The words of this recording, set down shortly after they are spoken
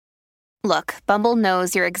Look, Bumble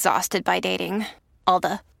knows you're exhausted by dating. All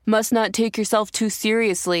the must not take yourself too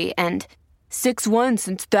seriously and 6'1"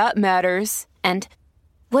 since that matters. And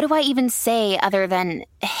what do I even say other than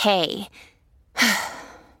hey?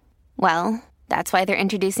 Well, that's why they're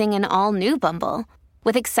introducing an all-new Bumble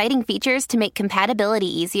with exciting features to make compatibility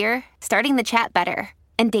easier, starting the chat better,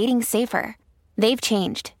 and dating safer. They've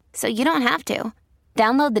changed, so you don't have to.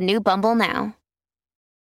 Download the new Bumble now.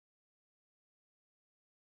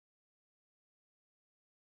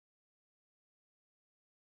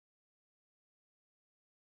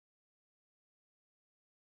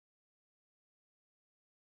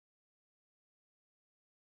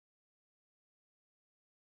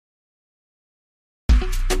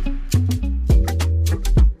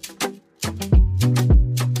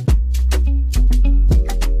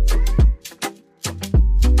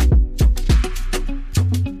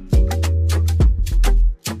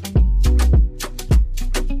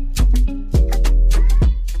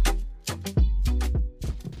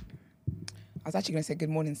 I was actually going to say good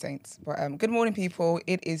morning, Saints. But good morning, people.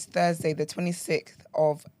 It is Thursday, the 26th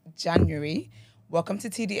of January. Welcome to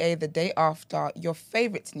TDA, the day after, your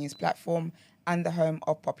favourite news platform and the home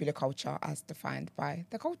of popular culture as defined by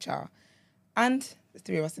the culture. And there's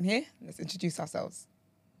three of us in here. Let's introduce ourselves.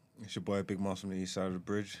 It's your boy Big Moss from the east side of the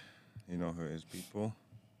bridge. You know who it is, people.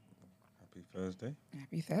 Happy Thursday.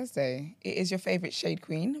 Happy Thursday. It is your favourite shade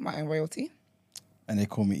queen, my own royalty. And they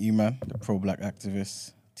call me E-Man, the pro-black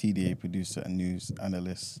activist, TDA producer and news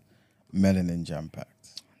analyst, melanin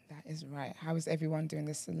jam-packed. That is right. How is everyone doing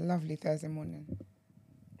this lovely Thursday morning?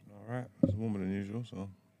 All right. It's warmer than usual, so.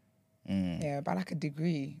 Yeah, about like a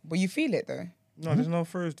degree. But you feel it, though. No, there's no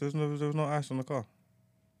furs. There was no ice on the car.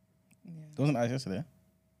 Yeah. There wasn't ice yesterday.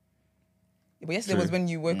 But yesterday True. was when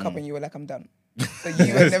you woke up and you were like, I'm done. So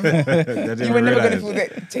you were never going to feel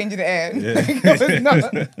the change in the air.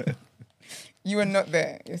 Yeah. You were not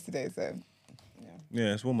there yesterday, so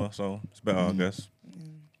Yeah, it's warmer, so it's better, I guess.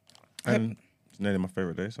 And it's nearly my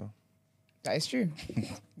favourite day, so. that is true.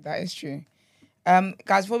 That is true.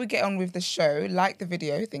 Guys, before we get on with the show, like the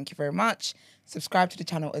video. Thank you very much. Subscribe to the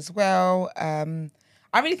channel as well.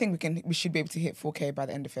 I really think we should be able to hit 4K by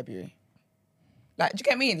the end of February. Like, do you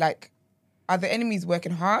get me? Like, are the enemies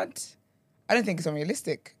working hard? I don't think it's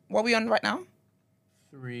unrealistic. What are we on right now?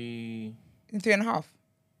 3. 3.5.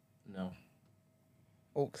 No.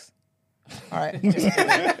 Orcs. All right.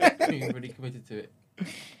 You're already committed to it.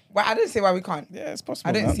 Well, I don't see why we can't. Yeah, it's possible.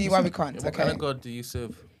 I don't see why we can't. What kind of God do you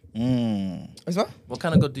serve? As well? What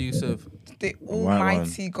kind of God do you serve? The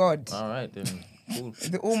Almighty God. All right, then. Cool.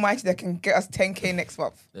 The Almighty that can get us 10K next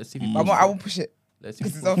month. Let's see if you But I will push it. Let's see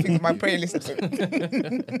This if is all things on my prayer list.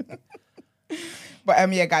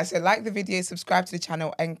 But yeah, guys, so like the video, subscribe to the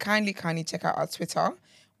channel, and kindly check out our Twitter,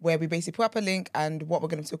 where we basically put up a link and what we're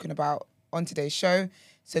going to be talking about on today's show.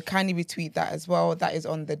 So kindly retweet that as well. That is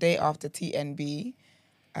on the day after TNB.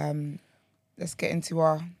 Let's get into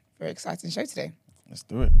our very exciting show today. Let's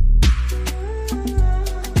do it.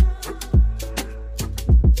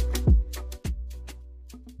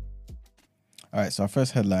 All right, so our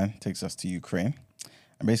first headline takes us to Ukraine.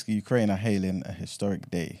 And basically, Ukraine are hailing a historic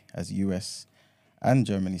day as US and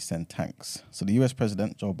Germany send tanks. So the US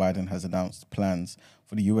President, Joe Biden, has announced plans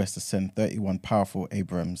for the US to send 31 powerful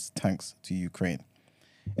Abrams tanks to Ukraine.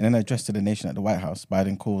 In an address to the nation at the White House,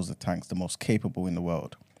 Biden calls the tanks the most capable in the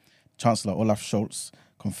world. Chancellor Olaf Scholz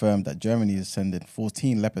confirmed that Germany is sending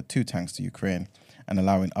 14 Leopard 2 tanks to Ukraine and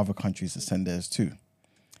allowing other countries to send theirs too.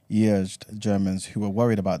 He urged Germans who were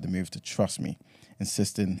worried about the move to trust me,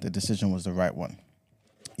 insisting the decision was the right one.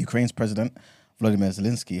 Ukraine's President Volodymyr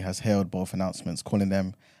Zelensky has hailed both announcements, calling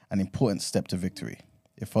them an important step to victory.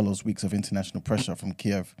 It follows weeks of international pressure from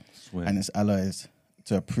Kiev and its allies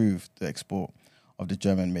to approve the export of the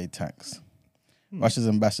German-made tanks. Russia's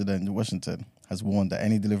ambassador in Washington has warned that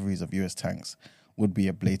any deliveries of US tanks would be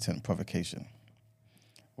a blatant provocation.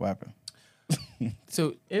 What happened?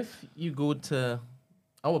 So if you go to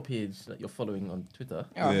our page that you're following on Twitter,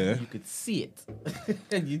 Yeah. you could see it.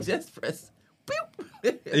 And you just press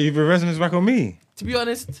boop. You've been resting this back on me. To be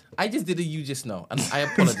honest, I just did a you just now, and I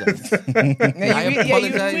apologize. No, you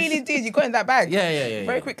apologize. really did. You got in that bag. Yeah.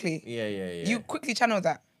 Very quickly. Yeah. You quickly channeled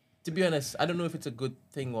that. To be honest, I don't know if it's a good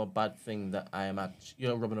thing or a bad thing that I am actually,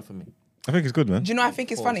 you're rubbing off on me. I think it's good, man. Do you know, I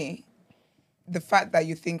think it's funny, the fact that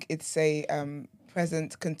you think it's a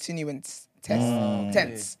present continuance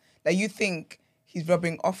tense. That you think he's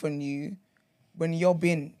rubbing off on you when you're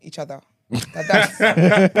being each other. That's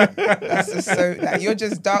just so, like, you're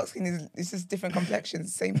just dark skin, it's just different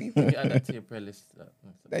complexions, same people. You add that to your prayer list.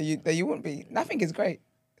 that you wouldn't be. I think it's great.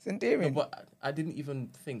 It's endearing. No, but I didn't even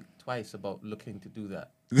think twice about looking to do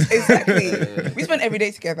that. Exactly. We spend every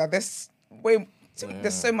day together. There's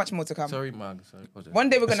so much more to come. Sorry, Mag. Sorry, apologize. One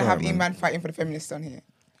day we're gonna That's have all right, man. Iman fighting for the feminists on here,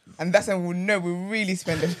 and that's when we'll know we really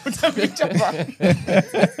spend the time with each other.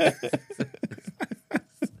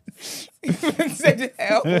 Even said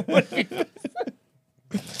hell.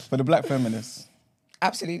 For the black feminists.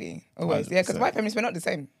 Absolutely, always. Yeah, because 100%. white feminists we're not the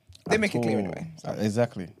same. They make it clear At all. anyway. So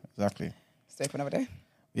Exactly. stay for another day.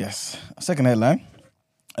 Yes. Second headline.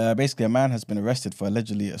 Basically, a man has been arrested for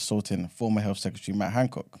allegedly assaulting former Health Secretary Matt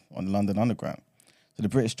Hancock on the London Underground. So the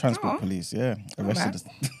British Transport Police, arrested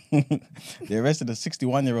they arrested a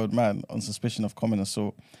 61-year-old man on suspicion of common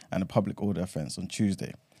assault and a public order offence on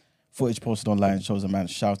Tuesday. Footage posted online shows a man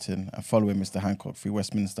shouting and following Mr. Hancock through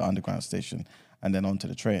Westminster Underground Station and then onto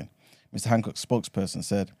the train. Mr. Hancock's spokesperson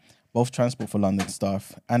said, both Transport for London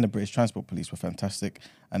staff and the British Transport Police were fantastic,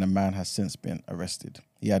 and the man has since been arrested.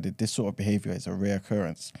 He added this sort of behaviour is a rare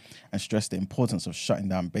occurrence and stressed the importance of shutting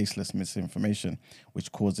down baseless misinformation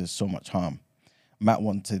which causes so much harm. Matt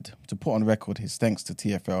wanted to put on record his thanks to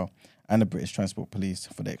TfL and the British Transport Police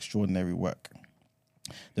for their extraordinary work.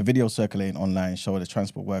 The video circulating online showed the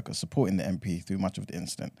transport workers supporting the MP through much of the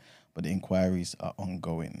incident, but the inquiries are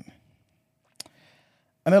ongoing.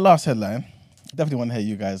 And the last headline, definitely want to hear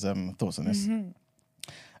you guys' thoughts on this.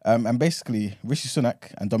 And basically, Rishi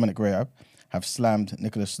Sunak and Dominic Raab have slammed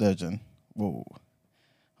Nicola Sturgeon. Whoa.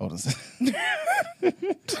 Hold on a second.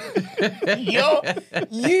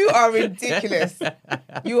 You are ridiculous.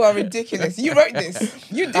 You are ridiculous. You wrote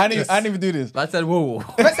this. You did this. I didn't even do this. I said, whoa.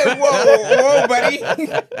 I said, whoa, buddy.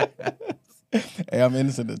 Hey, I'm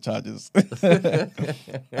innocent of charges. All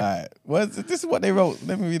right. Well, this is what they wrote.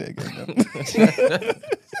 Let me read it again.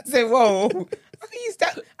 I said, whoa. How can you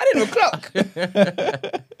start? I didn't know clock.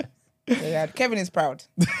 Yeah, Kevin is proud.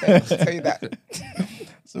 I'll tell you that.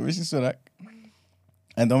 So Rishi Sunak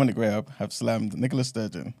and Dominic Raab have slammed Nicola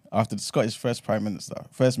Sturgeon after the Scottish First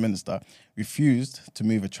Minister refused to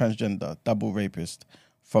move a transgender double rapist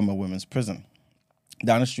from a women's prison.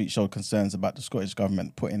 Down the Street showed concerns about the Scottish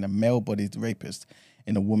government putting a male-bodied rapist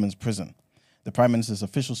in a woman's prison. The Prime Minister's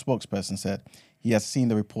official spokesperson said he has seen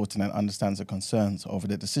the reporting and understands the concerns over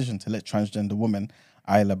the decision to let transgender woman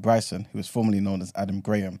Isla Bryson, who is formerly known as Adam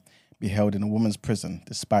Graham, be held in a woman's prison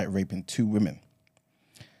despite raping 2 women.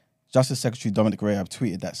 Justice Secretary Dominic Raab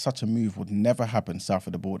tweeted that such a move would never happen south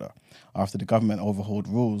of the border after the government overhauled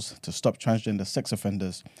rules to stop transgender sex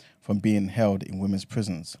offenders from being held in women's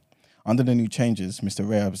prisons. Under the new changes, Mr.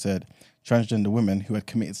 Raab said transgender women who had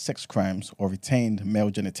committed sex crimes or retained male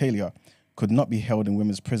genitalia could not be held in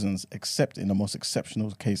women's prisons except in the most exceptional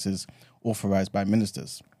cases authorised by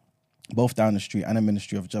ministers. Both Down the Street and the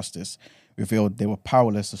Ministry of Justice revealed they were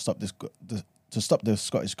powerless to stop the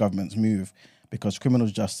Scottish government's move because criminal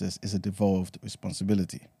justice is a devolved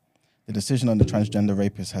responsibility. The decision on the transgender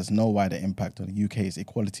rapist has no wider impact on the UK's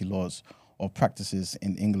equality laws or practices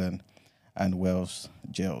in England and Wales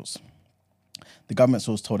jails. The government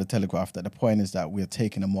source told The Telegraph that the point is that we are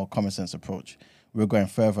taking a more common sense approach. We're going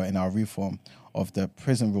further in our reform of the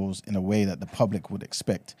prison rules in a way that the public would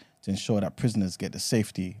expect to ensure that prisoners get the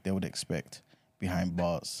safety they would expect behind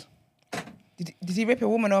bars. Did he rape a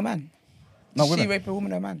woman or a man? No, Did women. she rape a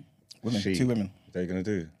woman or a man? Women, She. 2 women. What are you gonna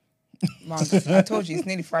do? Man, I told you, it's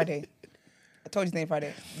nearly Friday.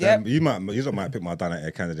 Yeah. You might pick my Dana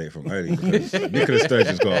Air candidate from early because Nicola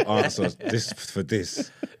Sturgeon's got to answer this for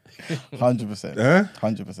this. 100%. Huh?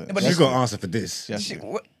 100%. But She's got to answer for this. Yes.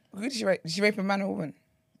 Who did she rape? Did she rape a man or a woman?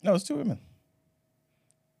 No, it's 2 women.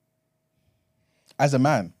 As a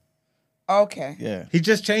man, Okay. yeah. He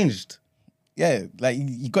just changed. Yeah, like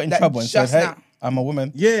he got in Like, trouble and said, just hey, now. I'm a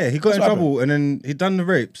woman. Yeah, he got That's in what trouble and then he done the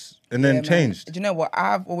rapes and then Yeah, man. changed. Do you know what?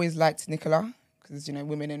 I've always liked Nicola because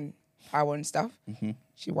women in power and stuff. Mm-hmm.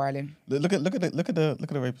 She wilding, Look at the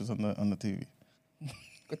rapists on the TV.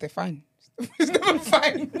 but they're fine. It's never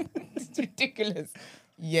fine. It's ridiculous.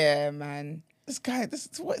 Yeah, man.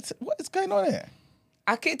 What is going on here?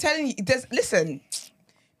 I keep telling you. Listen,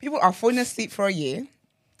 people are falling asleep for a year.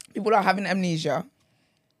 People are having amnesia.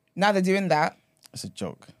 Now they're doing that. It's a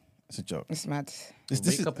joke. It's mad.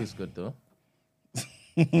 Makeup is good, though.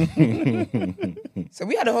 So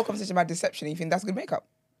we had a whole conversation about deception. You think that's good makeup?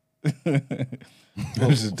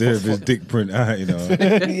 This is there, his dick print out, you know.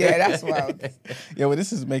 Yeah, that's wild. Yeah, well,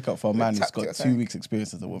 this is makeup for a man who's tucked got it 2 aside. weeks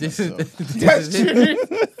experience as a woman. This So. is That's true.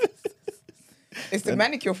 It's the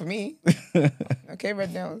manicure for me. Okay,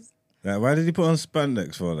 red nails. Like, why did he put on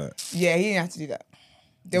spandex for that? Yeah, he didn't have to do that.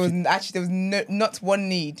 There was not one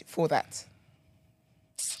need for that.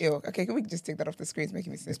 Ew. Okay, can we just take that off the screen? It's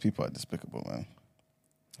making me sick. These people are despicable, man.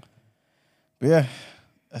 But yeah,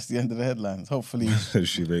 That's the end of the headlines. Hopefully,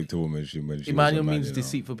 She raped a woman. She Emmanuel was a man, means you know.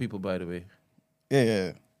 deceitful people, by the way.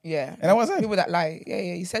 yeah. Yeah. And I was saying, People that lie. Yeah.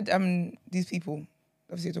 You said these people.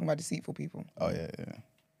 Obviously, you're talking about deceitful people. oh yeah,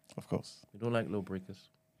 of course. We don't like law breakers.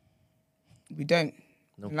 We don't.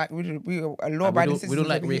 No. Like we are And law-abiding we citizens don't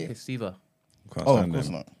like over here. rapists either. Can't Oh, of stand course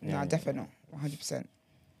them. not. No, definitely not. 100%.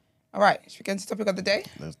 All right. Should we get into the topic of the day?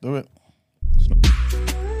 Let's do it.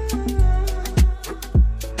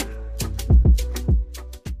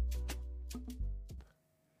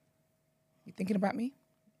 You thinking about me?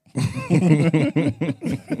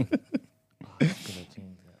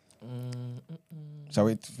 Shall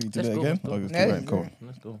we wait for you to Let's do it go, again? let's go. Or just Yeah, keep going? Cool.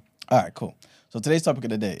 Let's go. All right, cool. So today's topic of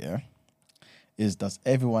the day, is does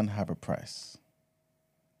everyone have a price?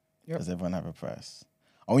 Yep. Does everyone have a price?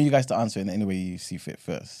 I want you guys to answer in any way you see fit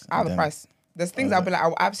first. I have and a then- price. There's things I'll be like, I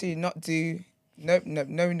will absolutely not do.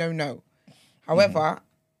 No. However,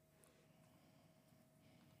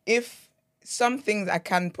 if some things I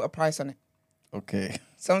can put a price on it, Okay.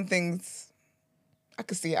 some things I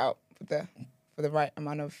can see it out for the right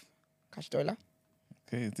amount of cash dollar.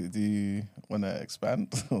 Okay. Do you want to expand?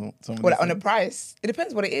 on some of Well, these on the things? price, it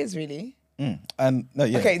depends what it is really. And no,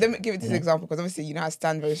 yeah. Okay, let me give it this example because obviously you know I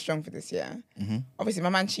stand very strong for this. Yeah. Obviously, my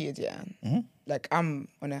man cheated. Yeah. Like I'm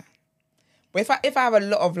on a. But if I have a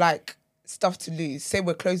lot of like stuff to lose, say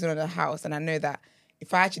we're closing on a house, and I know that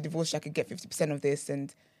if I actually divorce you, I could get 50% of this,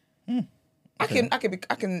 and I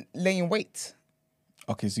can lay in wait.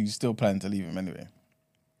 Okay, so you still plan to leave him anyway?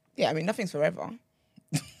 Yeah, I mean nothing's forever.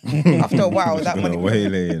 After a while, that Gonna money.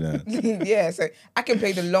 waylay, you know. Yeah, so I can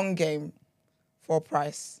play the long game for a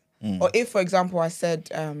price. Or if, for example, I said,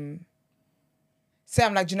 say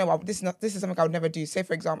I'm like, do you know what, this is something I would never do. Say,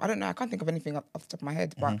 for example, I don't know, I can't think of anything off the top of my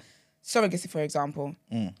head, but surrogacy, for example,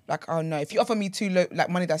 like, oh no, if you offer me too low, like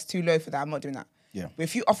money that's too low for that, I'm not doing that. Yeah. But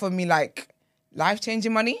if you offer me like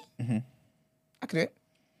life-changing money, I could do it.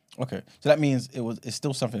 Okay. So that means it's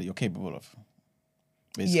still something that you're capable of.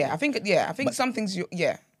 Basically. Yeah, I think some things,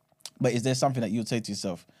 But is there something that you would say to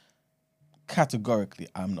yourself, categorically,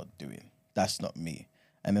 I'm not doing. That's not me.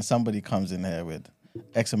 And then somebody comes in here with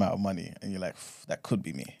X amount of money and you're like, that could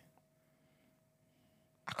be me.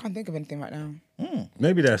 I can't think of anything right now.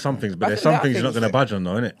 Maybe there are some things, but I there's think some there are things you're not things going to that- budge on,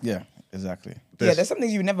 though, innit? Yeah, exactly. There's some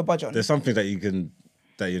things you would never budge on. There's some things that you're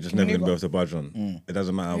just never going to be able to budge on. It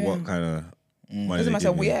doesn't matter what kind of money Doesn't they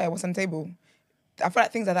matter, give you. what's on the table. I feel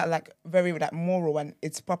like things like that, like very like moral and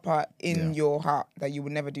it's proper in your heart that you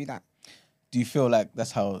would never do that. Do you feel like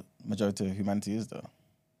that's how majority of humanity is, though?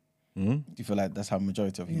 Do you feel like that's how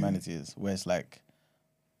majority of humanity is, where it's like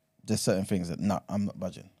there's certain things that I'm not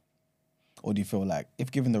budging? Or do you feel like if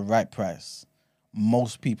given the right price,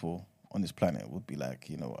 most people on this planet would be like,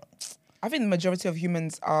 you know what? I think the majority of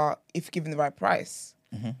humans are, if given the right price.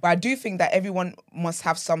 But I do think that everyone must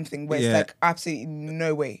have something where it's Yeah. like absolutely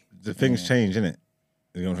no way. The things change, innit?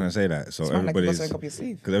 You know what I'm trying to say? That so It's not like you've got everybody's something up your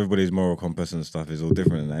sleeve. because everybody's moral compass and stuff is all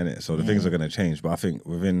different, innit? So the things are going to change. But I think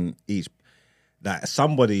within each, that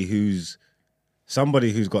somebody who's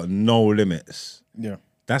got no limits, Yeah.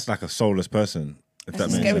 that's like a soulless person. If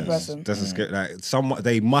That's that a makes scary sense. person. That's a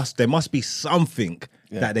scary. Like there must be something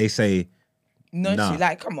that they say, No, Nah.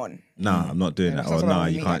 like come on. nah, I'm not doing Yeah, that, that's or not nah, what I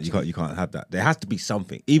you mean, can't actually. you can't have that. There has to be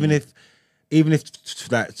something, even if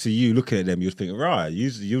that to you looking at them, you'd think, right,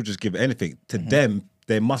 you'll just give anything. To them,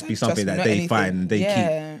 there must be something Just that not they anything. find and they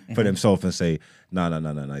Yeah. keep for themselves and say, no,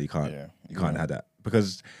 you can't, Yeah. you can't have that,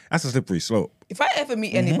 because that's a slippery slope. If I ever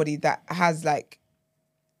meet anybody that has like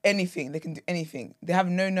anything, they can do anything. They have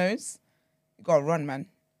no nose. You gotta run, man.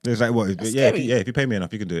 It's like what? That's Yeah, scary. if you pay me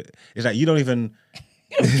enough, you can do it. It's like you don't even.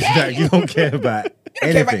 You don't care. like, you don't care about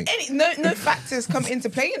Okay, anything. but no factors come into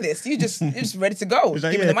play in this. You're just ready to go. It's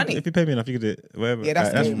like, Give me yeah, the money. If you pay me enough, you can do it. Whatever. Yeah,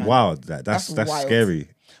 that's Like, scary, man. wild. That's wild. scary.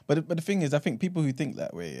 But the thing is, I think people who think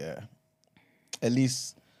that way, at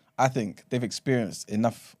least I think they've experienced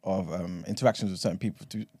enough of interactions with certain people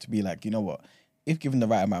to be like, you know what, if given the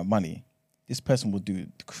right amount of money, this person will do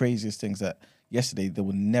the craziest things that yesterday they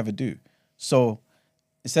would never do. So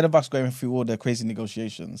instead of us going through all the crazy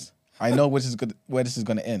negotiations, I know where this is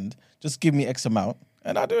going to end. Just give me X amount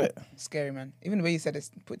and I'll do it. Scary, man. Even the way you said it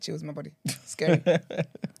put chills in my body. Scary.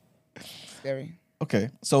 Scary. Okay,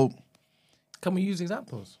 so Can we use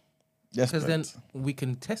examples? yes, Because then Brent. we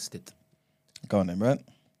can test it. Go on then, Brent.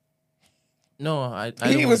 No, I He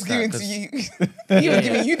don't was want giving that, to 'cause you. He was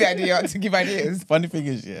giving you the idea to give ideas. Funny thing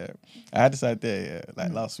is, I had this idea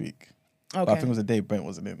like last week. But I think it Okay. was the day Brent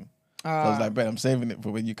wasn't in. So I was like, Brent, I'm saving it for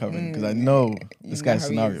when you come in because I know this know guy's how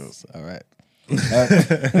he scenarios. All right.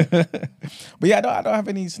 But yeah, I don't have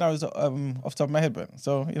any scenarios off the top of my head, Brent.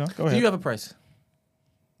 So, go Do ahead. you have a price?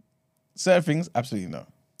 Certain things, absolutely no.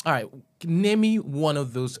 All right, name me one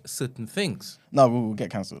of those certain things. No, we'll get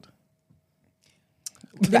cancelled.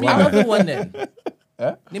 Name me another one then.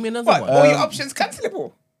 Name me another What? one. All your options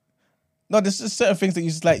cancelable. No, there's just certain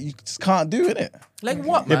things that you just can't do, innit? Like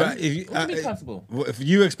what, Yeah, man? but if you, What do you mean cancelable? if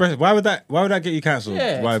you express, why would that get you cancelled?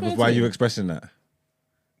 Yeah, why explain to are me. you expressing that?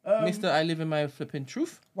 Mister, I live in my flipping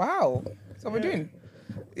truth. Wow. That's what we're doing.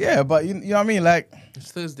 Yeah, but you know what I mean? Like,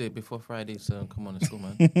 It's Thursday before Friday, so come on, let's go,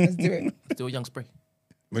 man. Let's do it. Let's do a young spray.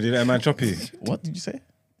 Would you let a man chop you? what did you say?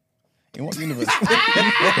 In what universe? He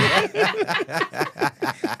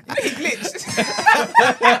glitched.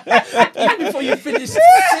 Even before you finish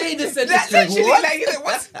saying the sentence, That literally, like, he's like,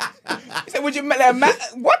 what? He said, would you let a man?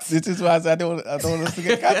 What? This is why I said I don't want us to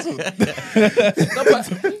get cancelled. No, but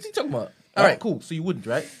what are you talking about? All right, cool. So you wouldn't,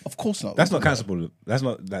 right? Of course not. That's not cancelable. That's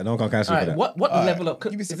not that. No one can cancel All for right. that. What level of?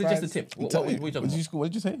 You'd be Is it just a surprised. tip? What Tell are me, you talking what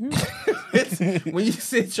about? did you say? Who? When you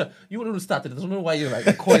say you wouldn't have started. I don't know why you're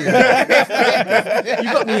like coiling. You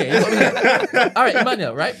got me here. All right,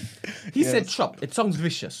 Emmanuel. Right? He said chop. It sounds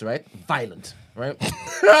vicious, right? Violent, right?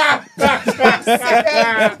 I'm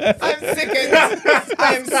sickened.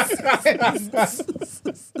 I'm sickened.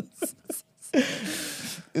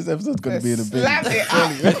 This episode's going to be in a bit. Slap it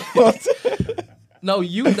out. Now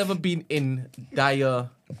you've never been in dire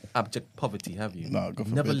abject poverty, have you? No, God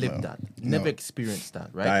never forbid, lived no. that. Never experienced that,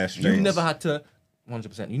 right? Dire You've straits. never had to.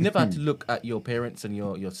 100%. You never had to look at your parents and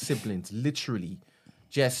your siblings literally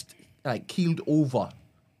just like keeled over,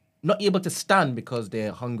 not able to stand because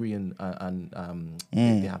they're hungry and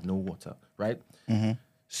they have no water, right?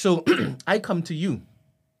 So I come to you,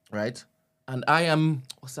 right? And I am,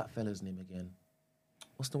 what's that fella's name again?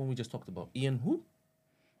 What's the one we just talked about? Ian who?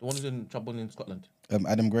 The one who's in trouble in Scotland.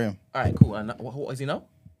 Adam Graham. All right, cool. And what is he now?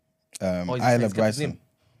 Or is he Isla saying his Bryson. name?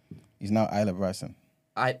 He's now Isla Bryson.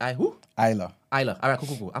 I who? Isla. Isla. All right,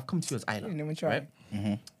 cool. I've come to you as Isla. You know, we try.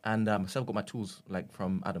 Right? And so I've got my tools like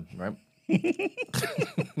from Adam, right?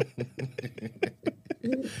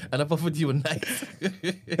 And I've offered you a knife.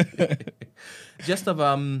 Just of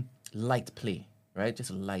light play, right?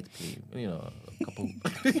 Just a light play. You know, a couple.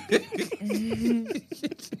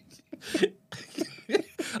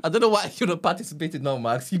 I don't know why you're not participating now,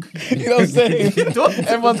 Max. You know what I'm saying?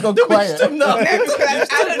 Everyone's gone quiet. Now. No, because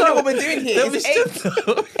I don't know what we're doing here. Don't be It's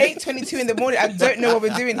stupid. 8:22 in the morning. I don't know what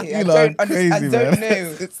we're doing here. You lot are crazy, I don't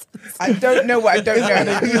man. know. I don't know what I don't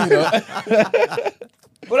know.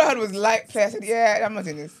 All I heard was light play. I said, yeah, I'm not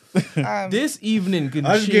doing this. This evening can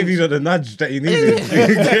I just change. gave you the nudge that you needed.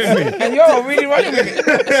 You get me? And you're really running with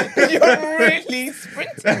it. You're really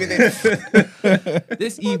sprinting with it.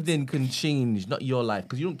 This evening can change, not your life,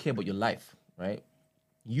 because you don't care about your life, right?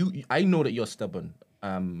 I know that you're stubborn.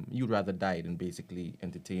 You'd rather die than basically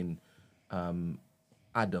entertain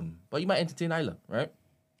Adam, but you might entertain Isla, right?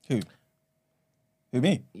 Who? Who,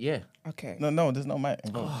 me? Yeah. Okay. No, there's no mic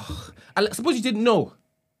involved. I suppose you didn't know,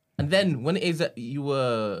 and then when it is that you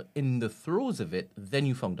were in the throes of it, then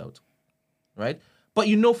you found out, right? But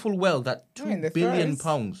you know full well that in the £2 billion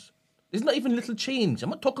throes. is not even little change.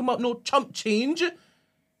 I'm not talking about no chump change.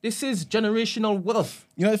 This is generational wealth.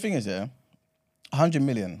 You know the thing is, yeah? 100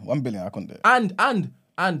 million, 1 billion, I couldn't do it.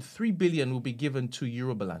 And 3 billion will be given to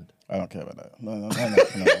Eurobaland. I don't care about that. No.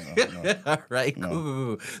 All right,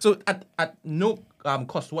 cool. So at no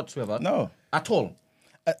cost whatsoever. No. At all.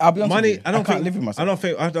 I'll be honest Money. with you. I don't can't think. live with myself.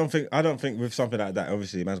 I don't think with something like that.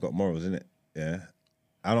 Obviously, man's got morals, isn't it? Yeah.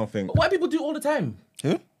 I don't think. Why people do it all the time?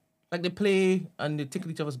 Who? Like they play and they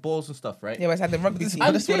tickle each other's balls and stuff, right? Yeah, but it's like the rugby team.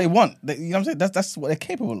 But that's what they want. You know what I'm saying? That's what they're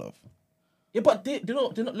capable of. Yeah, but they're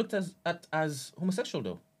not looked as homosexual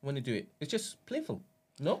though when they do it. It's just playful.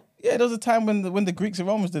 No? Yeah, there was a time when the Greeks and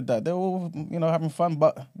Romans did that. They were all, having fun,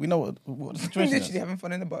 but we know what the situation Literally is. having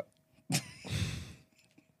fun in the butt.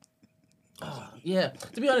 Yeah.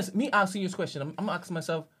 To be honest, me asking you this question, I'm asking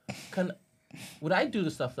myself, would I do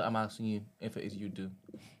the stuff that I'm asking you if it is you do?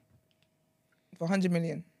 For 100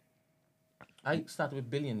 million. I started with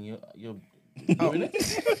billion. You're doing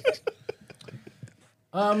it.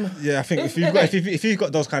 Yeah, I think if you've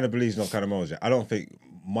got those kind of beliefs, not kind of morals, yeah, I don't think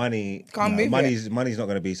money. Can't move money's not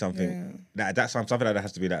going to be something that's something like that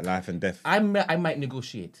has to be like life and death. I might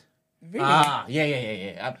negotiate. Really?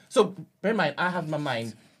 Yeah. So bear in mind, I have my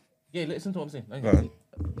mind. Yeah, listen to what I'm saying. Right.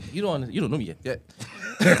 You don't know me yet. Yeah.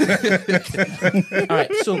 All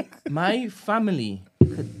right. So my family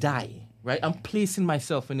could die. Right. I'm placing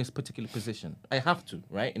myself in this particular position. I have to,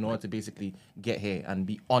 right, in order to basically get here and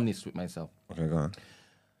be honest with myself. Okay, go on.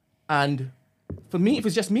 And for me, if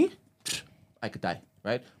it's just me, I could die,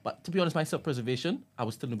 right? But to be honest, my self-preservation, I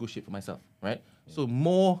would still negotiate for myself, right? So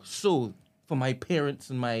more so for my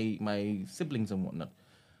parents and my siblings and whatnot.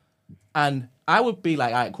 And I would be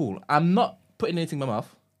like, all right, cool. I'm not putting anything in my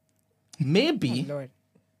mouth. Maybe, Lord.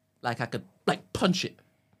 like, I could, like, punch it.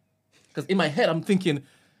 Because in my head, I'm thinking,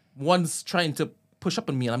 one's trying to push up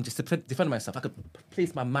on me and I'm just defending myself. I could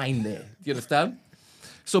place my mind there. Do you understand?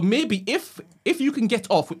 So maybe if you can get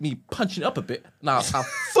off with me punching up a bit, now I'll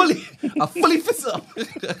fully fist up.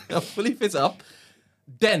 I'll fully fist up.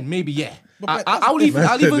 Then maybe, yeah. I'll even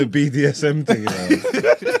the BDSM thing,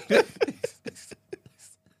 you know.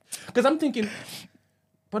 Because I'm thinking,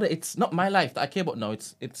 brother, it's not my life that I care about now.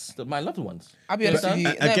 It's my loved ones. I'll be honest with you.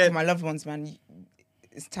 Again- No, for my loved ones, man,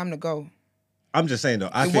 it's time to go. I'm just saying though.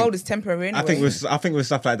 The world is temporary anyway. I think with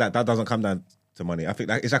stuff like that doesn't come down to money. I think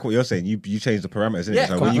that, exactly what you're saying. You change the parameters, innit? Yeah,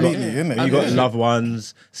 So when you got completely, you got loved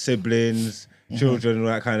ones, siblings, children, all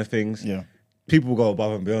that kind of things. Yeah. People go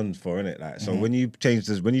above and beyond for, innit? Like, so when you change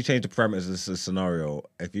the parameters of the scenario,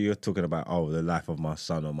 if you're talking about the life of my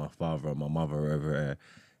son or my father or my mother or whatever,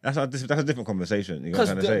 that's a different conversation. You know what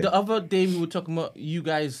I'm Because trying to say? the other day we were talking about you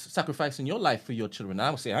guys sacrificing your life for your children. And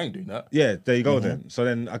I was saying, I ain't doing that. Yeah, there you go then. So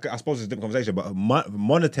then I suppose it's a different conversation, but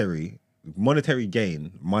monetary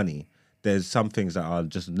gain, money, there's some things that are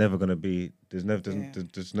just never going to be, there's never going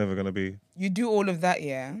to be. You do all of that,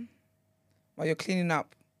 yeah, while you're cleaning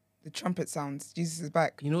up, the trumpet sounds, Jesus is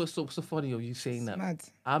back. You know what's so funny of you saying that? Mad.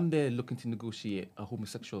 I'm there looking to negotiate a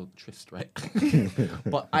homosexual tryst, right?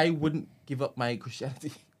 But I wouldn't give up my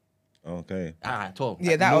Christianity. Okay. At all.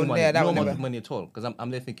 Yeah, that one- money, yeah, that no one money, never. money at all. Because I'm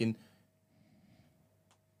there thinking,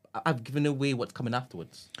 I've given away what's coming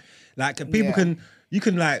afterwards. Like people Yeah. you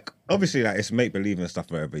can like obviously like it's make believe and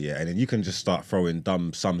stuff whatever, yeah, and then you can just start throwing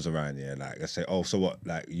dumb sums around, yeah. Like let's say, oh, so what?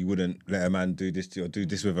 Like you wouldn't let a man do this to, or do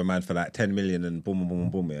this with a man for like 10 million and boom, boom, boom,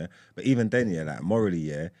 boom, yeah. But even then, yeah, like morally,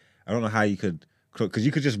 yeah, I don't know how you could. Because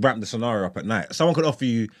you could just ramp the scenario up at night. Someone could offer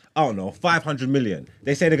you, I don't know, 500 million.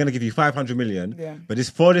 They say they're going to give you 500 million. Yeah. But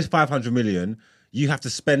for this 500 million, you have to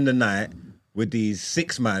spend the night with these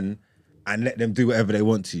 6 men and let them do whatever they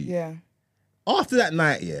want to you. Yeah, After that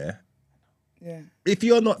night, yeah, yeah, if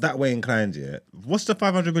you're not that way inclined, yeah, what's the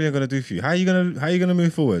 500 million going to do for you? How are you gonna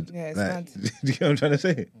move forward? Yeah, it's like, mad. Do you know what I'm trying to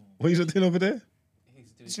say? What are you doing over there?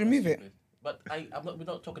 Just remove it. But we're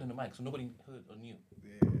not talking in the mic, so nobody heard or knew.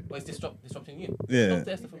 But it's disrupting you. Yeah. Stop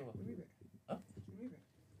there, stuff over. Huh?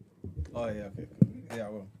 Oh yeah, okay. Yeah, I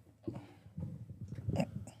will.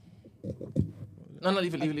 No,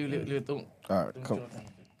 leave it. Don't. All right, don't cool. kill the time.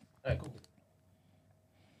 All right, cool.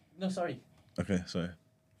 No, sorry. Okay, sorry.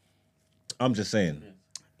 I'm just saying.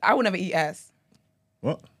 I would never eat ass.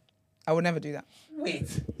 What? I would never do that.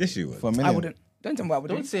 Wait. Yes, you would. For a million. I wouldn't. Don't tell me what I would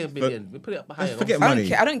Don't do. say a billion. We put it up higher. Forget I don't money.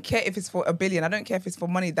 care. I don't care if it's for $1 billion. I don't care if it's for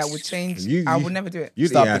money that would change. I would never do it. You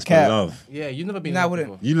Stop eat the ass for cap. love. Yeah, you've never been. No, I in love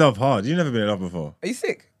wouldn't. before. You love hard. You've never been in love before. Are you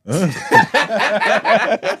sick? You said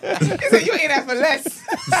you ain't that for less.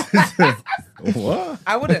 What?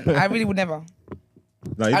 I wouldn't. I really would never.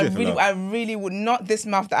 No, you do it for love. I really would not. This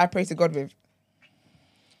mouth that I pray to God with.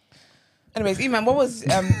 Anyways, Iman, what was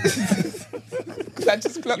Because I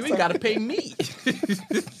just clocked You ain't gotta pay me.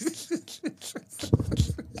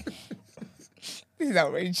 This is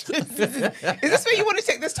outrageous. Is this where you want to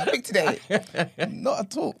take this topic today? Not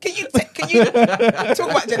at all. Can you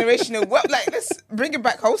talk about generational wealth? Like, let's bring it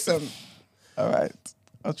back wholesome, All right,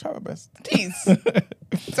 I'll try my best. please.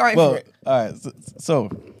 Time Well, for it. all right. So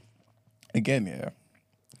again, yeah.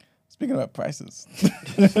 Speaking about prices,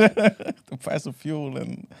 the price of fuel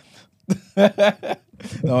and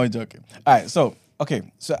no, I'm joking. All right, so okay,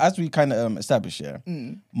 so as we kind of established, yeah,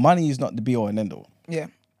 money is not the be all and end all. Yeah.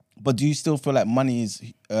 But do you still feel like money is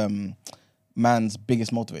man's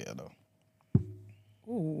biggest motivator, though?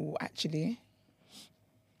 Ooh, actually,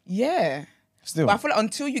 yeah. Still, But I feel like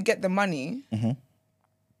until you get the money,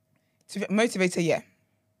 motivator, yeah.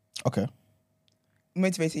 okay.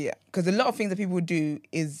 Motivator, yeah. Because a lot of things that people do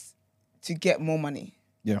is to get more money.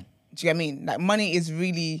 Yeah. Do you get what I mean? Like, money is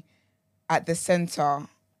really at the center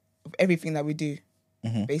of everything that we do,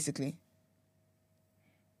 basically.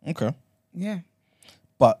 Okay. Yeah.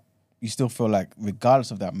 But you still feel like,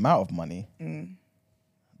 regardless of the amount of money,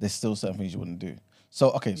 there's still certain things you wouldn't do.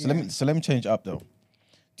 So okay, so let me change it up though.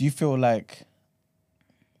 Do you feel like,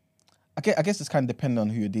 I guess it's kind of dependent on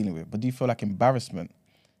who you're dealing with, but do you feel like embarrassment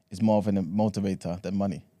is more of a motivator than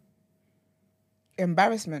money?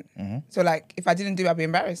 Embarrassment. So, like, if I didn't do it, I'd be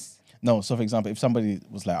embarrassed. No. So for example, if somebody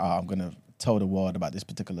was like, I'm gonna tell the world about this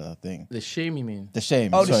particular thing, The shame, you mean? the shame.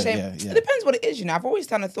 Oh, the sorry, shame. Yeah, It yeah. depends what it is, you know. I've always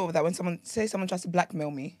kind of thought of that when someone tries to blackmail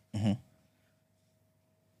me.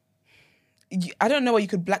 I don't know what you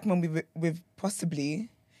could blackmail me with possibly.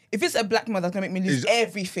 If it's a blackmail that's gonna make me lose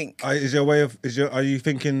everything. Is your way of are you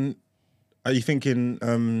thinking?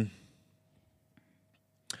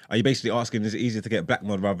 I Are you basically asking, is it easier to get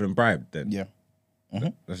blackmailed rather than bribed then? Yeah.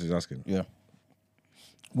 That's what he's asking. Yeah.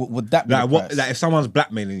 Would that be Like, the what? price? Like, if someone's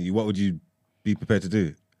blackmailing you, what would you be prepared to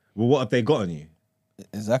do? Well, what have they got on you?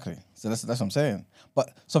 Exactly. So that's what I'm saying.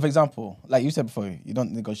 But so for example, like you said before, you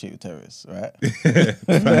don't negotiate with terrorists, right?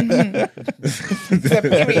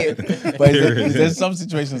 Period. But there's some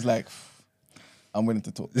situations like I'm willing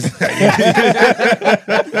to talk.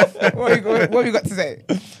 What have you got to say?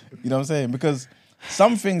 You know what I'm saying? Because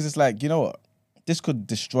some things it's like, you know what? This could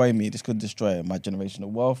destroy me. This could destroy my generational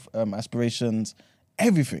wealth, aspirations,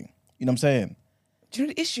 everything. You know what I'm saying? Do you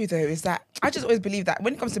know the issue though is that I just always believe that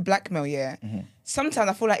when it comes to blackmail, sometimes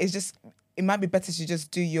I feel like it might be better to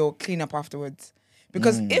just do your cleanup afterwards.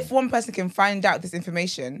 Because if one person can find out this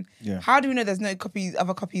information, how do we know there's no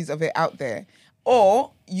other copies of it out there?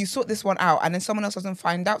 Or you sort this one out and then someone else doesn't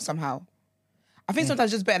find out somehow. I think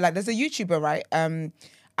sometimes it's just better. Like there's a YouTuber, right? And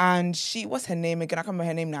what's her name again? I can't remember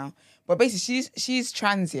her name now. But basically she's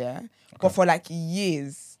trans, but for like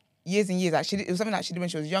years and years. Actually, it was something that she did when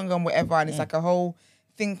she was younger and whatever, and it's like a whole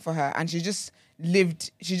thing for her. And she's just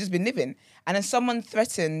been living. And then someone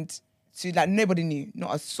threatened to, like, nobody knew,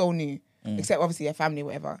 not a soul knew, except obviously her family,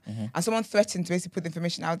 whatever. And someone threatened to basically put the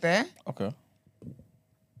information out there. Okay.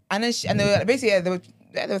 And then they were basically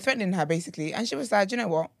they were threatening her basically, and she was like, "Do you know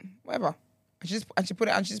what? Whatever." And she just put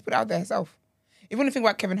it out there herself. Even when you think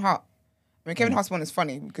about Kevin Hart, I mean, Kevin Hart's one is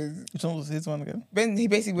funny because Which one was his one again? when he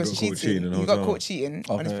basically was Got caught cheating cheating. and He all got that. caught cheating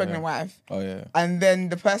on his Okay, pregnant yeah. wife. Oh yeah. And then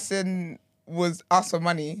the person was asked for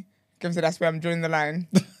money. Kevin said, "That's where I'm drawing the line."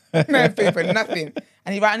 No paper, nothing.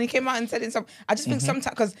 And he came out and said it. I just think sometimes,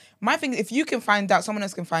 because my thing is, if you can find out, someone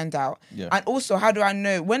else can find out. Yeah. And also, how do I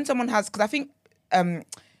know when someone has? Because I think,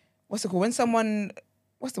 what's it called? When someone,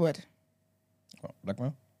 what's the word? What,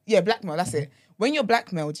 blackmail? Yeah, blackmail. That's it. When you're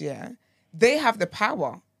blackmailed, they have the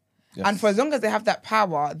power. Yes. And for as long as they have that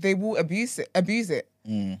power, they will abuse it.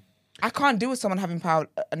 I can't deal with someone having power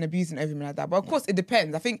and abusing over me like that. But of course, it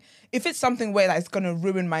depends. I think if it's something where like, it's going to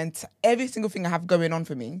ruin every single thing I have going on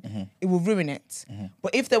for me, it will ruin it.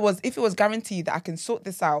 But if it was guaranteed that I can sort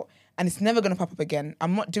this out and it's never going to pop up again,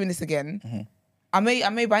 I'm not doing this again, I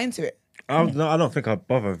may buy into it. I don't think I'd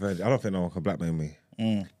bother. I don't think no one can blackmail me.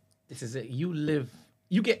 This is it.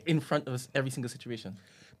 You get in front of every single situation.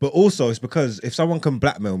 But also, it's because if someone can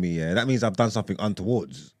blackmail me, that means I've done something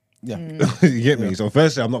untowards. Yeah. You get me? So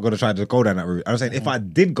firstly, I'm not going to try to go down that route. I'm saying if I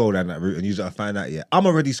did go down that route and use it to find out, I'm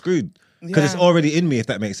already screwed. Because it's already in me, if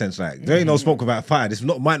that makes sense. Like, there ain't no smoke without fire. This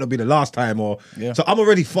might not be the last time, so I'm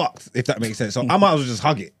already fucked, if that makes sense. So I might as well just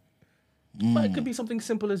hug it. But it could be something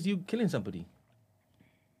simple as you killing somebody.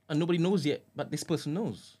 And nobody knows yet, but this person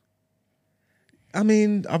knows. I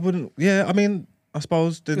mean, I wouldn't. Yeah, I mean, I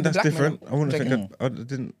suppose then With the that's blackmail, different. I wouldn't I'm think I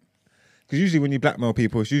didn't. Because usually when you blackmail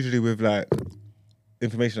people, it's usually with like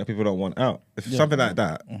information that people don't want out. If something like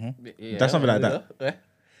that, Yeah, that's something like that. Yeah.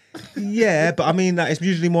 Yeah, but I mean, like, it's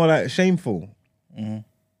usually more like shameful.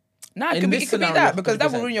 Nah, it In could be this that scenario, because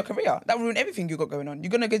that will 100%. ruin your career. That will ruin everything you got going on. You're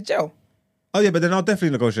going to get jail. Oh yeah, but then I'll definitely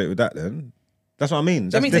negotiate with that. Then that's what I mean.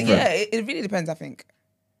 That's different. It really depends, I think.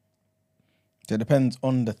 So it depends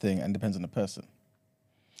on the thing and depends on the person.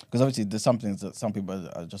 Because obviously there's some things that some people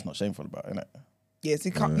are just not shameful about, innit? Yes,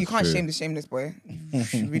 you can't true. shame the shameless boy.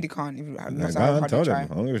 You really can't. Even no Like, matter go how and hard tell you them.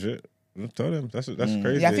 try. I don't give a shit. Just tell them. That's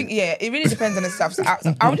crazy. Yeah, I think it really depends on the stuff. So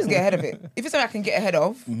I would just get ahead of it. If it's something I can get ahead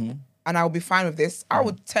of, and I'll be fine with this, I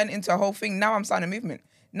would turn it into a whole thing. Now I'm starting a movement.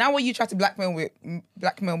 Now what you try to blackmail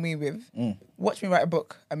me with, watch me write a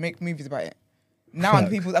book and make movies about it. Now I'm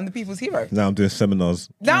the people's hero. Now I'm doing seminars.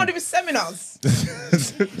 Now I'm doing seminars.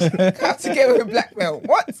 How to get with blackmail?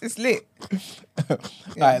 What? It's lit. All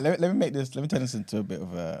right, let me turn this into a bit of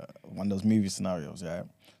one of those movie scenarios, yeah?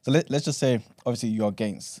 So let's just say, obviously, you're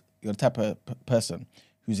the type of person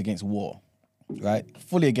who's against war, right?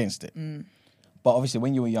 Fully against it. But obviously,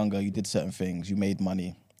 when you were younger, you did certain things, you made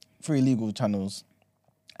money through illegal channels,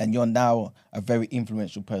 and you're now a very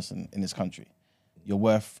influential person in this country. You're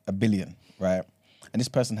worth $1 billion, right? And this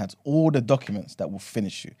person has all the documents that will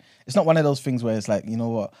finish you. It's not one of those things where it's like, you know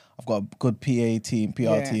what, I've got a good PR team,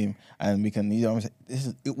 and we can, you know what I'm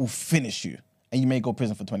saying? It will finish you. And you may go to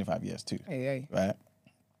prison for 25 years too, Hey. right?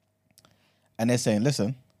 And they're saying,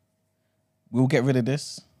 listen, we'll get rid of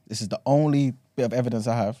this. This is the only bit of evidence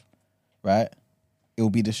I have, right? It will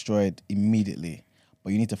be destroyed immediately.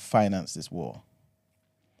 But you need to finance this war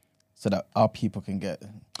so that our people can get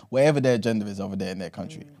whatever their agenda is over there in their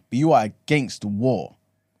country. But you are against war,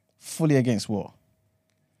 fully against war.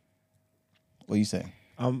 What are you saying?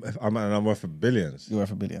 I'm worth billions. You're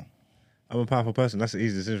worth $1 billion. I'm a powerful person. That's the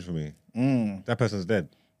easy decision for me. That person's dead.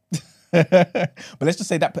 But let's just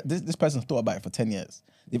say that this person thought about it for 10 years.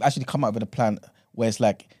 they've actually come up with a plan where it's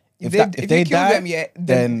like if If they you kill die, them,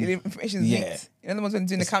 then the information's yeah. leaked. You're the ones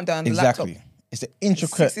doing the countdown on the exactly. laptop. It's an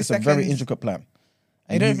intricate. 60 It's a very seconds. intricate plan.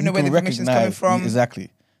 You don't even know where can the information's coming recognise- from.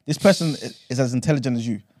 Exactly. This person is as intelligent as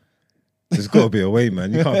you. There's got to be a way,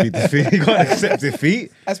 man. You can't be defeated. You can't accept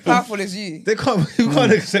defeat. As powerful as you. You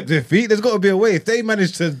can't accept defeat. There's got to be a way. If they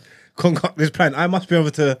manage to concoct this plan, I must be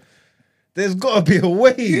able to. There's got to be a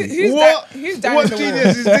way. Who's down What in the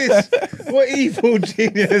genius is this? What evil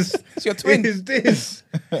genius It's your twin. is this?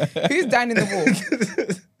 Who's down in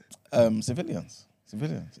the wall? Civilians.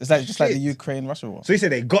 It's like just like the Shit. Ukraine-Russia war. So you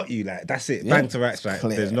said they got you, like that's it, Yeah. bang to racks, like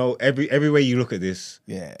Clear. there's no every way you look at this.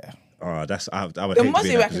 Yeah. Oh, that's I would There hate to must be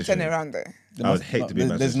be in a that way I can position. turn it around though. Do I would hate to be in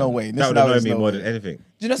that There's position. no way. That would annoy me more than anything.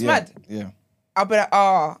 you know what's Yeah. mad? Yeah. I'll be like,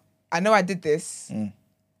 I know I did this.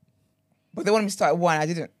 But they wanted me to start at 1, I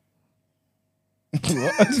didn't.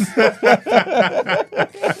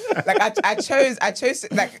 Like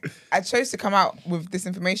I chose to come out with this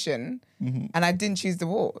information and I didn't choose the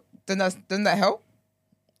war. Doesn't that help?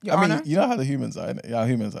 Your I mean, Honor? you know how the humans are. Innit? How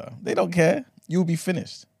humans are. They don't care. You'll be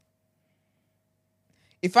finished.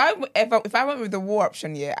 If I went with the war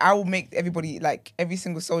option, yeah, I will make everybody, like every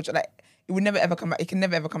single soldier, like it would never ever come back. It can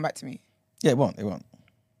never ever come back to me. Yeah, it won't. It won't.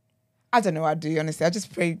 I don't know what I'd do, honestly. I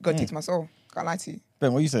just pray God takes my soul. Can't lie to you.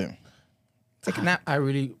 Ben, what are you saying? Take a nap. I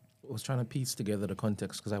really was trying to piece together the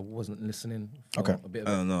context because I wasn't listening. For Okay. A bit of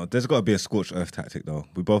I don't know. There's got to be a scorched earth tactic though.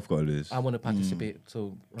 We both got to lose. I want to participate.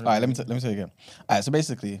 So All right, let me tell you again. All right, so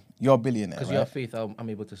basically, you're a billionaire, because right? you have faith, I'm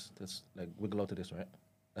able to like wiggle out of this, right?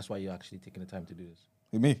 That's why you're actually taking the time to do this.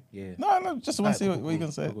 With me? Yeah. No, just want to see Alright, what you're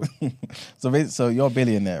going to cool, say. So you're a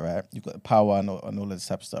billionaire, right? You've got power and all of this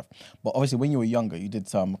type of stuff. But obviously, when you were younger, you did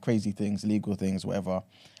some crazy things, illegal things, whatever.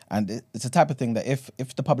 And it's the type of thing that if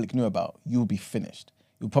the public knew about, you would be finished.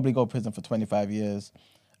 You would probably go to prison for 25 years.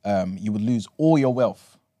 You would lose all your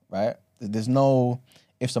wealth, right? There's no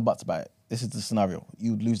ifs or buts about it. This is the scenario.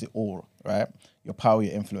 You would lose it all, right? Your power,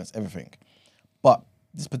 your influence, everything. But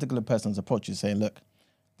this particular person's approach is saying, look,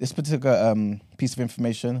 this particular piece of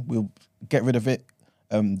information, we'll get rid of it.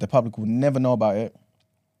 The public will never know about it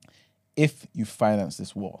if you finance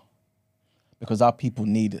this war. Because our people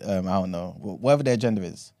need, I don't know, whatever their agenda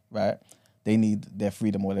is, right? They need their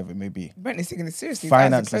freedom, whatever it may be. Brent is taking this seriously.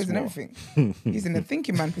 Finance His eyes are this closed and everything. He's in a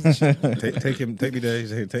thinking man position. Take me there. He's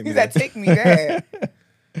saying, take me He's there. like, take me there.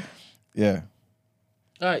 Yeah.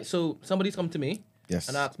 All right, so somebody's come to me Yes.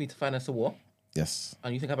 and asked me to finance a war, Yes.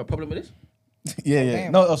 and you think I have a problem with this? Yeah.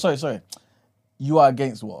 damn. No, sorry. You are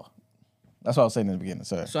against war. That's what I was saying in the beginning.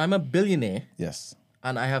 Sorry. So I'm a billionaire Yes.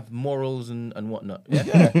 and I have morals and whatnot.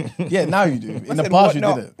 Yeah. Yeah, now you do. In the said past, you what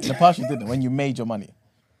not? didn't. In the past, you didn't. When you made your money.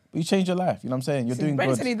 But you changed your life. You know what I'm saying? You're doing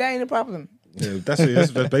Brent good. said that ain't a problem. Yeah, that's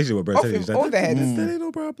basically what Brett Off said. him, He's like, on the head. That ain't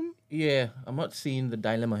no problem. Yeah, I'm not seeing the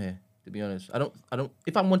dilemma here, to be honest. I don't.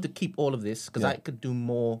 If I want to keep all of this, because I could do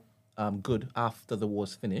more good after the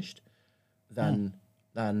war's finished, than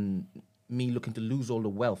me looking to lose all the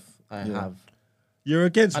wealth I have. You're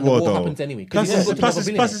against And war, the war though. happens anyway. Plus, You're gonna go to plus,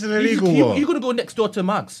 another plus it's an billionaire. illegal war. You're gonna go next door to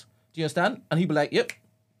Marx. Do you understand? And he'd be like, "Yep,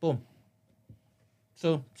 boom."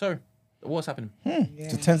 So sorry, the war's happening.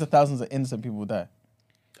 So tens of thousands of innocent people will die.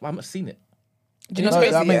 I'm not seeing it. Do you know No,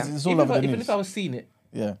 what's that crazy? means Yeah? it's all Even, over if, the even news. if I was seeing it,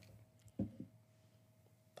 Yeah.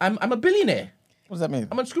 I'm a billionaire. What does that mean?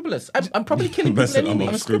 I'm unscrupulous. I'm probably killing Best people I'm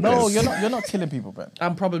anyway. unscrupulous. No, you're not killing people, Ben.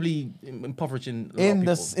 I'm probably impoverishing a lot of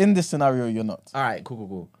people. In this scenario, you're not. All right,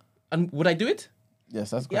 cool. And would I do it? Yes,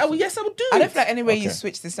 that's good. Yeah, well, yes, I would do I it. don't feel like any way you Okay.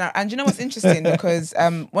 switch this now. And you know what's interesting? Because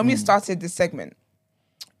when we started this segment,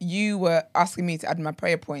 you were asking me to add my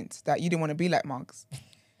prayer points that you didn't want to be like Marx.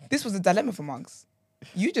 This was a dilemma for Marx.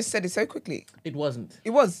 You just said it so quickly. It wasn't. It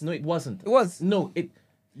was. No, it wasn't. It was. No,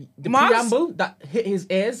 the Marx- preamble that hit his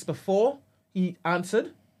ears before he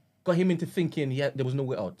answered got him into thinking there was no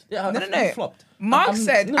way out. Yeah, No. I flopped. Marx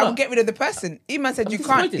said, no, I no. will get rid of the person. Iman said, I'm you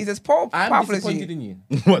can't. disappointed. He's as I'm powerful as disappointed you. in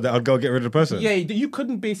you. What? That I'd go get rid of the person? Yeah, you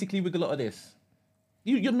couldn't basically wiggle out of this.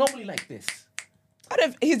 You're normally like this.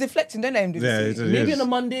 He's deflecting, don't let him do Yeah, this. it Maybe is. on a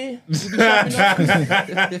Monday, you'll be sharp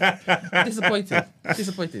enough.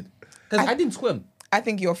 Disappointed. Because I didn't swim. I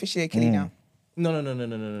think you're officially a killie now. No.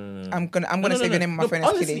 I'm gonna say the name of my friend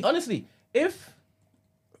as Killy. Honestly, if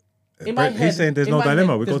in my Brett, head, he's saying there's in no my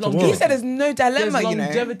dilemma. head, We there's go to longevity. war. He said there's no dilemma, There's you know.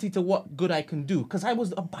 longevity to what good I can do. Because I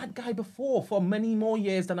was a bad guy before for many more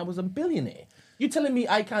years than I was a billionaire. You telling me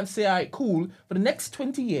I can't say, all right, cool, for the next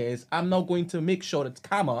 20 years, I'm now going to make sure that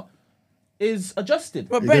karma is adjusted.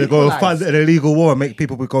 But You're Brent, gonna go Equalised. fund an illegal war and make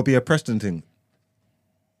people go be a Preston thing.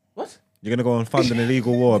 What? You're gonna go and fund an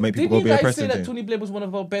illegal war and make people Didn't go you be a guys say Preston that thing. Tony Blair was one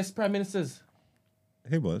of our best prime ministers?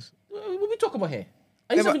 He was. What are we talking about here?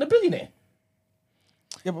 And he's Yeah, not even a billionaire.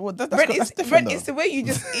 Yeah, but that's Brent, different. it's though. the way you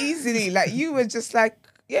just easily, like, you were just like,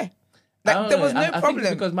 yeah. I Like, don't there know. was no I think it's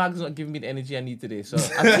problem. because Mark's not giving me the energy I need today. So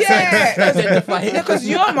Yeah. Because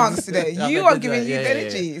you're Marks today. Yeah, You but are giving yeah, you yeah,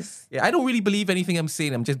 energies. Yeah, I don't really believe anything I'm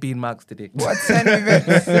saying. I'm just being Mark's today. What 10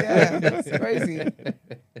 events? Yeah, that's crazy.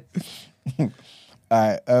 All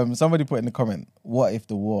right. Somebody put in the comment, what if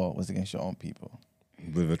the war was against your own people?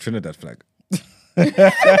 With a Trinidad flag.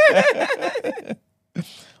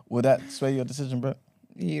 Would that sway your decision, bro?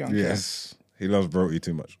 You don't Yes. He loves brody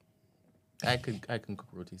too much. I can cook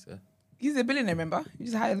roti, sir. He's a billionaire, remember? You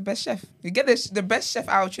just hire the best chef. You get the best chef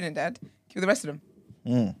out of Trinidad, give the rest of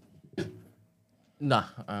them. Nah,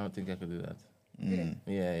 I don't think I could do that.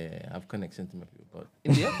 Yeah. I have connection to my people. But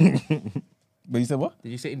India? But you said what?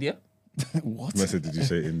 Did you say India? What? Message did you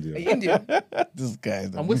say Are India? you Indian? This guy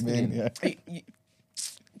is I'm whispering. maniac.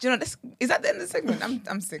 Do you know, is that the end of the segment?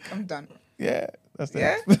 I'm sick. I'm done. Yeah, that's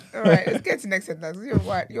Yeah? it. All right, let's get to next headlines.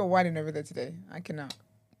 You're whining over there today. I cannot.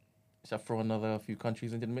 Shall I throw another few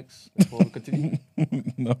countries into the mix before we continue?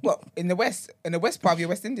 Well, in the west part, you're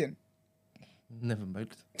West Indian. Never mind.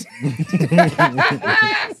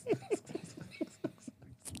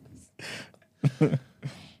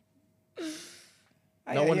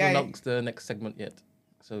 No one announced the next segment yet,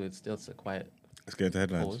 so it's still so quiet. Let's get into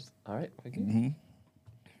headlines. Pause. All right, thank you.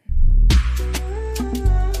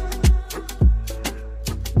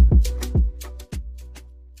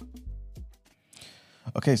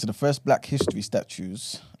 Okay, so the first Black History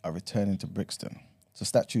statues are returning to Brixton. So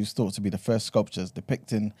statues thought to be the first sculptures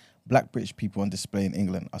depicting Black British people on display in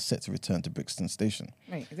England are set to return to Brixton Station.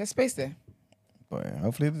 Wait, is there space there? But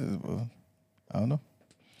hopefully, I don't know.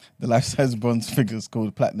 The life-size bronze figures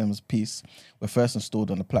called Platinum's Piece were first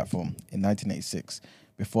installed on the platform in 1986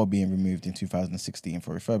 before being removed in 2016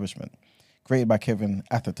 for refurbishment. Created by Kevin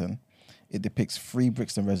Atherton, it depicts 3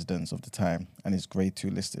 Brixton residents of the time and is Grade 2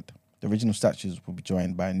 listed. The original statues will be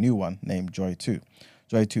joined by a new one named Joy 2.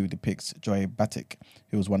 Joy 2 depicts Joy Batik,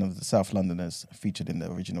 who was one of the South Londoners featured in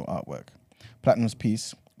the original artwork. Platinum's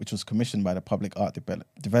Piece, which was commissioned by the Public Art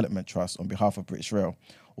Development Trust on behalf of British Rail,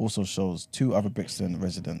 also shows 2 other Brixton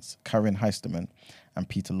residents, Karen Heisterman and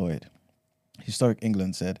Peter Lloyd. Historic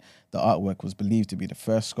England said the artwork was believed to be the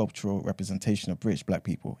first sculptural representation of British Black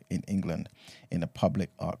people in England in a public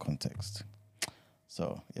art context.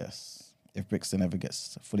 So, yes, if Brixton ever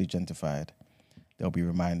gets fully gentrified, there'll be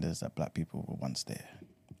reminders that Black people were once there.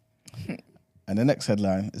 And the next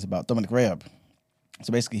headline is about Dominic Raab.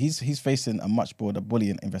 So basically, he's facing a much broader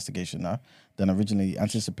bullying investigation now than originally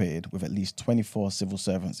anticipated, with at least 24 civil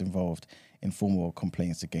servants involved in formal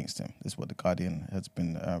complaints against him. This is what The Guardian has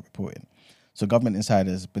been reporting. So government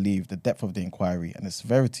insiders believe the depth of the inquiry and the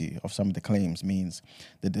severity of some of the claims means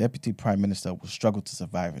the Deputy Prime Minister will struggle to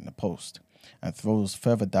survive in the post, and throws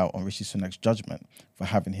further doubt on Rishi Sunak's judgment for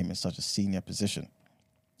having him in such a senior position.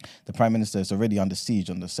 The Prime Minister is already under siege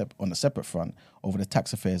on a separate front over the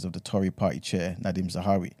tax affairs of the Tory party chair, Nadim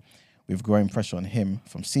Zahawi, with growing pressure on him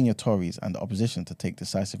from senior Tories and the opposition to take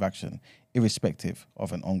decisive action, irrespective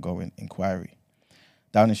of an ongoing inquiry.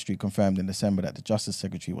 Downing Street confirmed in December that the Justice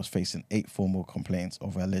Secretary was facing 8 formal complaints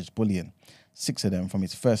over alleged bullying, 6 of them from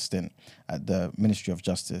his first stint at the Ministry of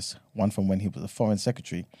Justice, 1 from when he was the Foreign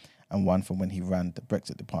Secretary, and 1 from when he ran the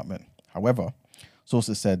Brexit Department. However,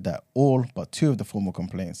 sources said that all but 2 of the formal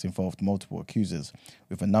complaints involved multiple accusers,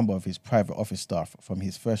 with a number of his private office staff from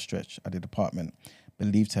his first stretch at the department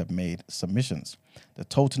believed to have made submissions. The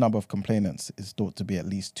total number of complainants is thought to be at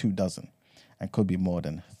least 24 and could be more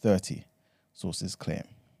than 30, sources claim.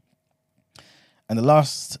 And the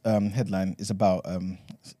last headline is about a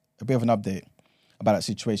bit of an update about that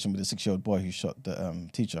situation with the 6-year-old boy who shot the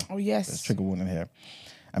teacher. Oh, yes. There's trigger warning here.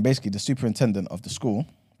 And basically, the superintendent of the school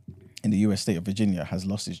in the US state of Virginia has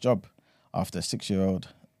lost his job after a 6-year-old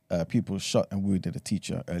pupil shot and wounded a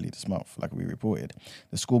teacher early this month, like we reported.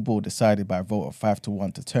 The school board decided by a vote of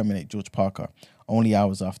 5-1 to terminate George Parker only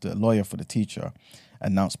hours after a lawyer for the teacher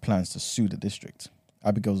announced plans to sue the district.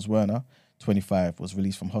 Abigail Zwerner, 25, was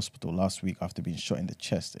released from hospital last week after being shot in the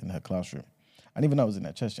chest in her classroom. I didn't even know it was in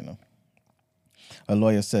her chest, you know. Her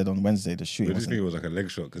lawyer said on Wednesday the shooting But this nigga was like a leg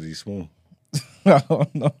shot because he's small. I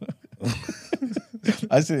don't know.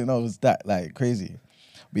 I just didn't know it was that crazy.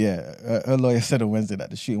 But yeah, her lawyer said on Wednesday that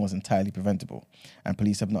the shooting was entirely preventable and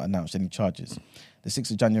police have not announced any charges. The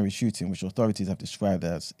 6th of January shooting, which authorities have described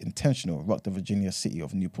as intentional, rocked the Virginia city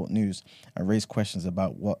of Newport News and raised questions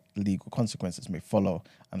about what legal consequences may follow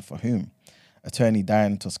and for whom. Attorney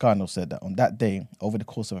Diane Toscano said that on that day, over the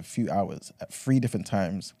course of a few hours, at 3 different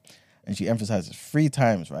times, and she emphasizes 3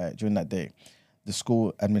 times, right, during that day, the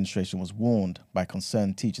school administration was warned by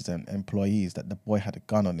concerned teachers and employees that the boy had a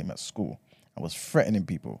gun on him at school and was threatening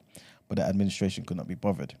people, but the administration could not be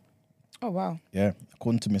bothered. Oh, wow. Yeah,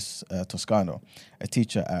 according to Miss Toscano, a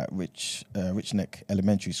teacher at Richneck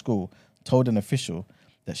Elementary School told an official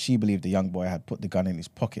that she believed the young boy had put the gun in his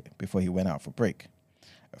pocket before he went out for break.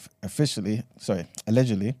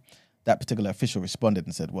 Allegedly, that particular official responded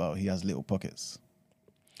and said, well, he has little pockets.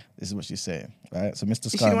 This is what she's saying, right? So Mr.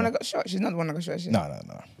 Is she the one that got shot? She's not the one that got shot, is she? No.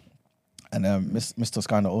 And Miss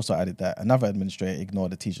Toscano also added that another administrator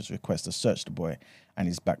ignored the teacher's request to search the boy and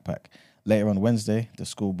his backpack. Later on Wednesday, the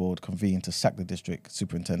school board convened to sack the district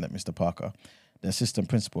superintendent, Mr. Parker. The assistant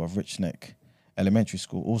principal of Richneck Elementary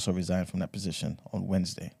School also resigned from that position on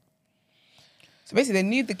Wednesday. So basically, they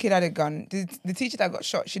knew the kid had a gun. The teacher that got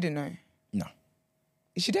shot, she didn't know. No.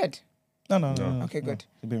 Is she dead? No. Okay, good.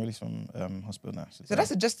 He's been released from hospital now. So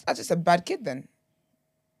that's just a bad kid then.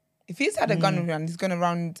 If he's had a gun and he's going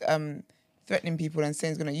around threatening people and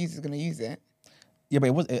saying he's going to use it. Yeah,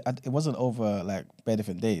 but it wasn't over like bare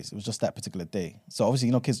different days. It was just that particular day. So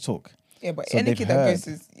obviously, kids talk. Yeah, but So any they've kid that goes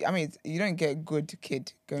to, you don't get a good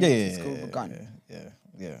kid going to school with a gun.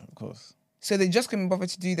 Yeah, of course. So they just couldn't bother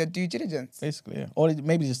to do their due diligence. Basically, yeah. Or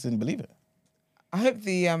maybe just didn't believe it. I hope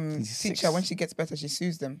the He's teacher, 6. when she gets better, she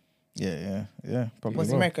sues them. Yeah. Probably. Because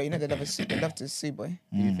will. America, they love to sue, boy.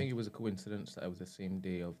 Do you think it was a coincidence that it was the same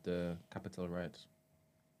day of the Capitol riots,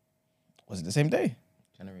 Was it the same day?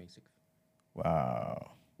 January 6th?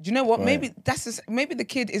 Wow. Do you know what? Right. Maybe the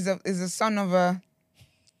kid is a son of a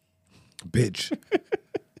Bitch.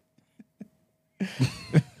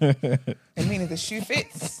 I mean, if the shoe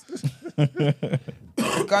fits,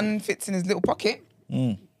 the gun fits in his little pocket.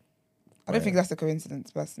 I don't think that's a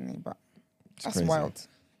coincidence, personally, but that's crazy. wild.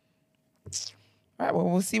 Right, well,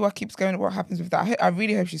 we'll see what happens with that. I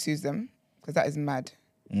really hope she sues them, because that is mad.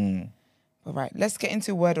 All right, let's get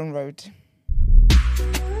into Word on Road.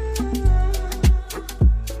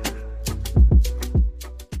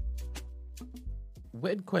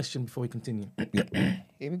 Weird question before we continue.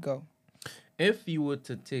 Here we go. If you were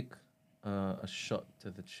to take a shot to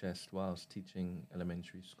the chest whilst teaching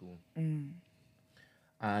elementary school,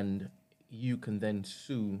 and you can then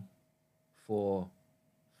sue for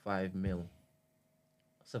 5 mil,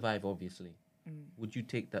 survive obviously, would you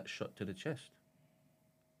take that shot to the chest?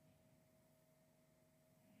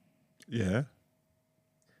 Yeah.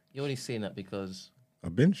 You're only saying that because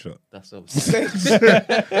I've been shot. that's obviously. You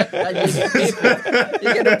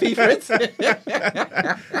get a pee for it.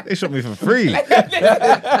 They shot me for free. You know Shot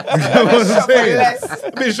what I'm for saying? less.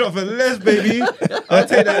 I've been shot for less, baby. I'll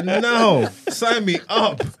take that now. Sign me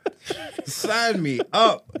up. Sign me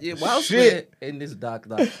up. Yeah, whilst Shit. we're in this dark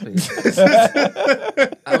place,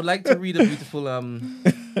 I would like to read a beautiful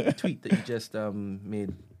tweet that you just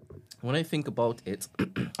made. When I think about it,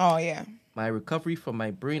 Oh, yeah. my recovery from my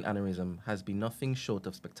brain aneurysm has been nothing short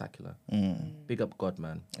of spectacular. Big up God,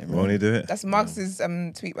 man. Won't he do it? That's Marx's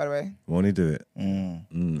tweet, by the way. Won't he do it?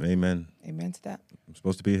 Amen. Amen to that. I'm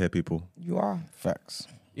supposed to be here, people. You are. Facts.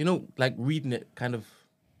 You know, like reading it kind of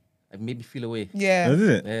like made me feel away. Yeah. Is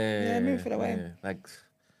it? Yeah, made me feel away. yeah, like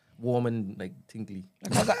warm and like tingly.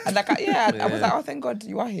 I was like, oh, thank God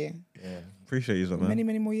you are here. Yeah. Appreciate you, man. Many,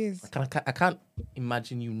 many more years. I can't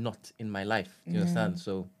imagine you not in my life. Do you understand?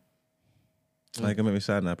 So, You can make me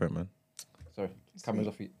sad now, Brent, man. sorry, camera's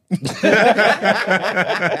off you.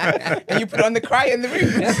 And you put on the cry in the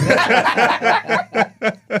room.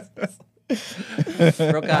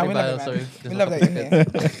 Rock Nah, out we love it, sorry. man. We love that you're here.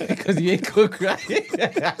 Because you ain't could cry.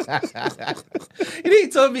 He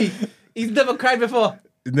told me he's never cried before.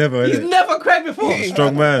 Never, He's innit? never cried before.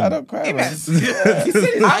 Strong man. I don't cry, Hey, man.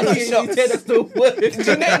 man. I'm not shocked. Do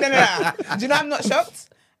Do you know, no. Do you know I'm not shocked?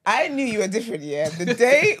 I knew you were different, yeah. The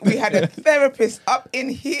day we had a therapist up in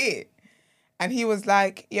here, and he was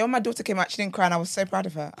like, yeah, when my daughter came out, she didn't cry, and I was so proud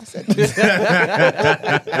of her. I said,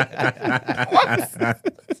 what?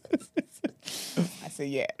 I said,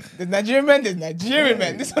 yeah. There's Nigerian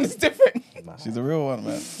men. This one is different. She's a real one,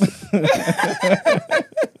 man.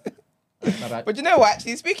 But you know what?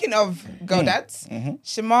 Actually, speaking of girl dads,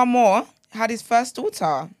 Shamar Moore had his first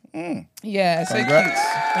daughter. Yeah, so Congrats.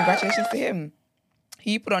 cute. Congratulations to him.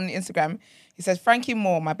 He put on Instagram, he says, Frankie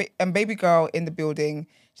Moore, my baby girl in the building.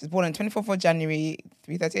 She's born on 24th of January,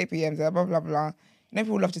 3:38 p.m., blah, blah, blah, blah. You know,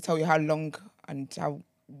 people love to tell you how long and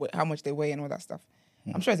how much they weigh and all that stuff.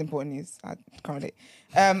 I'm sure it's important news. I can't relate.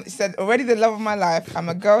 He said, already the love of my life. I'm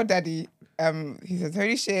a girl daddy. He says,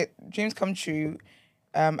 holy shit, dreams come true.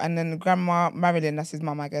 And then Grandma Marilyn, that's his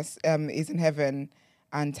mum, I guess, is in heaven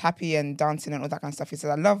and happy and dancing and all that kind of stuff. He says,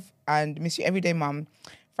 I love and miss you every day, Mum.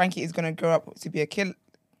 Frankie is going to grow up to be a killer.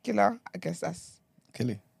 I guess that's...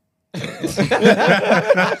 Killy. He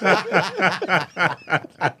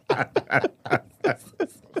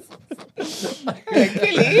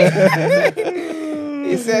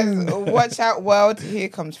says, "Watch out, world! Here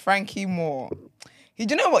comes Frankie Moore." Do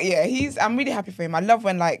you know what? Yeah, I'm really happy for him. I love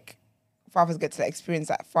when like fathers get to experience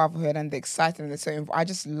that fatherhood and the excitement and so. I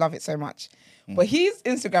just love it so much. But his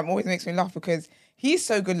Instagram always makes me laugh because he's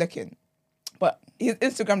so good looking, but his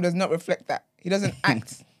Instagram does not reflect that. He doesn't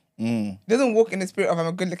act. He doesn't walk in the spirit of I'm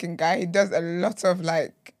a good looking guy. He does a lot of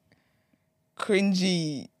like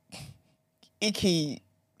cringy, icky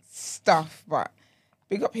stuff. But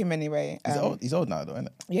big up him anyway. He's old now, though, isn't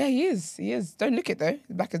it? Yeah, he is. He is. Don't look it though.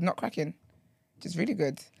 His back is not cracking, which is really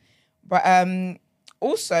good. But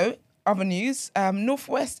also other news.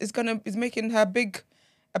 Northwest is making her big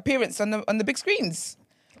appearance on the big screens.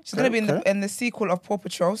 She's going to be in the sequel of Paw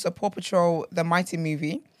Patrol, so Paw Patrol, the Mighty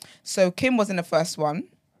movie. So Kim was in the first one,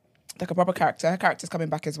 like a proper character. Her character's coming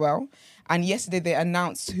back as well. And yesterday they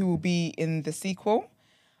announced who will be in the sequel.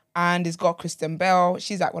 And it's got Kristen Bell.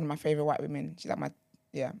 She's like one of my favourite white women. She's like my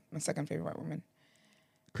second favourite white woman.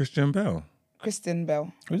 Christian Bell. Kristen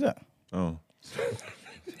Bell. Who's that? Oh.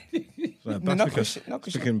 No, not Christian.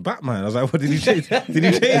 Freaking Batman. I was like, what did he change? Did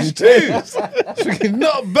he change too? Freaking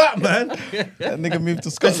not Batman. That nigga moved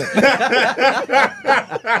to Scotland.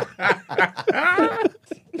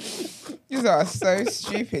 You are so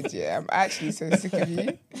stupid, yeah. I'm actually so sick of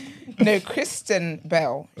you. No, Kristen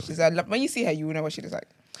Bell. She's when you see her, you will know what she looks like.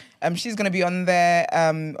 She's going to be on there.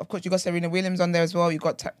 Of course, you got Serena Williams on there as well. You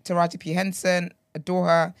got Taraji P. Henson, adore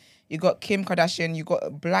her. You got Kim Kardashian. You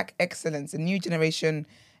got Black Excellence, a new generation.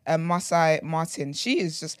 Masai Martin. She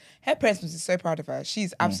is just, her parents must be so proud of her.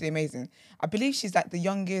 She's absolutely amazing. I believe she's like the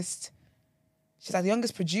youngest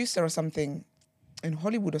producer or something in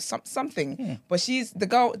Hollywood or something. But she's the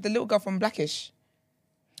little girl from Blackish.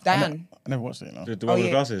 Diane. I never watched it, you know. The one with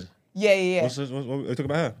the glasses? Yeah. What are you talking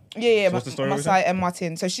about her? Yeah. So what's the story? Masai and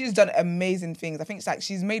Martin. So she's done amazing things. I think it's like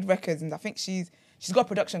she's made records and I think she's got a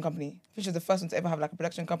production company. I think she's the first one to ever have like a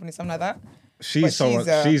production company, something like that. She's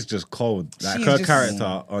just cold. Like her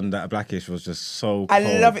character on that Blackish was just so cold.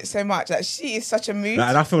 I love it so much. Like she is such a mood. Like,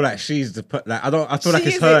 and I feel like she's I feel like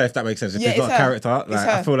it's her, if that makes sense. If it's not a character, like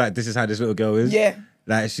I feel like this is how this little girl is. Yeah.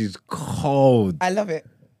 Like she's cold. I love it.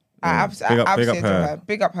 I absolutely adore her.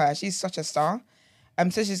 Big up her. She's such a star.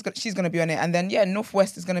 So she's going to be on it, and then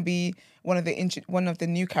Northwest is going to be one of the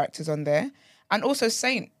new characters on there, and also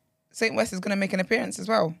Saint West is going to make an appearance as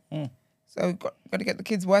well. So got to get the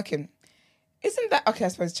kids working. Isn't that okay? I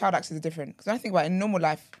suppose child actors are different because when I think about it, in normal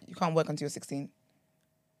life you can't work until you're 16.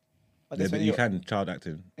 But you can child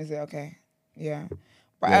acting. Is it okay? Yeah.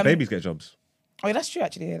 But babies get jobs. Oh, yeah, that's true.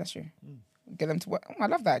 Actually, yeah, that's true. Get them to work. Oh, I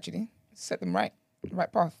love that actually. Set them right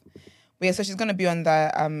path. But yeah, so she's gonna be on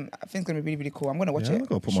that. I think it's gonna be really, really cool. I'm gonna watch it. I've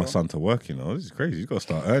got to put my son to work. You know, this is crazy. He's got to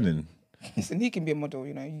start earning. Listen, he can be a model.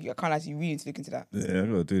 You know, I can't actually really need to look into that. Yeah,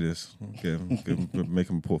 I've got to do this. Make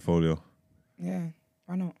him a portfolio. Yeah,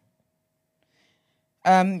 why not?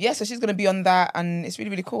 So she's gonna be on that, and it's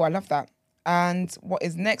really, really cool. I love that. And what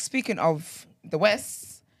is next? Speaking of the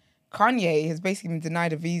West, Kanye has basically been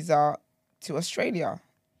denied a visa to Australia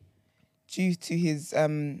due to his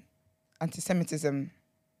anti-Semitism.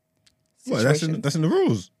 What? That's in the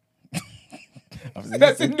rules.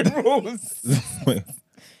 That's in the rules. Wait.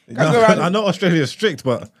 I know Australia's strict,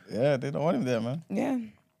 but Yeah, they don't want him there, man. Yeah.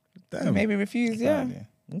 damn. Maybe refuse. Yeah.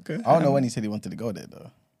 Okay. I don't know when he said he wanted to go there,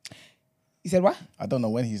 though. You said what? I don't know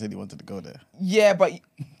when he said he wanted to go there. Yeah, but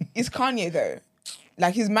it's Kanye though.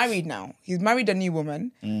 Like he's married now. He's married a new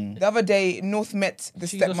woman. The other day, North met the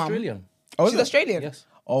She's stepmom. Australian. Oh, She's Australian. Yes.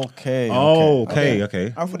 Okay. Okay. Oh, for the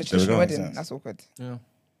There we traditional go. wedding. Makes sense. That's awkward. Yeah.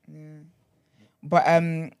 But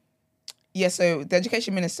so the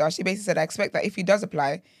education minister, she basically said, I expect that if he does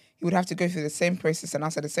apply, he would have to go through the same process and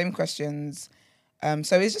answer the same questions.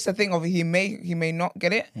 So it's just a thing of he may not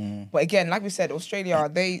get it. But again, like we said, Australia,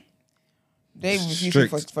 they refuse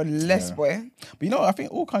Strict. for less, boy. But you know, I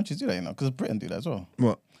think all countries do that, you know, because Britain do that as well.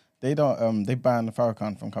 What? They don't. They ban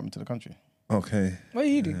Farrakhan from coming to the country. Okay. What do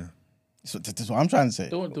you do? So that's what I'm trying to say.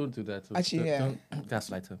 Don't do that. Actually, yeah. Don't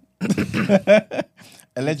gaslight her.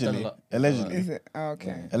 Allegedly, Is it? Oh,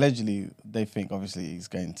 okay. allegedly, they think obviously he's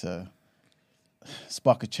going to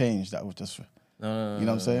spark a change that will just. No, You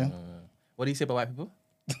know what I'm saying? no. What do you say about white people?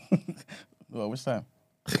 Well, which time?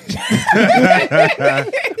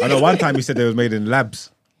 I know one time he said they was made in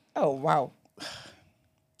labs. Oh, wow.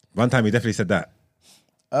 One time he definitely said that.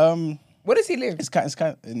 Where does he live? It's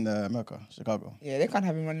kind in America, Chicago. Yeah, they can't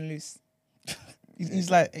have him running loose.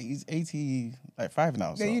 He's 85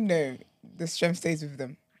 now. So Then you know the strength stays with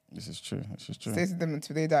them. this is true. Stays with them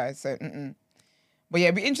until they die. So, But yeah,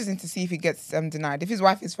 it'd be interesting to see if he gets denied. If his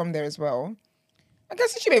wife is from there as well, I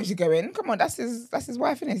guess he should be able to go in. Come on, that's his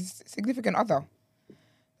wife and his significant other.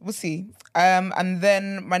 We'll see. And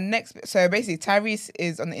then my next, so basically Tyrese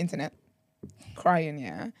is on the internet crying,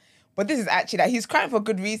 yeah. But this is actually like he's crying for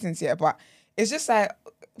good reasons, yeah. But it's just like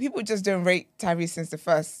people just don't rate Tyrese since the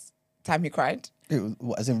first time he cried.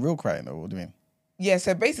 As in real crying, or what do you mean? Yeah,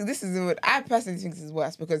 so basically this is what I personally think is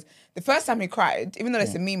worse because the first time he cried, even though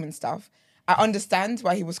it's a meme and stuff, I understand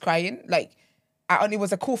why he was crying. Like, it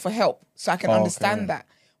was a call for help, so I can understand that.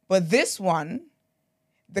 But this one,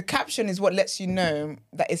 the caption is what lets you know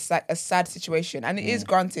that it's like a sad situation. And it is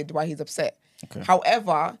granted why he's upset. Okay.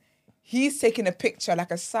 However, he's taking a picture,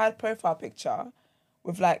 like a sad profile picture,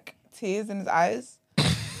 with like tears in his eyes.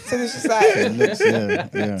 So it's just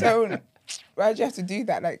like, don't, why'd you have to do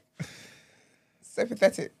that? Like, so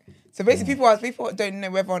pathetic. So basically, people don't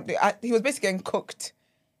know whether he was basically getting cooked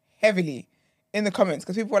heavily in the comments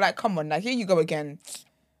because people were like, "Come on, like here you go again."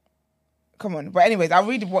 Come on. But anyways, I'll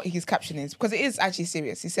read what his caption is because it is actually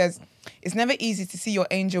serious. He says, "It's never easy to see your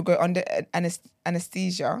angel go under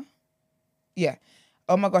anesthesia." Yeah.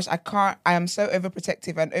 Oh my gosh, I can't. I am so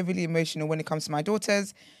overprotective and overly emotional when it comes to my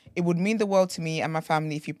daughters. It would mean the world to me and my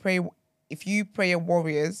family if you prayer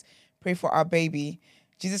warriors pray for our baby.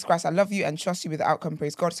 Jesus Christ, I love you and trust you with the outcome.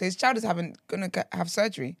 Praise God. So his child is gonna have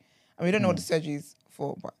surgery, and we don't know what the surgery is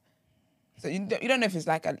for. But so you don't know if it's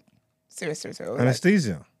like a serious or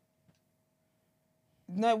anesthesia.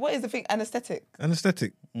 Like, no, what is the thing? Anesthetic.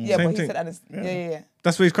 Anesthetic. Yeah, Same but he thing. said anesthetic. Yeah.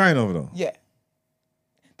 That's what he's crying over, though. Yeah.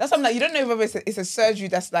 That's something like you don't know whether it's a surgery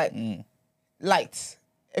that's like light.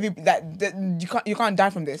 You can't die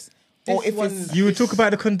from this. Or if it's you would talk about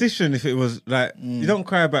the condition if it was like you don't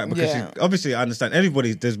cry about it because obviously I understand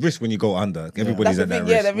there's risk when you go under. Everybody's at that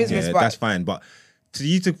risk. Yeah, there is risk. That's fine, but to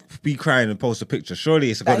you to be crying and post a picture, surely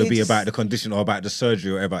it's got to be about the condition or about the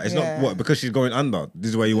surgery or whatever. It's not because she's going under. This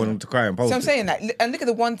is why you want them to cry and post. So I'm saying that, and look at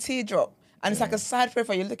the one teardrop, and it's like a side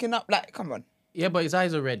profile. You're looking up, like, come on. Yeah, but his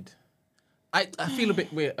eyes are red. I feel a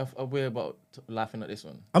bit weird about laughing at this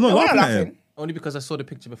one. I'm not laughing at him. Only because I saw the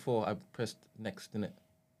picture before I pressed next, innit?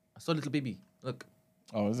 I saw little baby. Look.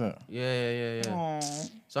 Oh, is it? Yeah. Aww.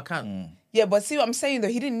 So I can't. Yeah, but see what I'm saying though?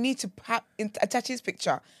 He didn't need to attach his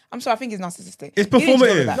picture. I'm sorry, I think he's narcissistic. It's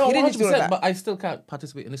performative. No, he didn't 100%, but I still can't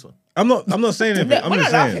participate in this one. I'm not saying anything. We're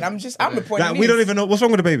not laughing. I'm reporting. Like, we don't even know what's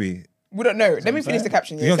wrong with the baby. We don't know. Let me finish the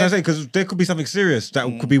caption. You know what I'm saying? Because there could be something serious that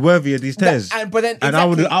could be worthy of these tears. I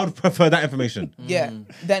would prefer that information. Yeah.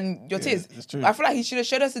 Then your tears. It's true. I feel like he should have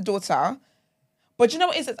showed us the daughter. But you know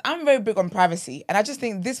what it is? I'm very big on privacy. And I just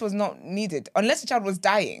think this was not needed. Unless the child was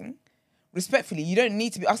dying, respectfully, you don't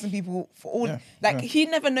need to be asking people for all... He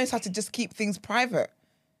never knows how to just keep things private.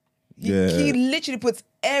 He literally puts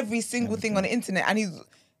every single thing on the internet and he's...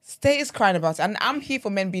 stays crying about it. And I'm here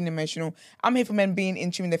for men being emotional. I'm here for men being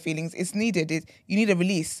in tune with their feelings. It's needed. You need a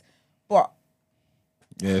release. But...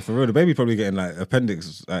 yeah, for real. The baby probably getting like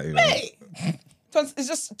appendix. Mate! It's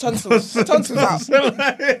just tonsils. Tonsils out.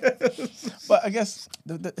 But I guess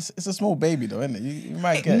it's a small baby though, isn't it? You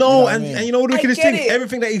might get... No, and you know what the wickedest thing?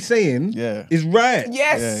 Everything that he's saying is right.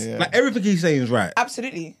 Yes. Yeah. Like everything he's saying is right.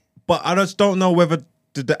 Absolutely. But I just don't know whether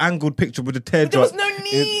the angled picture with the teardrop... There was no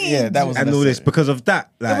need. that was and all this because of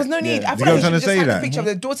that. Like, there was no need. I you feel know like what I'm trying to just say? have That a picture of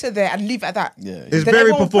the daughter there and leave it at that. Yeah. it's Then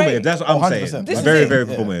very everyone performative. pray. That's what I'm 100%. saying. This is Very, it. very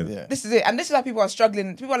performative. Yeah. This is it. And this is why people are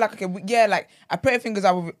struggling. People are like, okay, like, I pray fingers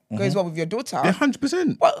goes well with your daughter. Yeah,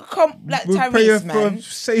 100%. Well, like We'll pray Tyrese, for man.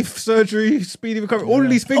 safe surgery, speedy recovery, all of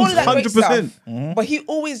these things, All of that great 100%. stuff. But he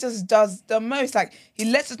always just does the most. Like, he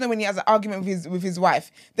lets us know when he has an argument with his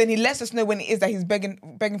wife. Then he lets us know when it is that he's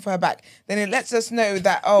begging for her back. Then he lets us know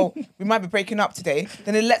that, oh, we might be breaking up today.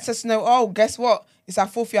 Then it lets us know, oh, guess what? It's our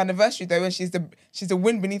 4th year anniversary though, and she's the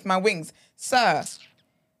wind beneath my wings. Sir,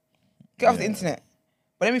 get off the internet.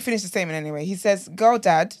 But let me finish the statement anyway. He says, girl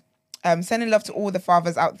dad, sending love to all the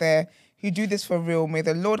fathers out there who do this for real. May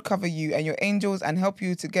the Lord cover you and your angels and help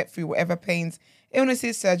you to get through whatever pains,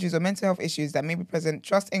 illnesses, surgeries, or mental health issues that may be present.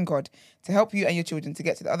 Trust in God to help you and your children to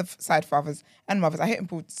get to the other side, fathers and mothers. I hate when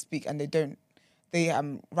people speak and they don't. They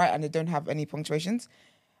write and they don't have any punctuations.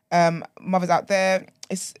 Mothers out there,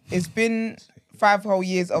 it's been 5 whole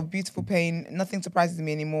years of beautiful pain. Nothing surprises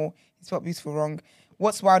me anymore. It's felt beautiful wrong.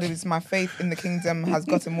 What's wilder is my faith in the kingdom has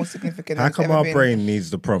gotten more significant. How come our brain needs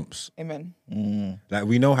the prompts? Amen. Like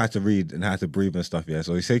we know how to read and how to breathe and stuff, yeah.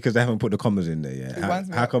 So you say because they haven't put the commas in there, yeah.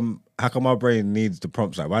 How come our brain needs the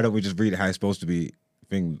prompts? Like why don't we just read it how it's supposed to be?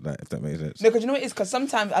 Thing like if that makes sense. No, because you know what it is? Because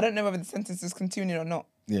sometimes I don't know whether the sentence is continuing or not.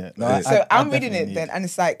 Yeah. No, so I'm reading it then, and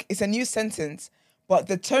it's like it's a new sentence, But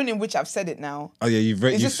the tone in which I've said it now. Oh yeah,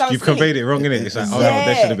 It just sounds you've conveyed it wrong, innit? It's like, oh,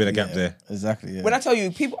 there should have been a gap there. Exactly. Yeah. When I tell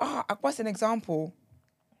you, people, what's an example?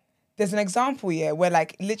 There's an example, yeah, where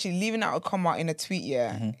like literally leaving out a comma in a tweet,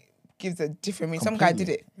 yeah, gives a different meaning. Some guy did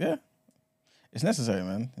it. Yeah. It's necessary,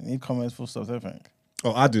 man. You need comments, full stops, everything.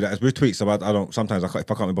 Oh, I do that. It's with tweets. I don't. Sometimes if I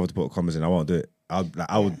can't be bothered to put commas in, I won't do it. I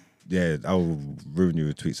will ruin you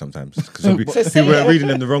with tweets sometimes because people were reading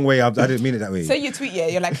them the wrong way. I didn't mean it that way. Say you tweet, yeah,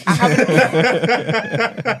 you're like, I haven't.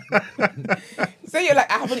 Say you're like,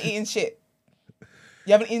 I haven't eaten shit.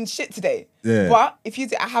 You haven't eaten shit today. Yeah. But if you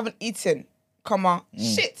say, I haven't eaten, comma,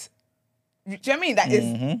 shit. Do you know what I mean? That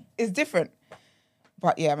is different.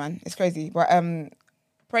 But yeah, man, it's crazy. But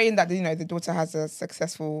praying that the daughter has a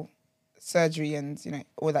successful surgery and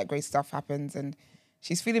all that great stuff happens and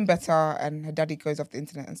she's feeling better and her daddy goes off the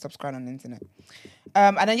internet and stops crying on the internet.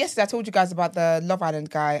 And then yesterday I told you guys about the Love Island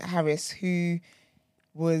guy Harris who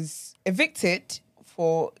was evicted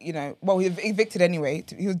for he was evicted anyway.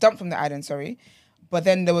 He was dumped from the island, sorry. But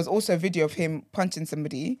then there was also a video of him punching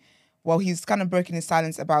somebody. Well, he's kind of broken his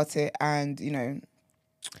silence about it and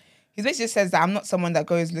he basically says that I'm not someone that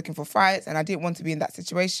goes looking for fights and I didn't want to be in that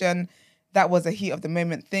situation. That was a heat of the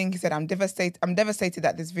moment thing. He said, I'm devastated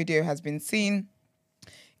that this video has been seen.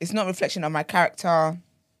 It's not a reflection of my character.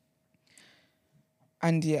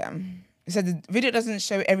 And yeah, he said the video doesn't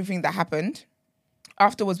show everything that happened.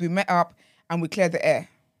 Afterwards, we met up and we cleared the air.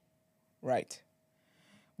 Right.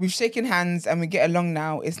 We've shaken hands and we get along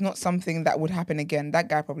now. It's not something that would happen again. That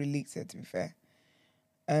guy probably leaked it, to be fair.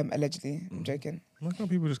 Allegedly. I'm joking. Why can't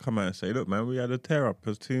people just come out and say, look, man, we had a tear up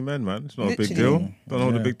as two men, man. It's not a big Literally. deal. Don't know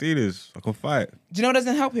what the big deal is. I can fight. Do you know what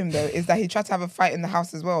doesn't help him, though? Is that he tried to have a fight in the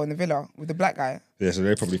house as well, in the villa, with the black guy. Yeah, so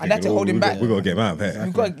they're probably And that to hold him back. We got to get him out of here.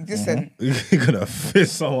 We've got to listen. You're going to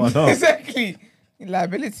fist someone up. Exactly.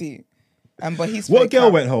 Liability. But he's What fake girl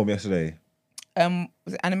out. went home yesterday?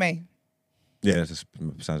 Was it anime? Yeah, that just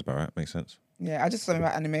sounds about right. Makes sense. Yeah, I just saw something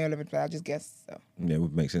about anime all over the place. I just guessed. So. Yeah, it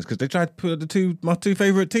would make sense. Because they tried to put my two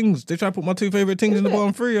favourite things. They tried to put my two favourite things in the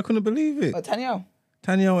bottom three. I couldn't believe it. Oh, Tanya?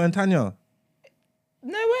 Tanya and Tanya.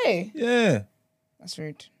 No way. Yeah. That's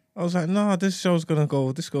rude. I was like, nah, this girl's gonna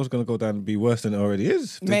go down and be worse than it already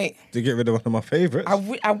is. Mate. To get rid of one of my favourites.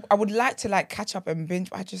 I would like to like catch up and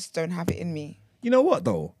binge, but I just don't have it in me. You know what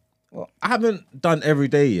though? What? I haven't done every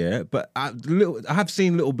day yet, but I have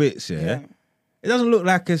seen little bits, yeah. It doesn't look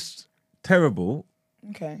like it's terrible.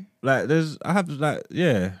 Okay. Like it doesn't look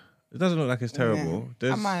like it's terrible.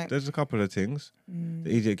 There's a couple of things.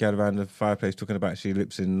 The idiot guy around the fireplace talking about she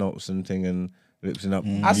lips in notes and thing and lipsing up.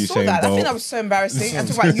 I saw that. I think that was so embarrassing. I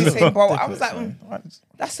talked about Usain Bolt. I was like,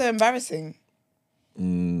 that's so embarrassing.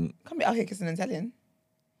 Can't be out here kissing and telling.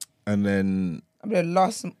 And then I'm the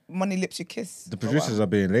last money lips you kiss. the producers are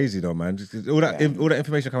being lazy though, man. All that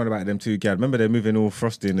information coming about them two guys. Remember they're moving all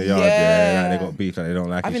frosty in the yard. Yeah. Like they got beef. Like they don't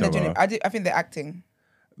like each other. I think they're acting.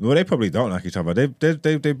 Well, they probably don't like each other.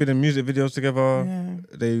 They've been in music videos together.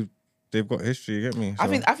 Yeah. They've got history. You get me? So.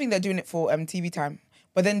 I think they're doing it for TV time.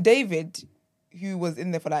 But then David, who was in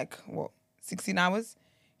there for 16 hours,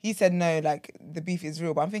 he said no, like the beef is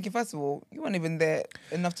real. But I'm thinking, first of all, you weren't even there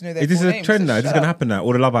enough to know their This full is a names, trend so now. It's shut going to up. happen now.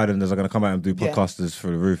 All the Love Islanders are going to come out and do podcasters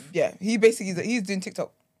through the roof. Yeah, he basically he's doing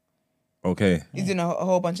TikTok. Okay. He's doing a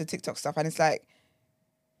whole bunch of TikTok stuff, and it's like,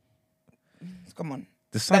 come on.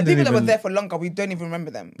 The sun Like didn't people that were even- there for longer, we don't even remember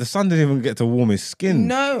them. The sun didn't even get to warm his skin.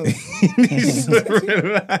 No, He needs to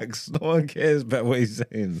relax. No one cares about what he's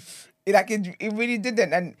saying. it really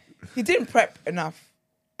didn't, and he didn't prep enough.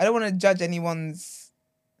 I don't want to judge anyone's.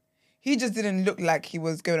 He just didn't look like he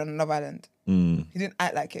was going on Love Island. He didn't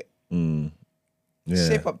act like it. Yeah.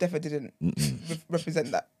 Shape Up Defo didn't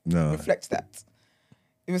represent that. No. Reflect that.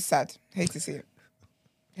 It was sad. Hate to see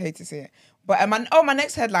it. But my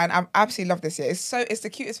next headline, I absolutely love this year. It's the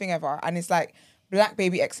cutest thing ever, and it's like Black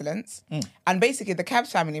baby excellence. And basically, the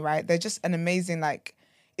Cabs family, right? They're just an amazing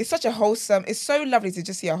It's such a wholesome. It's so lovely to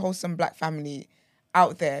just see a wholesome Black family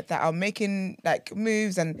out there that are making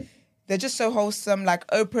moves, and they're just so wholesome. Like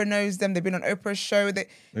Oprah knows them. They've been on Oprah's show.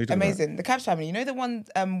 Amazing. The Cabs family. You know the one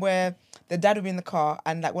where the dad would be in the car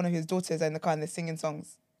and one of his daughters are in the car and they're singing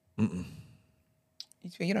songs.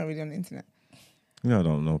 You're not really on the internet. No, I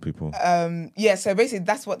don't know people. Yeah, so basically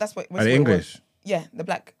that's what Are they English? Yeah, the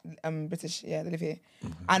Black British, yeah, they live here.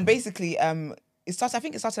 And basically I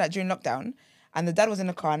think it started during lockdown, and the dad was in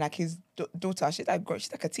the car and his daughter, she's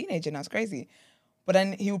like a teenager now, it's crazy. But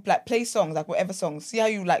then he would play songs, whatever songs. See how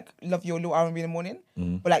you love your little R&B in the morning?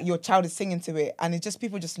 But your child is singing to it, and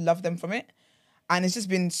people just love them from it. And it's just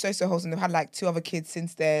been so wholesome. They've had 2 other kids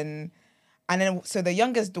since then. And then so the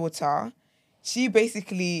youngest daughter, she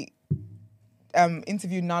basically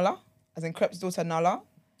interviewed Nala as in Crep's daughter Nala.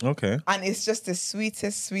 Okay. And it's just the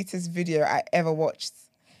sweetest video I ever watched.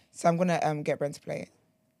 So I'm gonna get Brent to play it.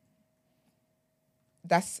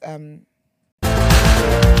 That's Hi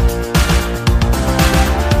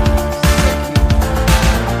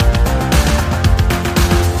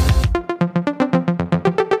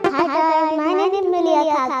guys, my name is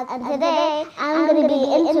Milia Kat, and today I'm going to be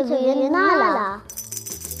interviewing Nala.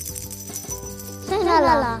 So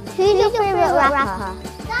Nala, who's your favorite rapper?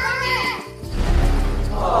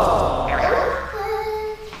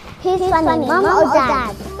 Who's funny, mum or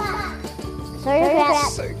dad? Sorry, Crep.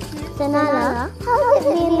 so cute. So Nala, how is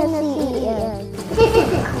it being the CEO?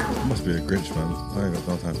 Must be a Grinch, man. I ain't got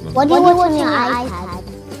no time for that. What do you watch on your iPad?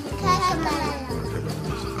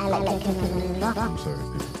 I like Pokemon. I'm sorry,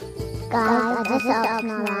 people. Guys, I just asked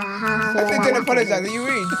Nala how They she didn't apologize. Are you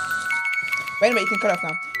rude? But anyway, you can cut off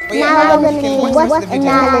now. But Now we're you going can to watch what's the in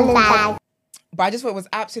video. Nala's bag. But I just thought it was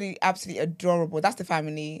absolutely adorable. That's the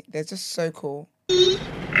family. They're just so cool.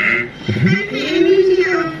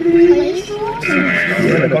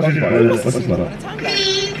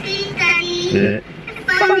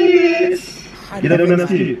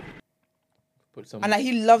 Put some And like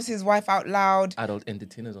he loves his wife out loud. adult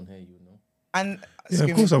entertainers on here, you know. And Yeah,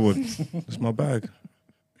 of course I would. It's my bag.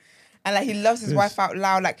 And like he loves his Yes. wife out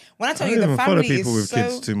loud. Like when I I tell don't you the even follow family people is with so.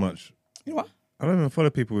 kids too much. You know what? I don't even follow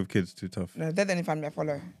people with kids too tough. No, they're the only family I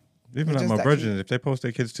follow. Even They're like just my that brethren, if they post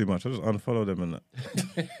their kids too much, I just unfollow them and that.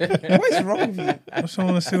 What is wrong with you? I just don't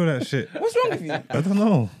want to see all that shit. What's wrong with you? I don't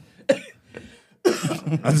know.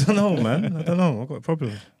 I don't know, man. I don't know. I've got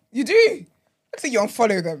problems. You do. Like so you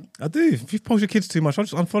unfollow them. I do. If you post your kids too much, I'll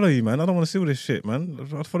just unfollow you, man. I don't want to see all this shit, man.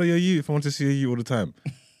 I'd follow your you if I want to see your you all the time.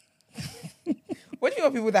 What do you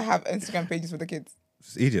want people that have Instagram pages for the kids?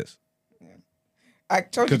 It's idiots. I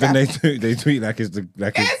told you Because then that. they tweet like it's the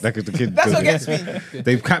like Yes! it's the kid. That's done what it. gets me.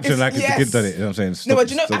 They've captured It's- like it's the yes. kid done it. You know what I'm saying? Stop, No, but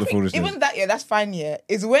you know, stop I the think foolishness. even that, yeah, that's fine, yeah.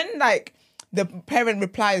 Is when like the parent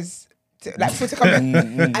replies to like put a comment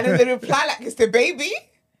and then they reply like it's the baby.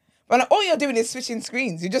 But like, all you're doing is switching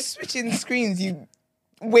screens. You're just switching screens, you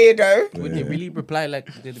weirdo. Would they really reply like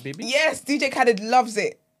the baby? Yes, DJ Khaled loves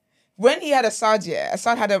it. When he had Assad, yeah,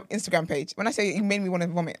 Assad had an Instagram page. When I say he made me want to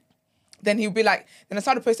vomit, then he'd be like, then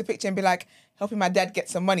Assad would post a picture and be like, helping my dad get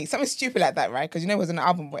some money. Something stupid like that, right? Because you know it was an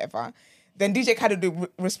album, whatever. Then DJ Khaled would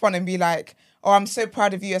respond and be like, oh, I'm so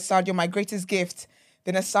proud of you, Assad. You're my greatest gift.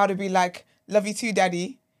 Then Assad would be like, love you too,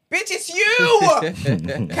 daddy. Bitch, it's you!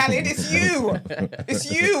 Khaled, it's you!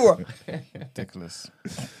 It's you! Ridiculous.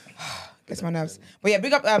 Gets my nerves. But yeah,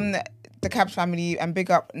 big up the Cabs family and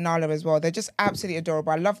big up Nala as well. They're just absolutely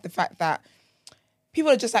adorable. I love the fact that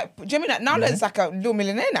people are just like, do you know what I mean? Like, Nala is like a little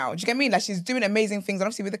millionaire now. Do you get me? Like she's doing amazing things. And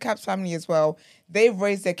obviously with the Cabs family as well, they've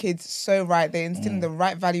raised their kids so right. They're instilling the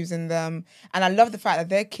right values in them. And I love the fact that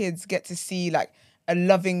their kids get to see like a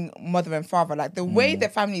loving mother and father. Like the way their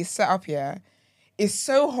family is set up here is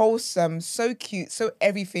so wholesome, so cute, so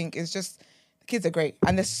everything is just, the kids are great.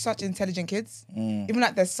 And they're such intelligent kids. Even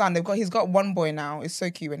like their son, he's got one boy now. It's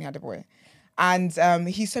so cute when he had a boy. And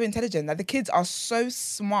he's so intelligent. Like the kids are so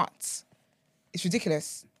smart. It's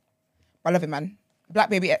ridiculous. I love it, man.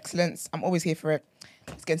 Black baby excellence. I'm always here for it.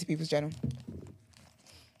 Let's get into People's Journal.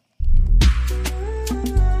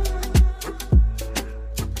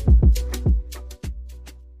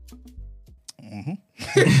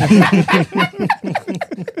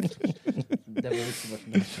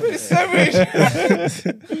 It's so rude.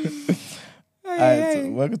 All right,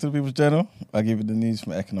 so welcome to the People's Journal. I'll give you the news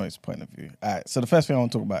from an economics point of view. All right, so the first thing I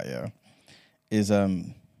want to talk about, is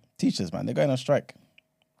teachers, man. They're going on strike.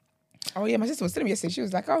 Oh yeah, my sister was telling me yesterday. She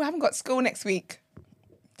was like, "Oh, I haven't got school next week."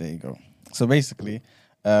 There you go. So basically,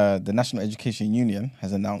 the National Education Union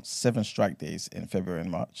has announced 7 strike days in February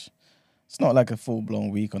and March. It's not like a full-blown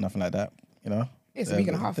week or nothing like that, you know? It's a week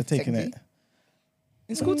and a half. They're taking it. technically.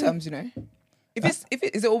 In school terms, you know. Is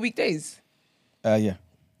it all weekdays? Yeah.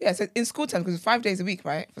 Yeah, so in school terms, because it's 5 days a week,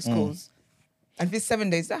 right, for schools. And if it's 7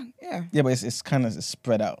 days, yeah. Yeah, but it's kind of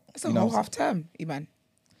spread out. It's a you know? whole half term, Iman.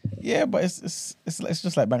 Yeah, but it's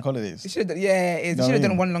just like bank holidays. It should have, yeah, it is. know It should what have I done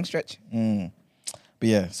mean? one long stretch. But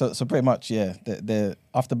yeah, so pretty much, yeah, the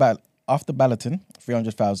after balloting,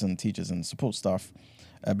 300,000 teachers and support staff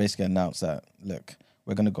basically announced that, look,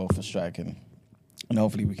 we're going to go for strike and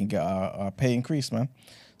hopefully we can get our pay increase, man.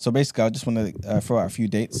 So basically, I just want to throw out a few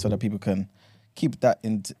dates so that people can keep that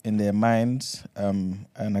in their minds and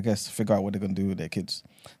I guess figure out what they're going to do with their kids.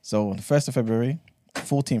 So on the 1st of February,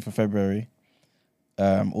 14th of February,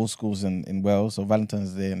 all schools in Wales, so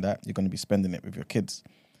Valentine's Day and that, you're going to be spending it with your kids.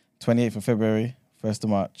 28th of February, 1st of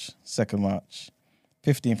March, 2nd March,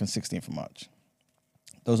 15th and 16th of March.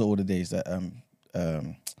 Those are all the days that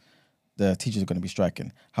the teachers are going to be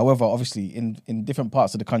striking. However, obviously, in different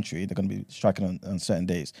parts of the country, they're going to be striking on certain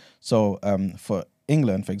days. So for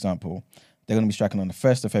England, for example, they're going to be striking on the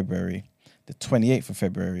 1st of February, the 28th of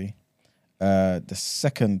February, the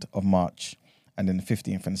 2nd of March, and then the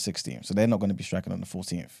 15th and the 16th. So they're not going to be striking on the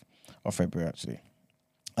 14th of February, actually.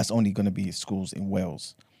 That's only going to be schools in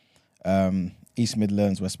Wales. East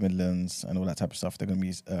Midlands, West Midlands, and all that type of stuff. They're going to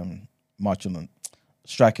be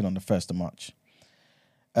striking on the 1st of March.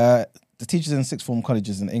 The teachers in sixth form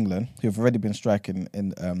colleges in England who have already been striking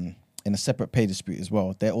in a separate pay dispute as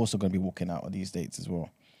well, they're also going to be walking out on these dates as well.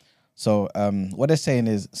 So what they're saying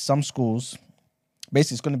is some schools,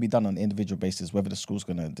 basically it's going to be done on an individual basis whether the school's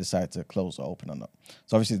going to decide to close or open or not.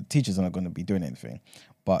 So obviously the teachers are not going to be doing anything,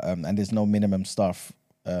 but and there's no minimum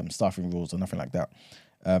staffing rules or nothing like that.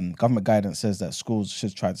 Government guidance says that schools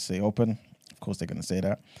should try to stay open. Of course they're going to say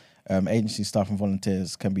that. Agency staff and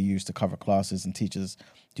volunteers can be used to cover classes, and teachers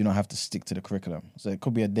do not have to stick to the curriculum. So it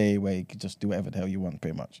could be a day where you could just do whatever the hell you want,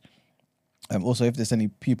 pretty much. Also, if there's any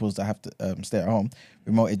pupils that have to stay at home,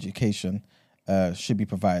 remote education should be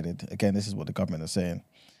provided. Again, this is what the government is saying.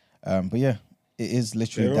 But yeah, it is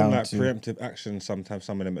literally They're down on to preemptive action sometimes,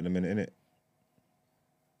 some of them at the minute, innit?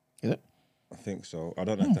 Is it? I think so. I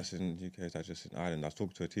don't know if that's in the UK, that's just in Ireland. I was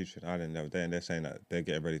talking to a teacher in Ireland the other day and they're saying that they're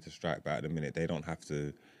getting ready to strike, but at the minute they don't have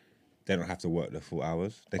to work the full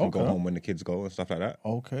hours. They can go home when the kids go and stuff like that.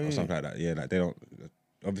 Okay. Or something like that. Yeah, like they don't.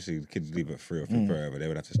 Obviously, the kids leave at 3 or 3 forever. They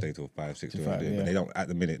would have to stay till 5, 6 or whatever. yeah. But they don't. At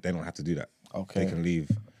the minute, they don't have to do that. Okay. They can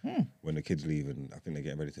leave when the kids leave, and I think they're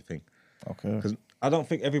getting ready to think. Okay. Because I don't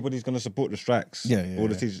think everybody's going to support the strikes. Yeah, all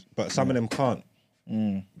the teachers, but some of them can't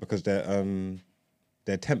because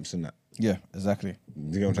they're temps and that. Yeah, exactly.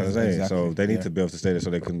 You know what I'm trying to say? Exactly, So they need yeah. to be able to stay there so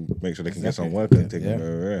they can make sure they can get some Exactly. work and things.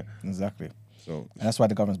 Yeah. Exactly. So And that's why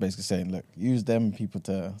the government's basically saying, look, use them people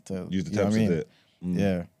to use the you know temps what I to mean? do it.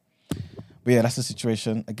 Yeah. But yeah, that's the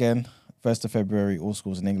situation. Again, 1st of February, all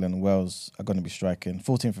schools in England and Wales are going to be striking.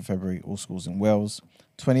 14th of February, all schools in Wales.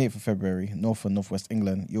 28th of February, North and North West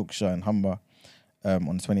England, Yorkshire and Humber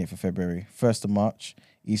on the 28th of February. 1st of March,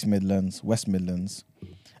 East Midlands, West Midlands,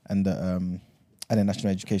 and the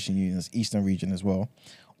National Education Union's Eastern region as well.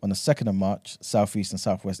 On the 2nd of March, South East and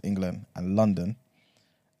South West England and London.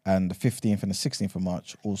 And the 15th and the 16th of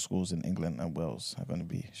March, all schools in England and Wales are going to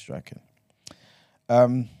be striking.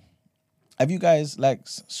 Have you guys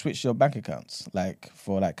switched your bank accounts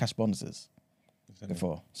for cash bonuses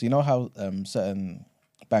before? So you know how certain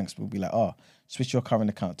banks will be like, oh, switch your current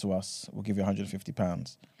account to us, we'll give you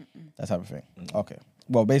 £150, that type of thing. Okay.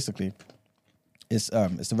 Well, basically, it's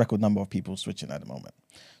the record number of people switching at the moment.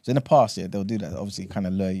 So in the past, yeah, they'll do that, obviously kind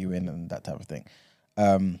of lure you in and that type of thing.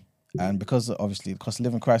 And because obviously the cost of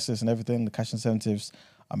living crisis and everything, the cash incentives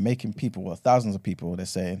are making people, well, thousands of people, they're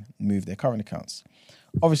saying, move their current accounts.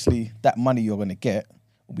 Obviously, that money you're going to get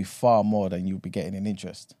will be far more than you'll be getting in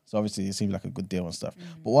interest. So obviously, it seems like a good deal and stuff.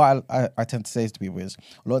 But what I tend to say to people is,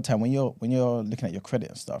 a lot of time when you're looking at your credit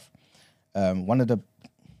and stuff, one of the,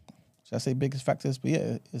 should I say biggest factors? But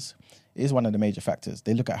yeah, it is one of the major factors.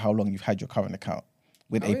 They look at how long you've had your current account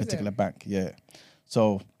with a particular bank. Yeah.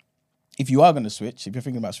 So if you are going to switch, if you're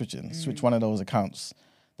thinking about switching, switch one of those accounts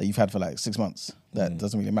that you've had for 6 months. That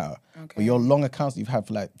doesn't really matter. Okay. But your long accounts that you've had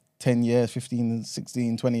for 10 years, 15,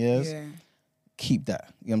 16, 20 years, keep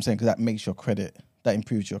that. You know what I'm saying? Because that makes your credit, that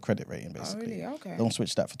improves your credit rating, basically. Oh, really? Okay. Don't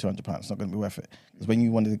switch that for £200. It's not going to be worth it. Because when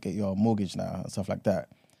you want to get your mortgage now and stuff like that,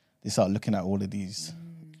 they start looking at all of these.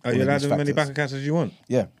 Are you allowed as many bank accounts as you want?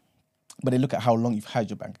 Yeah. But they look at how long you've had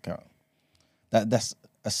your bank account. That's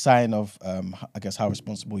a sign of, I guess, how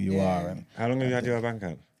responsible you are. And how long have you had your bank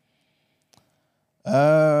account?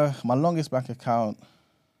 My longest bank account,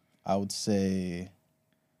 I would say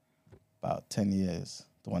about 10 years,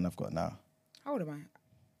 the one I've got now. How old am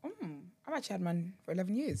I? I've actually had mine for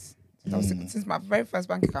 11 years. Since my very first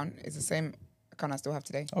bank account is the same account I still have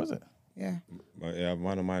today. Oh, is it? Yeah. Yeah,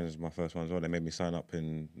 one of mine is my first one as well. They made me sign up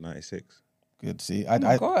in 96. Good. See,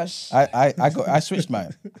 gosh. I switched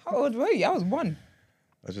mine. How old were you? I was 1.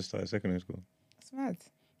 I just started secondary school. That's mad.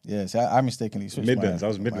 Yeah, see, I mistakenly switched Midlands. mine. I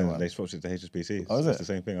was Midlands. They switched it to HSBC. Oh, is it's it? the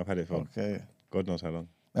same thing. I've had it for God knows how long.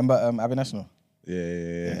 Remember Abbey National?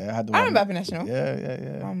 Yeah. I had the I one. remember Abbey National.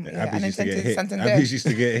 Yeah. Abby's used to get hit. Santander. Abby's used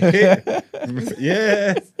to get hit.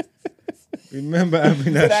 Yeah. Remember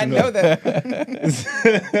Abbey National? Did I know that?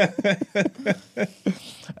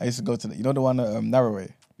 I used to go to the one at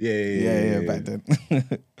Narrowway. Yeah, back then.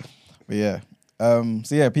 But yeah.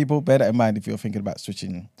 So yeah, people, bear that in mind if you're thinking about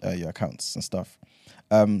switching your accounts and stuff.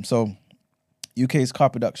 So UK's car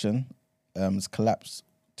production has collapsed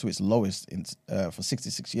to its lowest for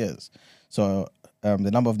 66 years. So the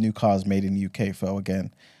number of new cars made in the UK fell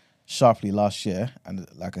again sharply last year, and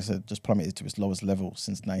like I said, just plummeted to its lowest level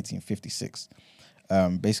since 1956.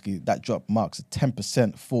 Basically, that drop marks a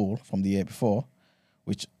 10% fall from the year before,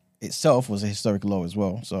 which itself was a historic low as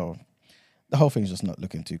well. So the whole thing's just not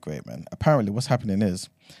looking too great, man. Apparently, what's happening is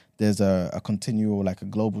there's a continual, like a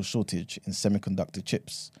global shortage in semiconductor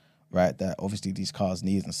chips, right? That obviously these cars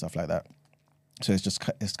need and stuff like that. So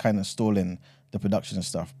it's kind of stalling the production and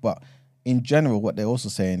stuff. But in general, what they're also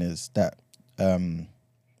saying is that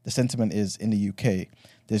the sentiment is in the UK,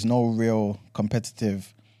 there's no real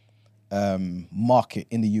competitive market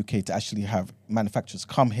in the UK to actually have manufacturers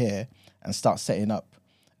come here and start setting up,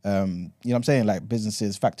 you know what I'm saying, like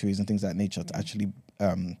businesses, factories and things of that nature to actually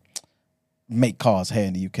make cars here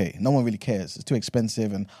in the UK. No one really cares. It's too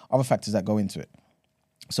expensive and other factors that go into it.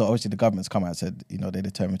 So obviously the government's come out and said, you know, they're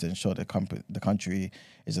determined to ensure the country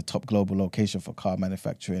is a top global location for car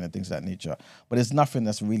manufacturing and things of that nature. But there's nothing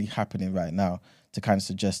that's really happening right now to kind of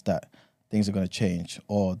suggest that things are going to change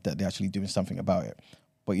or that they're actually doing something about it.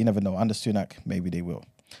 But you never know. Under Sunak, maybe they will.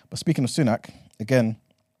 But speaking of Sunak, again,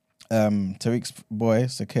 Tariq's boy,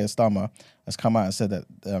 Sir Keir Starmer, has come out and said that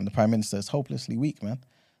the Prime Minister is hopelessly weak, man.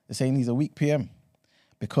 They're saying he's a weak PM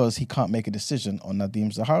because he can't make a decision on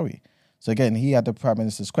Nadeem Zahawi. So again, he had the Prime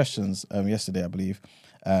Minister's questions yesterday, I believe,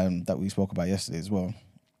 that we spoke about yesterday as well.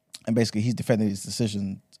 And basically, he's defended his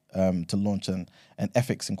decision to launch an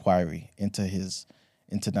ethics inquiry into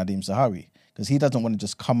Nadeem Zahawi, because he doesn't want to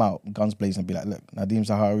just come out guns blazing and be like, look, Nadeem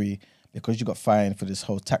Zahawi, because you got fined for this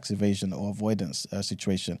whole tax evasion or avoidance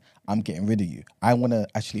situation, I'm getting rid of you. I want to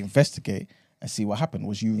actually investigate and see what happened.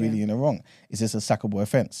 Was you really in the wrong? Is this a sackable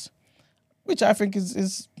offence? Which I think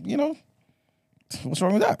is you know, what's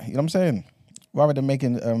wrong with that? You know what I'm saying? Rather than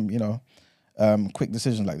making, quick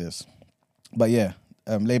decisions like this. But yeah,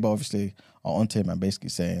 Labour obviously are onto him and basically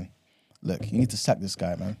saying, look, you need to sack this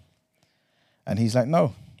guy, man. And he's like,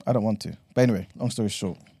 no, I don't want to. But anyway, long story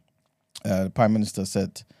short, the Prime Minister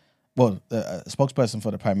said, a spokesperson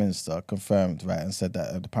for the Prime Minister confirmed, right, and said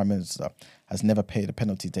that the Prime Minister has never paid a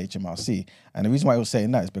penalty to HMRC. And the reason why I was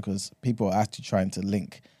saying that is because people are actually trying to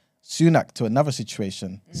link Sunak to another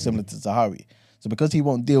situation similar to Zahawi. So because he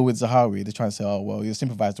won't deal with Zahawi, they're trying to say, oh, well, you're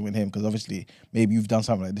sympathising with him because obviously maybe you've done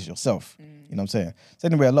something like this yourself. You know what I'm saying? So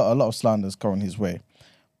anyway, a lot of slander is going his way.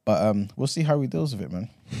 But we'll see how he deals with it, man.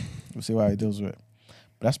 We'll see how he deals with it.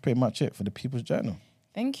 But that's pretty much it for the People's Journal.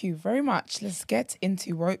 Thank you very much. Let's get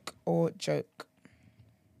into woke or joke.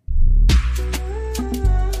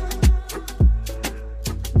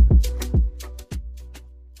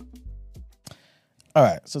 All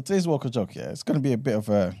right, so today's woke or joke, yeah, it's going to be a bit of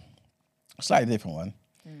a slightly different one.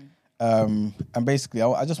 And basically,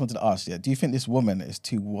 I just wanted to ask, do you think this woman is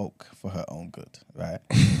too woke for her own good, right?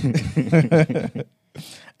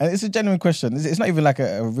 And it's a genuine question. It's not even like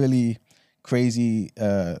a really crazy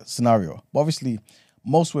scenario. But obviously,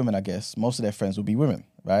 most women, I guess, most of their friends will be women,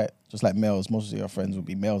 right? Just like males, most of your friends will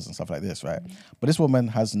be males and stuff like this, right? But this woman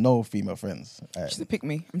has no female friends. Right? She's a pick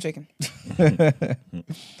me. I'm joking.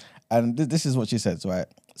 And this is what she said, right?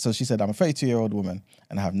 So she said, I'm a 32-year-old woman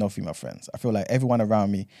and I have no female friends. I feel like everyone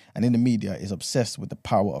around me and in the media is obsessed with the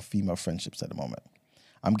power of female friendships at the moment.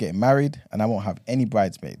 I'm getting married and I won't have any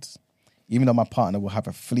bridesmaids, even though my partner will have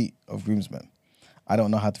a fleet of groomsmen. I don't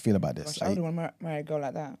know how to feel about this. Gosh, I wouldn't want to marry a girl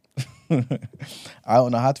like that. I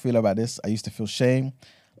don't know how to feel about this. I used to feel shame,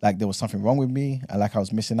 like there was something wrong with me and like I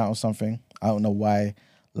was missing out on something. I don't know why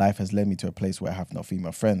life has led me to a place where I have no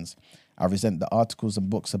female friends. I resent the articles and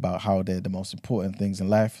books about how they're the most important things in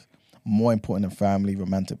life, more important than family,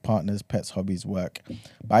 romantic partners, pets, hobbies, work.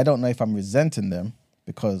 But I don't know if I'm resenting them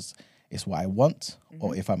because it's what I want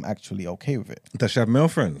or if I'm actually okay with it. Does she have male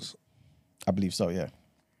friends? I believe so, yeah.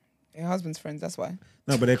 Your husband's friends, that's why.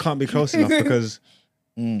 No, but they can't be close enough because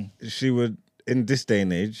she would, in this day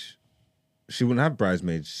and age, she wouldn't have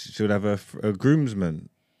bridesmaids. She would have a groomsman,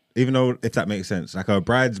 even though, if that makes sense, like her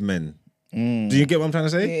bridesmen. Do you get what I'm trying to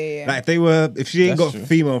say? Yeah. Like if she ain't got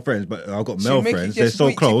female friends, but I've got male friends, they're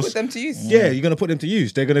so close. Put them to use. Yeah, you're gonna put them to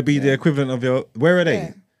use. They're gonna be the equivalent of your. Where are they?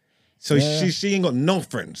 Yeah. So she ain't got no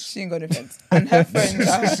friends. She ain't got no friends. And her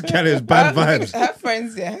friends Kelly's bad vibes. Her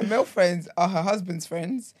friends, her male friends are her husband's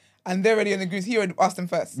friends. And they're already on the groups. He already asked them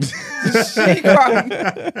first. So she can't.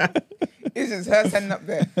 It's just her standing up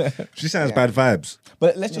there. She sounds bad vibes.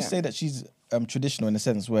 But let's just say that she's traditional in the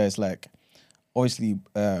sense where it's like, obviously,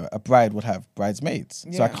 a bride would have bridesmaids.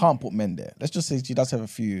 So I can't put men there. Let's just say she does have a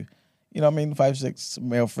few, you know what I mean, 5, 6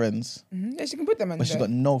 male friends. Mm-hmm. Yeah, she can put them in But there. she's got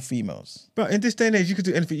no females. But in this day and age, you can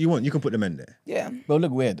do anything you want. You can put them in there. Yeah. But it'll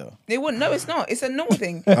look weird though. They wouldn't. No, it's not. It's a normal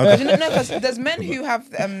thing. Because there's men who have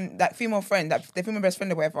that female friend, that their female best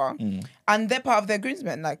friend or whatever, and they're part of their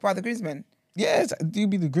groomsmen, like part of the groomsmen. Yeah, do you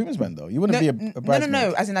be the groomsman though? You wouldn't be a bridesmaid.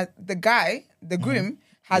 No. As in, like, the guy, the groom,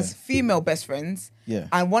 has female best friends. Yeah.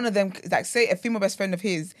 And one of them, like, say a female best friend of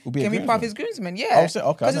his Will be a can be part of his groomsman? groomsman. Yeah. Oh, so-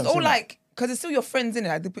 okay, I've Because it's never all seen that. like, because it's still your friends, innit?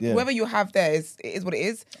 Like, Yeah. whoever you have there it is what it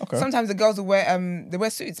is. Okay. Sometimes the girls will wear they wear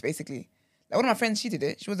suits basically. Like, one of my friends, she did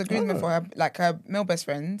it. She was a groomsman for her male best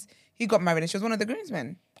friend. He got married and she was one of the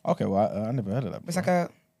groomsmen. Okay, well, I never heard of that. It's like I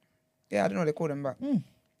don't know what they call them, but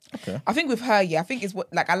Okay. I think with her, I think it's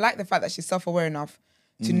what, like, I like the fact that she's self-aware enough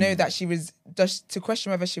to know that to question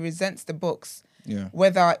whether she resents the books,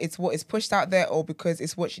 whether it's what is pushed out there or because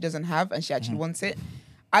it's what she doesn't have and she actually wants it.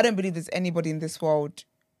 I don't believe there's anybody in this world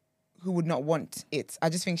who would not want it. I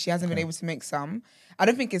just think she hasn't been able to make some. I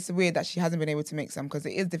don't think it's weird that she hasn't been able to make some because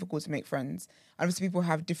it is difficult to make friends. Obviously, people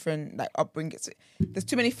have different like upbringings. There's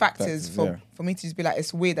too many factors for me to just be like,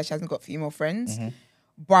 it's weird that she hasn't got female friends.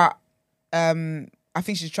 But I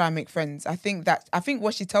think she's trying to make friends. I think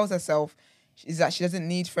what she tells herself is that she doesn't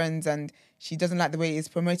need friends and she doesn't like the way it's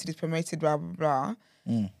promoted, blah, blah,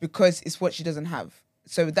 blah, because it's what she doesn't have.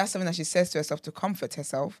 So that's something that she says to herself to comfort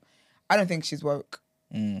herself. I don't think she's woke.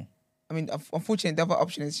 I mean, unfortunately, the other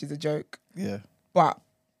option is she's a joke. Yeah. But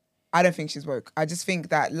I don't think she's woke. I just think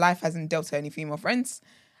that life hasn't dealt her any female friends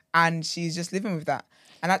and she's just living with that.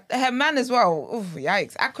 And her man as well, oof,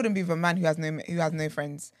 yikes. I couldn't be with a man who has no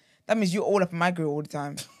friends. That means you're all up in my grill all the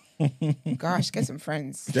time. Gosh, get some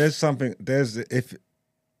friends.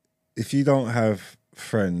 If you don't have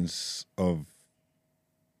friends of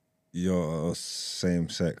your same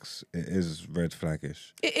sex, it is red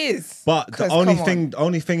flaggish. It is. But the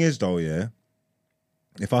only thing is though,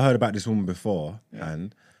 if I heard about this woman before,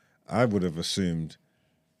 and I would have assumed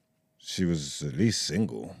she was at least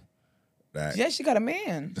single. Like, yeah, she got a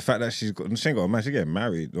man. The fact that she ain't got a man, she getting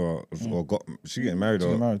married she getting married.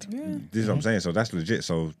 This is what I'm saying. So that's legit.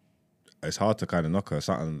 So it's hard to kind of knock her.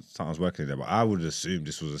 Something's working there. But I would assume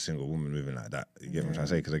this was a single woman moving like that. You get what I'm trying to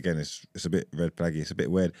say? Because again, it's a bit red flaggy. It's a bit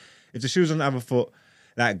weird. If the shoes on the other foot,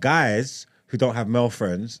 like guys who don't have male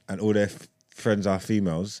friends and all their friends are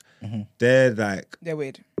females, they're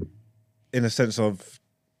weird. In a sense of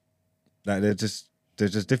like there's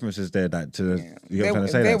just differences there that you know what I'm trying to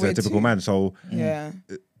say, like, to a typical man. So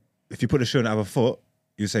if you put the shoe on the other foot,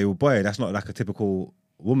 you say, well, boy, that's not like a typical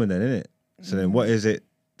woman then, innit? So then what is it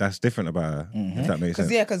that's different about her, if that makes sense?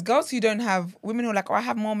 Because girls who don't have, women who are like, I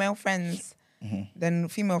have more male friends than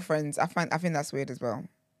female friends, I think that's weird as well.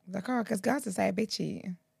 Like, because guys are say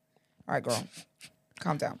bitchy. All right, girl,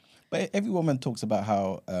 calm down. But every woman talks about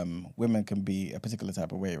how women can be a particular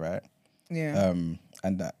type of way, right? Yeah.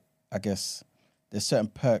 And that, I guess, there's certain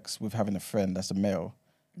perks with having a friend that's a male.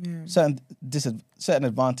 Yeah. Certain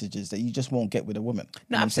advantages that you just won't get with a woman.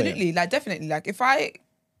 No, absolutely. Like, definitely. Like,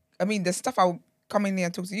 there's stuff I'll come in here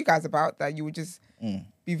and talk to you guys about that you would just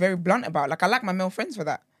be very blunt about. Like, I like my male friends for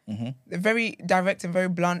that. They're very direct and very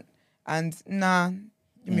blunt. And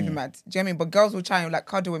you're moving mad. Do you know what I mean? But girls will try and like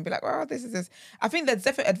cuddle and be like, oh, this is this. I think there's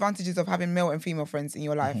definitely advantages of having male and female friends in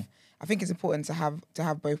your life. I think it's important to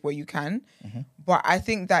have both where you can. But I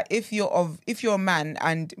think that if you're a man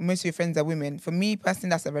and most of your friends are women, for me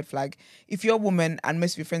personally, that's a red flag. If you're a woman and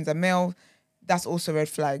most of your friends are male, that's also a red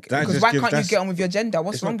flag. Because why can't you get on with your gender?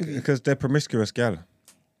 What's wrong with you? Because they're promiscuous, gal.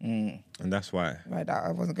 And that's why. Right,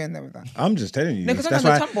 I wasn't going there with that. I'm just telling you. No, because sometimes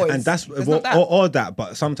they're tomboys. And that's or that.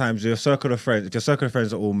 But sometimes your circle of friends, if your circle of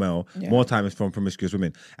friends are all male, more time is from promiscuous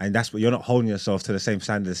women, and that's what you're not holding yourself to the same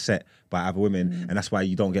standards set by other women, and that's why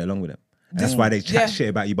you don't get along with them. And that's why they chat shit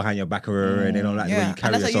about you behind your back, and they don't like the way you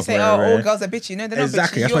carry yourself. And that's why you say, all girls are bitchy. No, they're not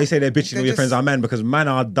exactly. bitchy. That's why you say they're bitchy and all your friends are men, because men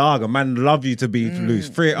are dog, and men love you to be loose.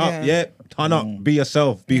 Free it up, turn up, be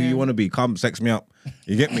yourself, be who you want to be. Come, sex me up.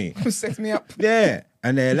 You get me? Sex me up. Yeah.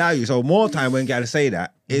 And they allow you. So more time when guys say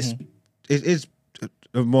that, it's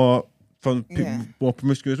more from more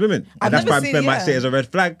promiscuous women. And that's why men might say it as a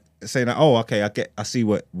red flag, saying that, oh, okay, I see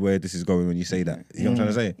where this is going when you say that. You know what I'm trying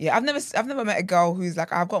to say? Yeah, I've never met a girl who's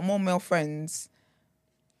like, I've got more male friends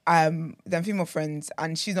than female friends,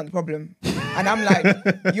 and she's not the problem. And I'm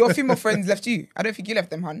like, your female friends left you. I don't think you left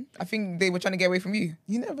them, hun. I think they were trying to get away from you.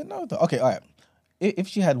 You never know, though. Okay, all right. If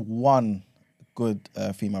she had one good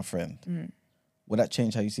female friend, would that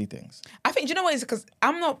change how you see things? I think, do you know what it is? Because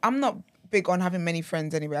I'm not big on having many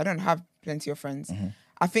friends anyway. I don't have plenty of friends.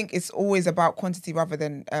 I think it's always about quantity rather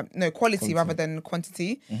than quality rather than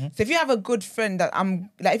quantity. So if you have a good friend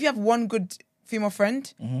if you have one good female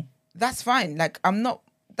friend, that's fine. Like,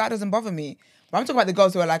 that doesn't bother me. But I'm talking about the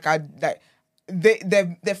girls who are like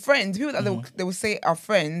they're friends. People that they will say are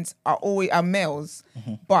friends are males,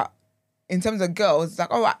 but in terms of girls, it's like,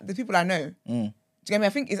 oh, the people I know. Do you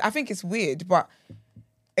get me? I think it's weird, but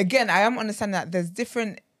again, I am understanding that there's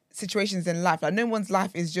different situations in life. Like no one's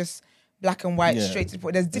life is just black and white, straight to the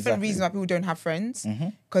point. There's different reasons why people don't have friends.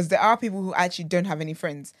 Because there are people who actually don't have any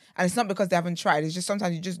friends. And it's not because they haven't tried. It's just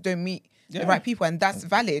sometimes you just don't meet the right people, and that's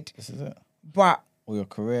valid. This is it. But or your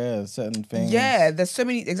career, certain things. yeah, there's so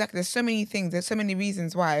many things. There's so many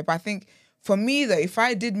reasons why. But I think for me though, if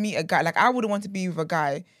I did meet a guy, like I wouldn't want to be with a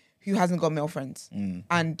guy who hasn't got male friends.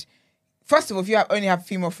 And first of all, if you only have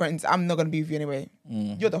female friends, I'm not gonna be with you anyway.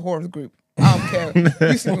 You're the whore of the group. I don't care.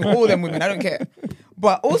 You sleep with all them women. I don't care.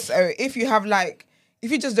 But also, if you have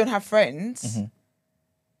if you just don't have friends,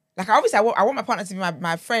 like obviously I want my partner to be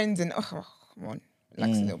my friends, and come on,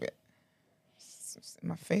 relax a little bit. It's in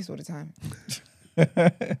my face all the time.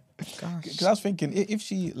 Gosh. Because I was thinking, if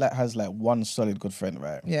she has one solid good friend,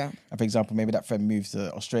 right? Yeah. And for example, maybe that friend moves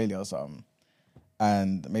to Australia or something,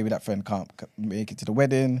 and maybe that friend can't make it to the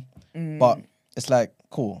wedding, but it's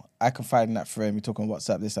cool. I confide in that friend. We talk on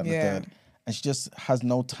WhatsApp, this, that, and the third. And she just has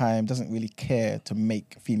no time, doesn't really care to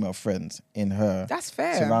make female friends in her That's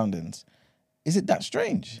fair. surroundings. Is it that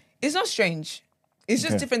strange? It's not strange. It's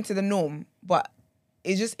just different to the norm, but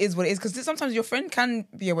it just is what it is. Because sometimes your friend can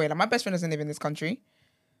be away. Like my best friend doesn't live in this country.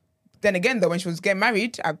 Then again, though, when she was getting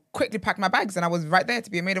married, I quickly packed my bags and I was right there to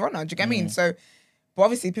be a maid of honor. Do you get what I mean? So, but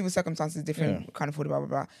obviously people's circumstances are different. We can't afford it, blah, blah,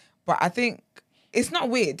 blah. But I think it's not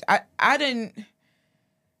weird.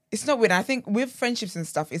 It's not weird. I think with friendships and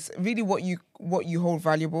stuff, it's really what you hold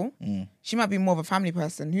valuable. She might be more of a family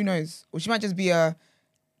person. Who knows? Or she might just be for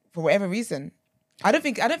whatever reason. I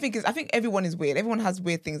think everyone is weird. Everyone has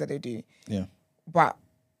weird things that they do. Yeah. But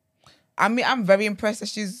I mean, I'm very impressed that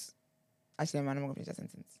she's. Actually, man, I'm not gonna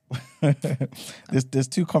finish that sentence. There's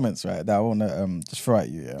two comments, right, that I want to just throw at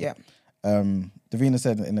you. Yeah. Davina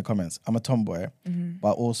said in the comments, I'm a tomboy,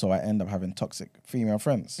 but also I end up having toxic female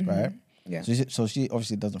friends, right? Yeah. So she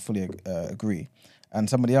obviously doesn't fully agree. And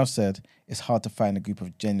somebody else said it's hard to find a group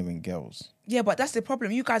of genuine girls. Yeah, but that's the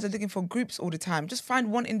problem. You guys are looking for groups all the time. Just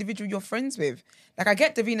find one individual you're friends with. Like I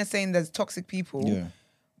get Davina saying there's toxic people,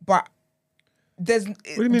 but there's. What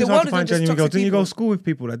do you mean it's hard to find genuine girls? Didn't you go to school with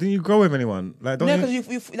people? Didn't you grow with anyone?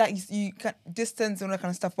 Because you can distance and all that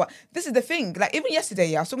kind of stuff. But this is the thing. Like even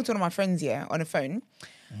yesterday, I was talking to one of my friends on the phone,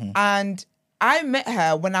 and I met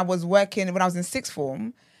her when I was in sixth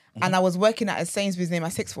form, and I was working at a Sainsbury's near my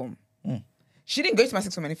sixth form. She didn't go to my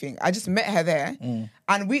sixth form or anything. I just met her there,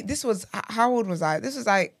 and this was how old was I? This was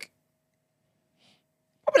probably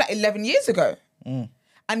 11 years ago. And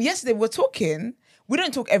yesterday we were talking. We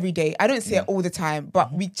don't talk every day. I don't see her all the time,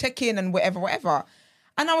 but we check in and whatever.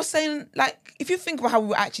 And I was saying, if you think about how we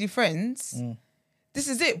were actually friends, this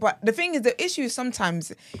is it. But the thing is, the issue is sometimes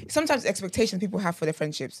the expectations people have for their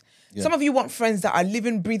friendships. Yeah. Some of you want friends that are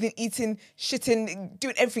living, breathing, eating, shitting,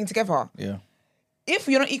 doing everything together. Yeah. If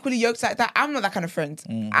you're not equally yoked like that, I'm not that kind of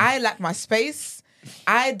friend. I like my space.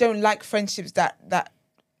 I don't like friendships that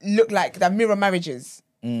look like that mirror marriages.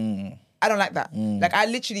 I don't like that.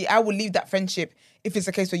 I will leave that friendship if it's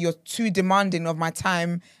a case where you're too demanding of my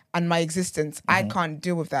time and my existence. I can't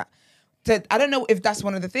deal with that. So I don't know if that's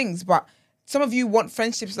one of the things, but some of you want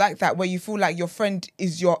friendships like that where you feel like your friend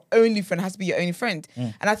is your only friend, has to be your only friend.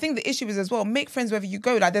 And I think the issue is as well, make friends wherever you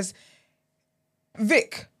go. Like there's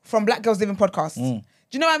Vic from Black Girls Living podcast. Do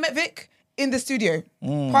you know I met Vic? In the studio,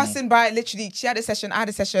 passing by, literally, she had a session, I had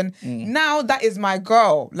a session. Now that is my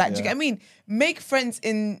girl. Do you get what I mean? Make friends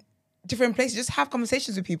in different places. Just have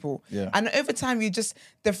conversations with people. Yeah. And over time,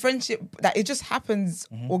 the friendship, that it just happens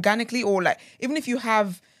organically, or even if you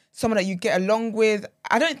have someone that you get along with,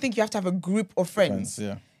 I don't think you have to have a group of friends.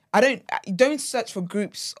 Don't search for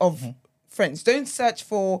groups of friends. Don't search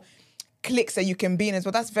for cliques that you can be in as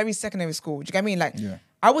well. That's very secondary school. Do you get what I mean?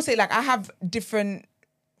 I would say I have different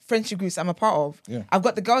friendship groups I'm a part of. I've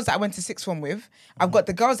got the girls that I went to sixth form with. I've got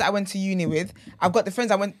the girls that I went to uni with. I've got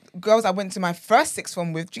the girls I went to my first sixth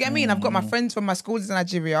form with. Do you get what I mean? I've got my friends from my schools in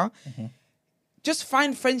Nigeria. Just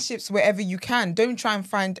find friendships wherever you can. Don't try and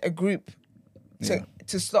find a group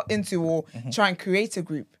to slot into, or try and create a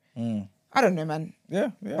group. I don't know, man.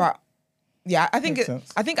 But I think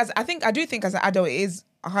I do think as an adult it is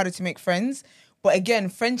harder to make friends. But again,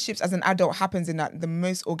 friendships as an adult happens in the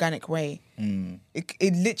most organic way.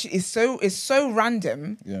 It literally is so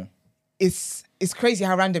random. Yeah, it's crazy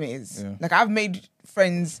how random it is. Yeah. I've made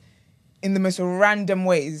friends in the most random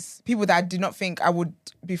ways. People that I did not think I would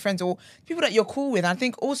be friends, or people that you're cool with. And I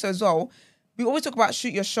think also as well, we always talk about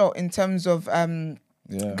shoot your shot in terms of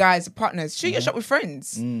guys, partners. Shoot your shot with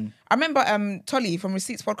friends. I remember Tolly from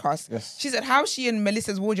Receipts podcast. Yes. She said how she and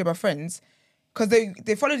Melissa's wardrobe are friends. Because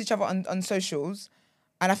they followed each other on socials,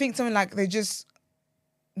 and I think something they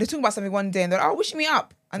talk about something one day and they're wishing me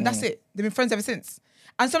up, and that's it. They've been friends ever since.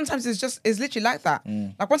 And sometimes it's literally like that.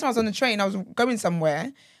 Like one time I was on the train, I was going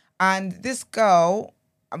somewhere, and this girl,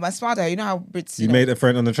 I smiled at her. You know how Brits. You made a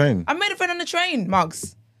friend on the train. I made a friend on the train,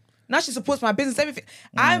 Mugs. Now she supports my business, everything.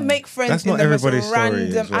 I make friends. That's not in the everybody's most story.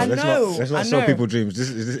 random. As well. I know. Let's not sell people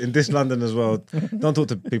dreams. In this London as well. Don't talk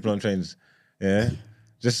to people on trains. Yeah.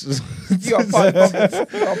 Just you are part of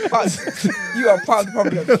the problem. You are part of the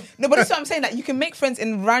problem. No, but that's what I'm saying. Like you can make friends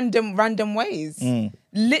in random ways.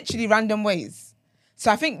 Literally random ways. So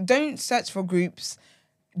I think don't search for groups.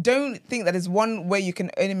 Don't think that there's one way you can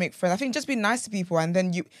only make friends. I think just be nice to people, and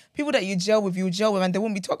then people that you gel with, and they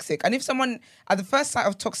won't be toxic. And if someone at the first sight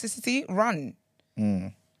of toxicity, run.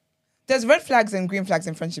 There's red flags and green flags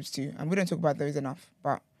in friendships too, and we don't talk about those enough.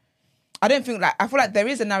 But I don't think I feel like there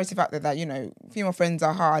is a narrative out there that female friends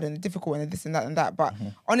are hard and difficult and this and that and that. But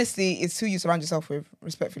honestly, it's who you surround yourself with.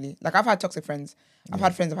 Respectfully, like I've had toxic friends. I've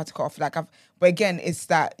had friends I've had to cut off. But again, it's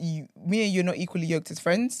that me and you're not equally yoked as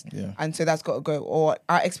friends, and so that's got to go. Or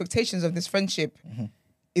our expectations of this friendship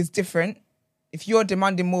is different. If you're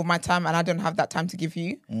demanding more of my time and I don't have that time to give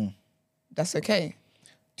you, that's okay.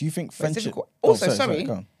 Do you think But it's friendship? difficult. Also, sorry,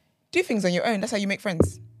 go on. do things on your own. That's how you make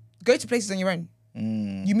friends. Go to places on your own.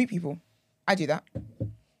 You meet people. I do that.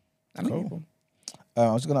 I meet people.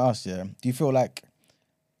 I was gonna ask, do you feel like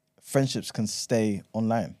friendships can stay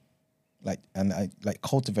online, and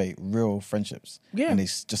cultivate real friendships? Yeah. And they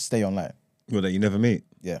just stay online. well, that you never meet.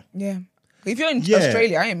 Yeah. Yeah. If you're in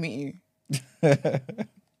Australia, I ain't meet you.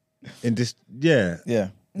 In this, Yeah.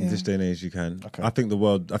 in this day and age, you can. Okay. I think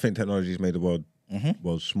technology's made the world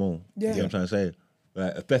small. Yeah. You know what I'm trying to say?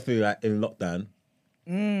 Like, especially like in lockdown.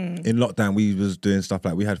 In lockdown, we was doing stuff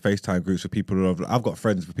like we had FaceTime groups with people all over. I've got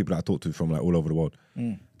friends with people that I talk to from like all over the world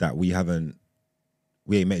that we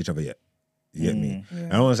ain't met each other yet. You get me? Yeah. I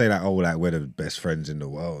don't want to say like, we're the best friends in the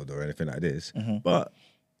world or anything like this, but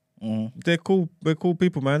they're cool. We're cool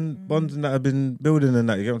people, man. Bonds that have been building and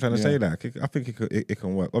that. You get what I'm trying to say? Like, I think it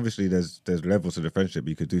can work. Obviously, there's levels to the friendship.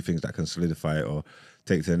 You could do things that can solidify it or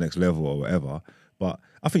take it to the next level or whatever. But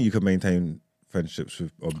I think you can maintain friendships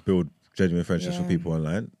or build genuine friendships with people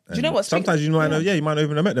online. Do you know what? Sometimes you might not. Yeah, you might not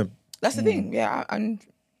even have met them. That's the thing. Yeah, and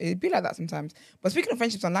it'd be like that sometimes. But speaking of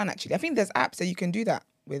friendships online, actually, I think there's apps that you can do that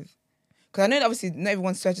with. Because I know that obviously not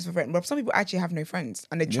everyone searches for friends, but some people actually have no friends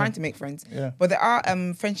and they're trying to make friends. Yeah. But there are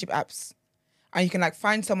friendship apps, and you can like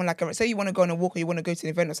find someone say you want to go on a walk or you want to go to an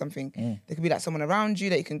event or something. There could be like someone around you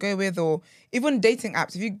that you can go with, or even dating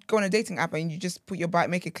apps. If you go on a dating app and you just put your bio,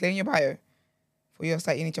 make it clear in your bio. For your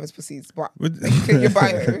site in each other's pussies, but make it clear in your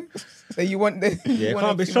bio. So you want the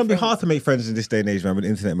It's trying to be hard to make friends in this day and age, man. With the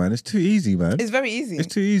internet, man, it's too easy, man. It's very easy.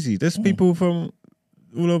 It's too easy. There's people from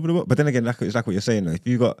all over the world. But then again, it's like what you're saying. Like, if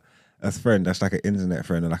you got a friend that's like an internet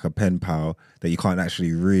friend or like a pen pal that you can't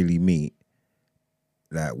actually really meet,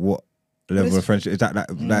 like what level of friendship is that?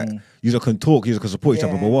 Like you can talk, you can support each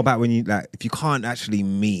other. But what about when you if you can't actually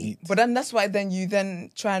meet? But then that's why then you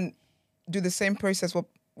try and do the same process with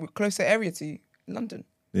closer area to you, London.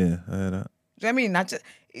 Yeah, I heard that. Do you know what I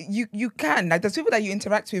mean? You can there's people that you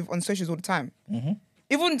interact with on socials all the time.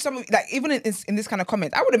 Even even in this kind of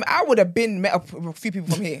comment, I would have been met up with a few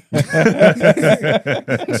people from here. Do you know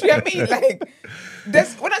what I mean? Like,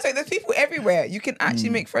 when I say there's people everywhere, you can actually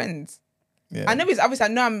make friends. Yeah. I know it's obviously. I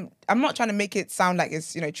know I'm not trying to make it sound like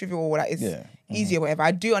it's trivial or like it's easy or whatever.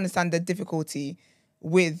 I do understand the difficulty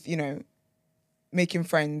with making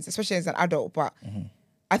friends, especially as an adult. But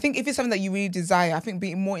I think if it's something that you really desire, I think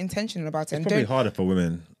be more intentional about it. It's probably harder for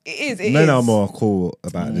women. It is. Men are more cool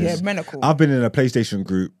about this. Yeah, men are cool. I've been in a PlayStation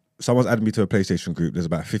group. Someone's added me to a PlayStation group. There's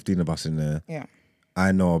about 15 of us in there. Yeah.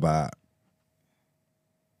 I know about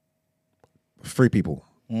 3 people.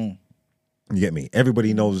 You get me?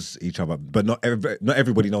 Everybody knows each other, but not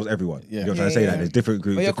everybody knows everyone. Yeah. You know what I'm trying to say? Like, there's different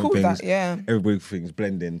groups, But you're different cool with things. that, yeah. Everybody things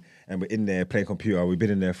blending, and we're in there playing computer. We've been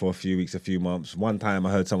in there for a few weeks, a few months. One time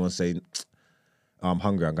I heard someone say, I'm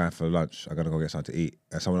hungry, I'm going for lunch, I'm going to go get something to eat.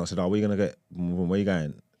 And someone else said, where you going to get? Where you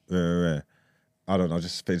going? I don't know,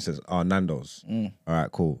 just for instance, Nando's. All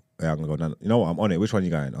right, cool. Yeah, I'm going to go Nando's. You know what, I'm on it. Which one you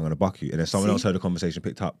going? I'm going to buck you. And then someone else heard the conversation,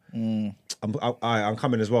 picked up. I'm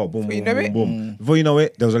coming as well. Boom, boom, boom, boom. Before you know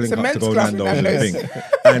it, there was a link up to go Nando's and everything.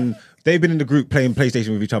 And they've been in the group playing PlayStation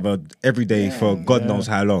with each other every day for God knows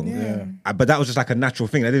how long. But that was just like a natural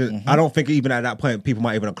thing. I don't think even at that point, people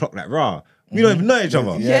might even clock like, rah. We don't even know each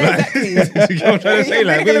other. Yeah, exactly. You know what I'm trying to say?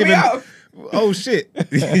 Like, we even... Oh shit!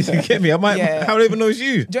 You get me? I don't even know it's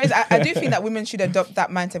you. Joyce, I do think that women should adopt that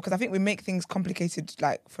mindset because I think we make things complicated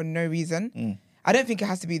like for no reason. I don't think it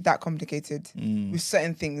has to be that complicated with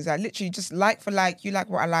certain things. Like literally just like for like, you like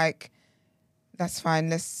what I like. That's fine.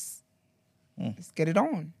 Let's get it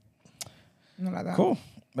on. Not like that. Cool.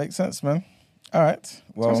 Makes sense, man. All right.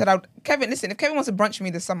 Someone Well, said, Kevin, listen, if Kevin wants to brunch with me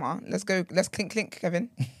this summer, let's go. Let's clink, Kevin.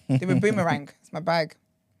 Do a boomerang. It's my bag.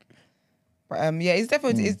 But yeah, it's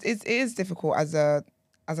definitely it is difficult as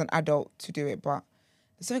an adult to do it. But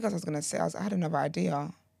there's something else I was gonna say. I had another idea.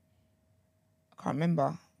 I can't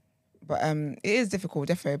remember. But it is difficult,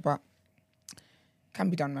 definitely. But can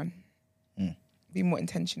be done, man. Be more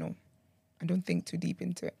intentional and don't think too deep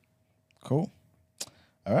into it. cool.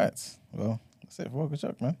 All right. Well, that's it for Good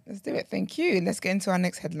Joke, man. Let's do it. Thank you. Let's get into our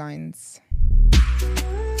next headlines.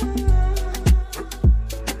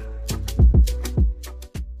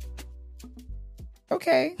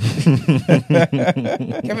 Okay.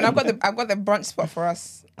 Kevin, I've got the brunch spot for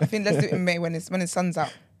us. I think let's do it in May when the sun's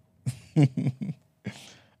out. All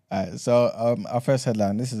right. So our first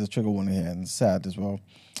headline. This is a trigger warning here and sad as well.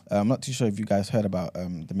 I'm not too sure if you guys heard about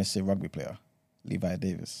the Mississippi rugby player, Levi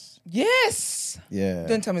Davis. Yes. Yeah.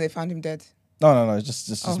 Don't tell me they found him dead. No.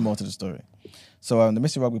 Just more to the story. So the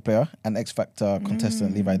Mississippi rugby player and X Factor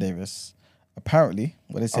contestant Levi Davis, apparently,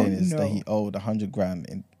 what they're saying is that he owed $100,000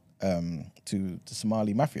 in to the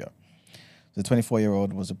Somali mafia. The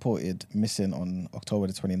 24-year-old was reported missing on October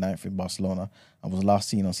the 29th in Barcelona and was last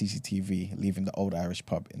seen on CCTV leaving the Old Irish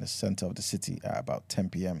pub in the centre of the city at about 10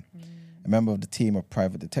 p.m. A member of the team of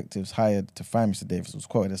private detectives hired to find Mr. Davis was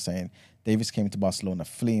quoted as saying, Davis came to Barcelona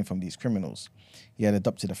fleeing from these criminals. He had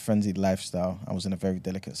adopted a frenzied lifestyle and was in a very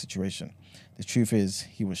delicate situation. The truth is,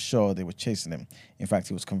 he was sure they were chasing him. In fact,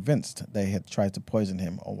 he was convinced they had tried to poison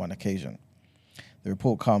him on one occasion. The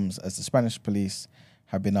report comes as the Spanish police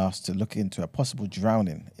have been asked to look into a possible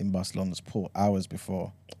drowning in Barcelona's port hours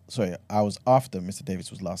after Mr.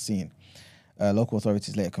 Davis was last seen. Local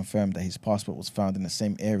authorities later confirmed that his passport was found in the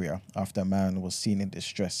same area after a man was seen in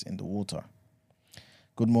distress in the water.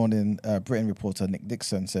 Good Morning Britain reporter Nick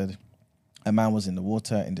Dixon said, a man was in the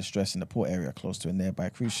water in distress in the port area close to a nearby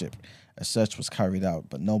cruise ship. A search was carried out,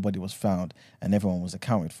 but nobody was found and everyone was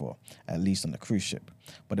accounted for, at least on the cruise ship.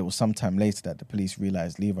 But it was some time later that the police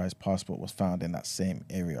realised Levi's passport was found in that same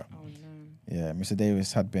area. Oh, no. Yeah, Mr.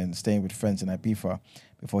 Davis had been staying with friends in Ibiza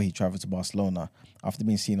before he travelled to Barcelona. After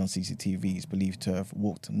being seen on CCTV, he's believed to have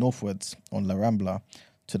walked northwards on La Rambla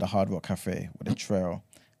to the Hard Rock Cafe, where the trail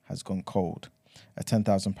has gone cold. A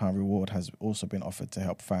 £10,000 reward has also been offered to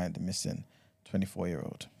help find the missing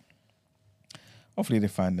 24-year-old. Hopefully they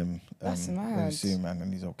find him That's mad. very soon, man,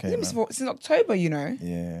 and he's okay, It's man. since October, you know.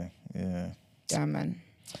 Yeah. Yeah, man.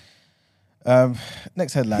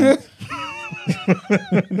 Next headline.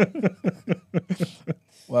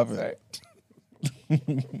 What happened? Sorry.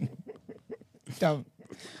 Dumb.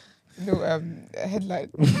 No,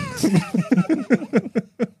 headline.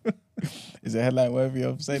 Is it a headline worthy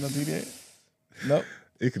of saying on DDA? Nope.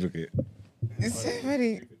 You can look at it. It's so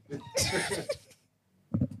funny.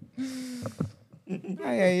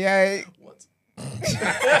 Ay. What?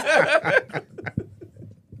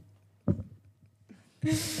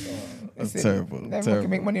 That's terrible. Everyone can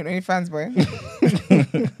make money on OnlyFans, boy.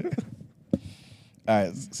 All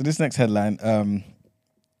right, so this next headline,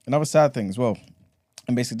 another sad thing as well.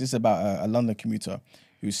 And basically this is about a London commuter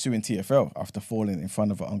who's suing TfL after falling in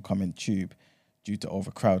front of an oncoming tube due to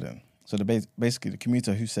overcrowding. So basically the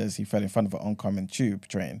commuter who says he fell in front of an oncoming tube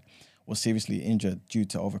train was seriously injured due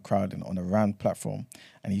to overcrowding on a round platform,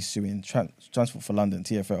 and he's suing Transport for London,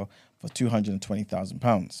 TfL, for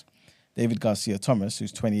 £220,000. David Garcia Thomas,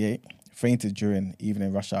 who's 28, fainted during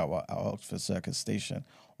evening rush hour at Oxford Circus Station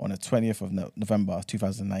on the 20th of November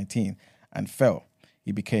 2019 and fell.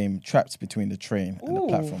 He became trapped between the train and the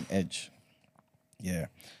platform edge. Yeah.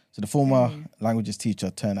 So the former languages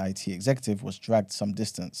teacher turned IT executive was dragged some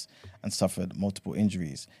distance and suffered multiple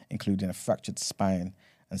injuries, including a fractured spine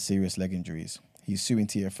and serious leg injuries. He's suing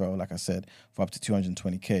TfL, like I said, for up to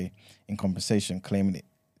 220k in compensation, claiming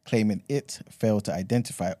it failed to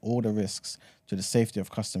identify all the risks to the safety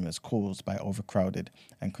of customers caused by overcrowded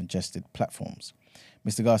and congested platforms.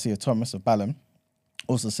 Mr. Garcia Thomas of Balham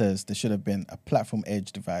also says there should have been a platform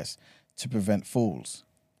edge device to prevent falls.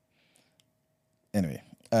 Anyway,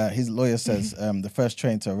 his lawyer says the first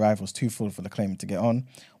train to arrive was too full for the claimant to get on.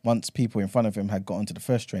 Once people in front of him had got onto the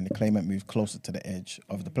first train, the claimant moved closer to the edge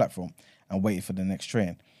of the platform and waited for the next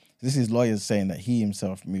train. This is lawyers saying that he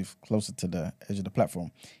himself moved closer to the edge of the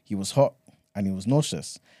platform. He was hot and he was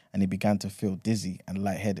nauseous and he began to feel dizzy and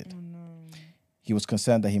lightheaded. Oh, no. He was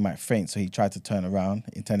concerned that he might faint, so he tried to turn around,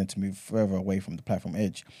 intending to move further away from the platform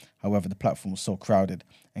edge. However, the platform was so crowded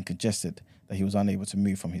and congested that he was unable to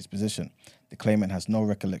move from his position. The claimant has no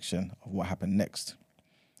recollection of what happened next.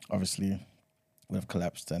 Obviously, would have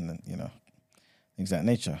collapsed and, things of that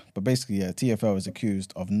nature. But basically, TfL is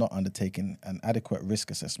accused of not undertaking an adequate risk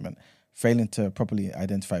assessment, failing to properly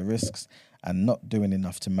identify risks, and not doing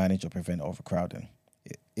enough to manage or prevent overcrowding.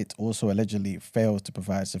 It also allegedly failed to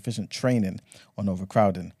provide sufficient training on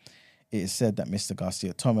overcrowding. It is said that Mr.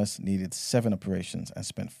 Garcia Thomas needed 7 operations and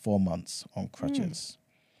spent 4 months on crutches.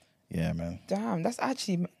 Yeah, man. Damn, that's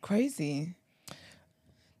actually crazy.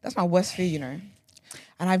 That's my worst fear, you know.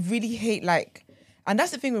 And I really hate and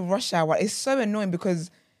that's the thing with rush hour. It's so annoying because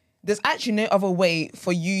there's actually no other way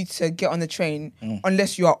for you to get on the train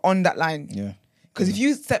unless you are on that line. Yeah. Because if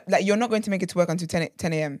you step, you're not going to make it to work until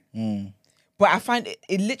 10 a.m. But I find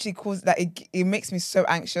it literally causes it makes me so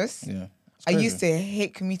anxious. Yeah. I used to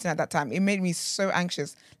hate commuting at that time. It made me so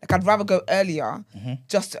anxious. I'd rather go earlier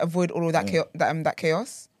just to avoid all of that that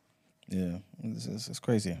chaos. Yeah, it's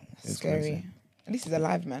crazy. It's Scary. Crazy. At least he's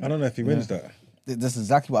alive, man. I don't know if he wins that. That's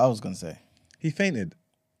exactly what I was going to say. He fainted.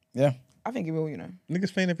 Yeah. I think he will, you know.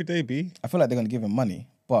 Niggas faint every day, B. I feel like they're going to give him money,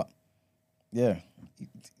 but yeah,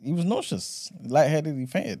 he was nauseous, lightheaded, he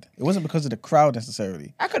fainted. It wasn't because of the crowd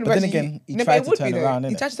necessarily. I could but then imagine again, he tried to turn around.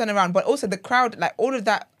 He tried to turn around, but also the crowd, all of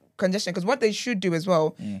that congestion, because what they should do as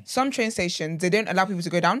well, some train stations, they don't allow people to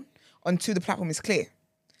go down until the platform is clear.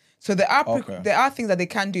 So there are things that they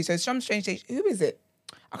can do. So some train stations, who is it?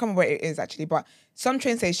 I can't remember where it is actually, but some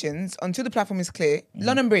train stations, until the platform is clear,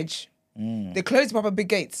 London Bridge, they close the proper big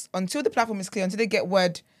gates until the platform is clear, until they get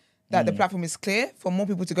word that the platform is clear for more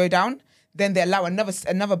people to go down, then they allow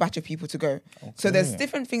another batch of people to go. Okay. So there's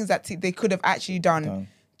different things that they could have actually done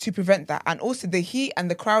to prevent that. And also the heat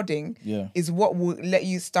and the crowding is what will let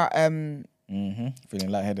you start feeling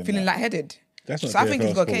lightheaded. That's not so I think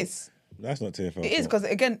he's got a case. That's not TFL. It is because,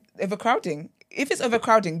 again, overcrowding. If it's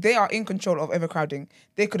overcrowding, they are in control of overcrowding.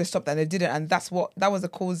 They could have stopped that and they didn't. And that was the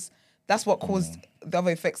cause. That's what caused the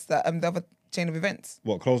other effects, the other chain of events.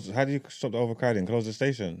 What, close? How do you stop the overcrowding? Close the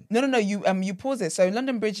station? No. You pause it. So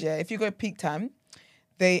London Bridge, if you go peak time,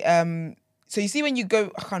 they so you see when you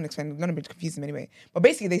go, I can't explain. London Bridge confuses me anyway. But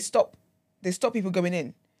basically, they stop people going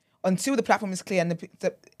in until the platform is clear and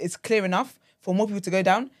it's clear enough for more people to go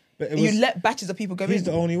down. But you let batches of people go in. He's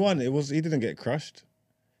the only one. He didn't get crushed.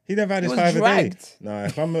 He never had his 5 dragged. A day. Nah,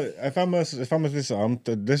 if I'm a visitor,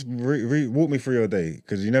 just walk me through your day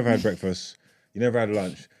because you never had breakfast, you never had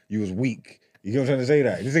lunch, you was weak. You get what I'm trying to say?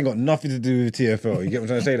 That this ain't got nothing to do with TFL. You get what I'm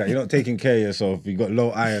trying to say? That you're not taking care of yourself. You got low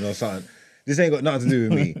iron or something. This ain't got nothing to do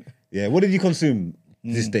with me. Yeah. What did you consume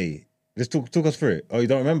this day? Just talk us through it. Oh, you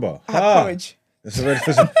don't remember? I had porridge. It's a red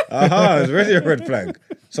flag. It's already a red flag.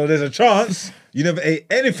 So there's a chance you never ate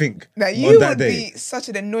anything now, on you that would day. be such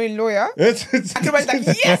an annoying lawyer. I could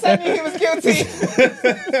imagine yes, I knew he was guilty.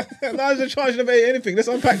 No, there's a chance you never ate anything. Let's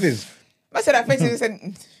unpack this. I said that face and said,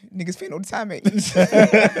 niggas faint all the time, mate.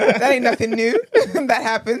 That ain't nothing new. That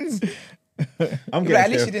happens. At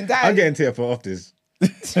least you didn't die. I'm getting TFL off this.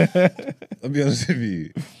 I'll be honest with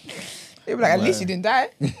you. You'll be like, at least you didn't die.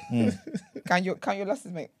 Count your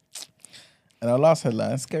losses, mate. And our last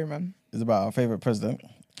headline, scary man, is about our favorite president.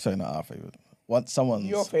 Sorry, not our favorite.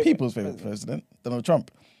 People's favorite president, Donald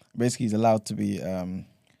Trump. Basically, he's allowed to be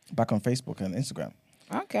back on Facebook and Instagram.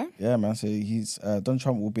 Okay. Yeah, man. So Donald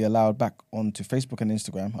Trump will be allowed back onto Facebook and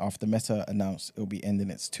Instagram after Meta announced it will be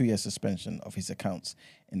ending its 2-year suspension of his accounts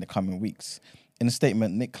in the coming weeks. In a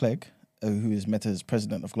statement, Nick Clegg, who is Meta's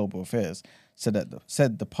president of global affairs, said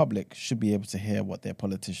the public should be able to hear what their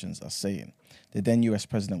politicians are saying. The then US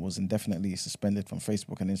president was indefinitely suspended from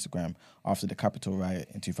Facebook and Instagram after the Capitol riot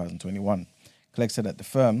in 2021. Clegg said that the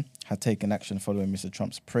firm had taken action following Mr.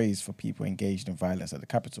 Trump's praise for people engaged in violence at the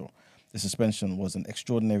Capitol. The suspension was an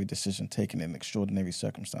extraordinary decision taken in extraordinary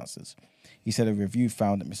circumstances. He said a review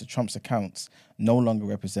found that Mr. Trump's accounts no longer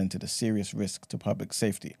represented a serious risk to public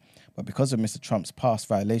safety, but because of Mr. Trump's past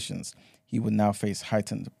violations, he would now face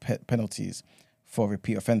heightened penalties for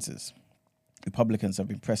repeat offences. Republicans have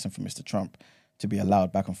been pressing for Mr. Trump to be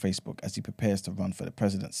allowed back on Facebook as he prepares to run for the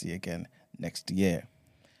presidency again next year.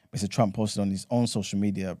 Mr. Trump posted on his own social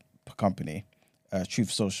media company,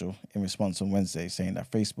 Truth Social, in response on Wednesday, saying that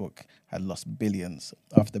Facebook had lost billions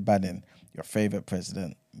after banning your favourite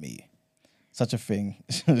president, me. Such a thing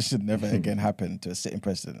should never again happen to a sitting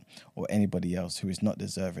president or anybody else who is not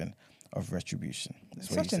deserving of retribution.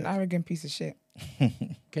 That's such an arrogant piece of shit. Okay,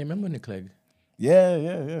 remember Nick Clegg?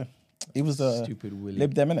 Yeah. He was a stupid Willie.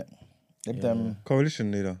 Lib Dem, innit? Lib Dem.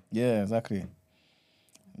 Coalition leader. Yeah, exactly.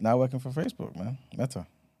 Now working for Facebook, man. Meta.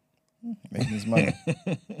 Making his money.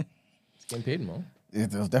 He's getting paid more.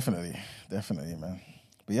 It was definitely, man.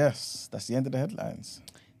 But yes, that's the end of the headlines.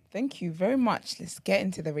 Thank you very much. Let's get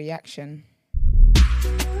into the reaction.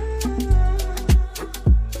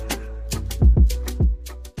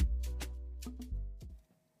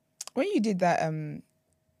 When you did that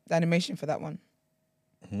the animation for that one,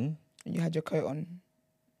 you had your coat on.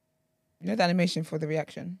 You know the animation for the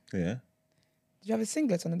reaction? Yeah. Did you have a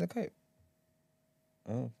singlet under the coat?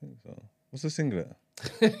 I don't think so. What's the singlet?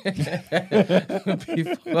 Before,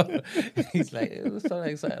 he's like, it was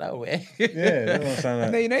something like that way. Yeah, that don't sound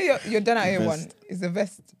like. No, you know you're done out here one. Vest. Is the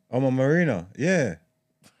vest. Oh, my marina. Yeah.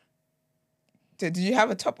 Did you have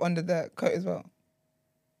a top under the coat as well?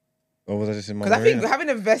 Or was I just in my Because I marina? think having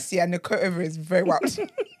a vest here and the coat over is very wild.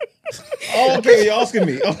 Oh, okay, you're asking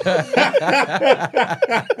me. Because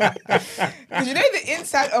you know the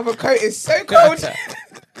inside of a coat is so cold.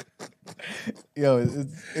 Yo,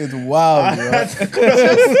 it's wild, yo.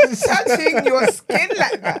 Just touching your skin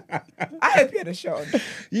like that. I hope you had a shirt on.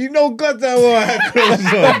 You know goddamn well I had clothes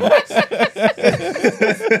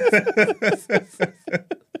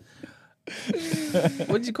on.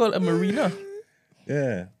 What do you call it? A marina?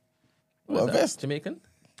 Yeah. What's a that? vest? Jamaican?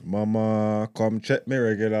 Mama, come check me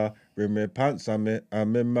regular. Bring me pants I'm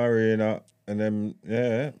in marina. And then,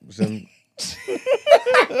 yeah, some...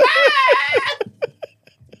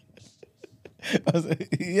 I was like,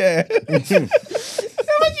 yeah. So much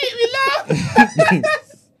made me laugh.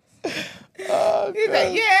 He's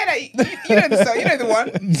like, yeah, like, you know the song, you know the one.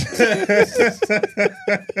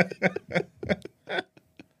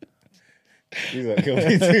 He's like, kill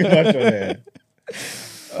me too much on there.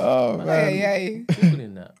 Oh, man. Yeah.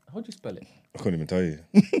 Googling that. How do you spell it? I couldn't even tell you.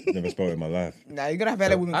 Never spelled it in my life. Nah, you're gonna have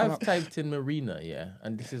hella women come I've up. typed in marina, yeah,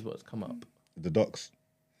 and this is what's come up. The docks.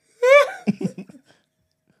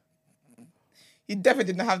 You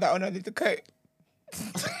definitely didn't have that on under the coat.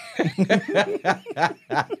 Yeah,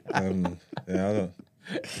 I don't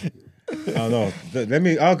know.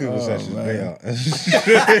 I'll Google search this later.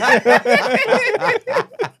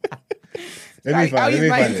 I'll use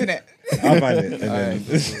my it. internet. I'll find it. And then...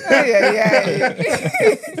 Yeah.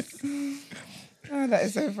 Oh, that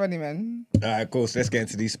is so funny, man. All right, cool. So let's get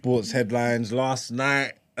into these sports headlines. Last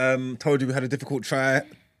night, told you we had a difficult try.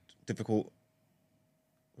 Difficult.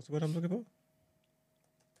 What's the word I'm looking for?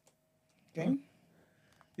 Game?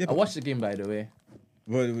 Yeah, I watched the game, by the way.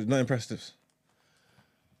 Well, it was not impressive.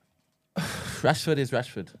 Rashford is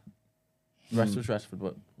Rashford. Rashford's Rashford,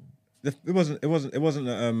 but It wasn't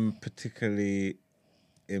a particularly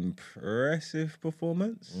impressive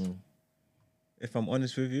performance. If I'm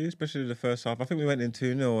honest with you, especially the first half. I think we went in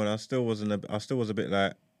 2-0 and I still was a bit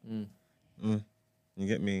like, you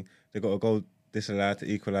get me? They got a goal disallowed to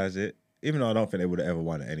equalise it. Even though I don't think they would have ever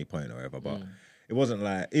won at any point or whatever, but it wasn't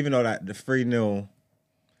like, even though like the 3-0,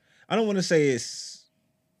 I don't want to say it's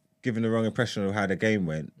giving the wrong impression of how the game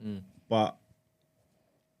went, but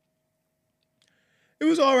it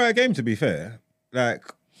was an alright game, to be fair. Like,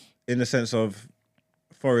 in the sense of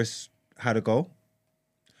Forest had a goal.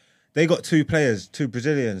 They got two players, two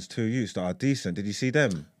Brazilians, two youths that are decent. Did you see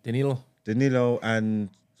them? Danilo and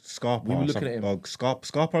Scarpa. We were looking at him. Or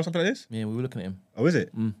Scarpa or something like this? yeah, we were looking at him. Oh, is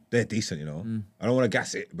it? They're decent, you know. I don't want to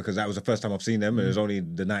gas it because that was the first time I've seen them and it was only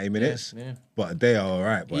the 90 minutes. Yeah. But they are all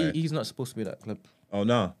right, boy. He's not supposed to be at that club. Oh,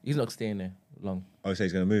 no. He's not staying there long. Oh, he says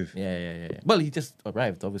he's going to move. Yeah. Well, he just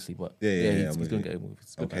arrived, obviously, but Yeah, I'm he's with going you. to get a move.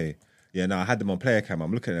 It's good, man. Okay. Yeah, no, I had them on player cam.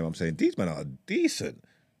 I'm looking at them. I'm saying, these men are decent.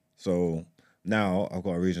 So now I've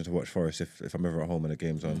got a reason to watch Forest. If I'm ever at home and the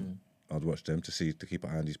game's on, I'll watch them to keep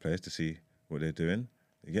an eye on these players, to see what they're doing.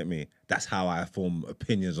 You get me? That's how I form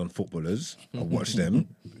opinions on footballers. I watch them.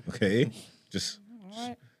 Okay? Just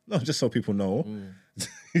so people know.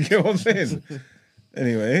 You get what I'm saying?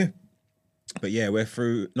 Anyway. But yeah, we're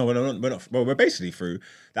through. No, we're not. Well, we're basically through.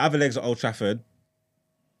 The other legs at Old Trafford,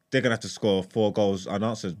 they're going to have to score 4 goals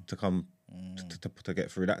unanswered to come to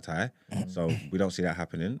get through that tie. So we don't see that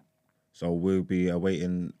happening. So we'll be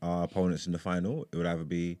awaiting our opponents in the final. It would either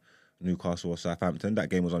be Newcastle or Southampton. That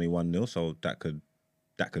game was only 1-0, so that could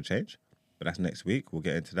change. But that's next week. We'll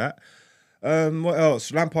get into that. What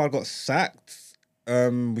else? Lampard got sacked.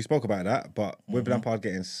 We spoke about that, but with Lampard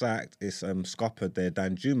getting sacked, it's scuppered their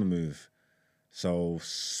Danjuma move. So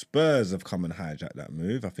Spurs have come and hijacked that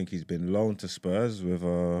move. I think he's been loaned to Spurs with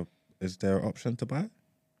is there an option to buy?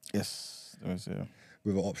 Yes, there is, yeah.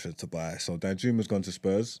 With an option to buy. So Danjuma's gone to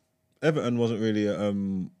Spurs. Everton wasn't really a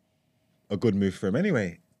good move for him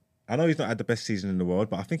anyway. I know he's not had the best season in the world,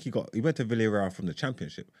 but I think he went to Villarreal from the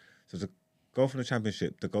Championship. So to go from the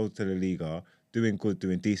Championship to go to the Liga, doing good,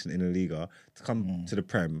 doing decent in the Liga, to come to the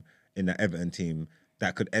Prem in the Everton team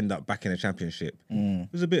that could end up back in the Championship. It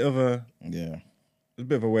was a bit of a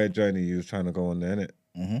weird journey he was trying to go on there, innit?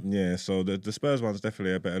 Yeah, so the Spurs one's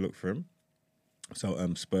definitely a better look for him. So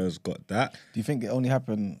Spurs got that. Do you think it only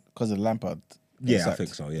happened because of Lampard? Yeah, I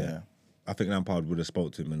think so, yeah. I think Lampard would have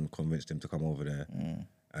spoke to him and convinced him to come over there.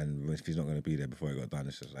 And if he's not going to be there before he got done,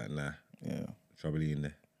 it's just like, nah. Yeah. Trouble in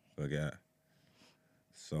there. Forget it.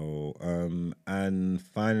 So, and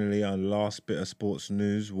finally, our last bit of sports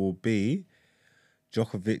news will be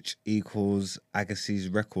Djokovic equals Agassi's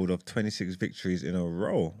record of 26 victories in a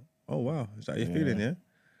row. Oh, wow. Is that your feeling, yeah?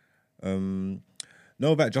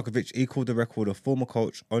 Novak Djokovic equalled the record of former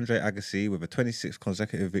coach Andre Agassi with a 26th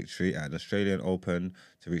consecutive victory at an Australian Open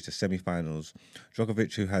to reach the semi-finals.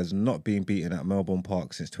 Djokovic, who has not been beaten at Melbourne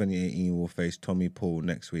Park since 2018, will face Tommy Paul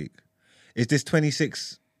next week. Is this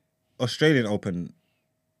 26 Australian Open?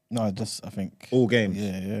 No, just I think All games?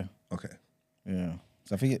 Yeah. Okay. Yeah.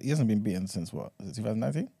 So I think he hasn't been beaten since what? Is it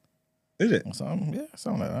 2019? Is it? Or something? Yeah,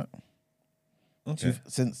 something like that. Okay.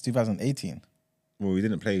 Since 2018. Well, we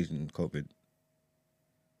didn't play in COVID.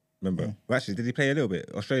 Remember? Well, actually, did he play a little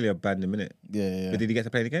bit? Australia banned him, innit? Yeah. But did he get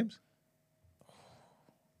to play the games?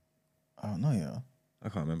 I don't know, yeah. I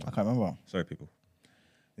can't remember. I can't remember. Sorry, people.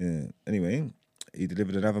 Yeah. Anyway, he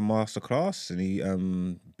delivered another masterclass and he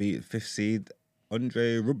beat fifth seed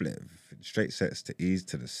Andrei Rublev in straight sets to ease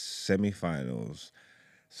to the semi-finals.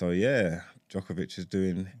 So yeah, Djokovic is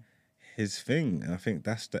doing his thing, and I think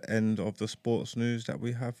that's the end of the sports news that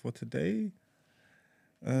we have for today.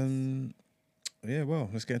 Yeah, well,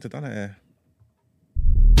 let's get into Done It Air.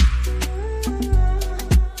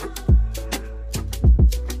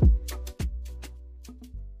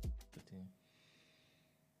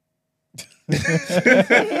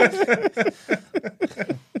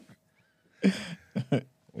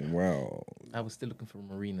 Wow. I was still looking for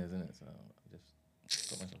marinas, isn't it? So I just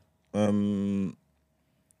got myself.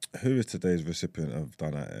 Who is today's recipient of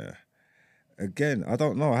Done It Air? Again, I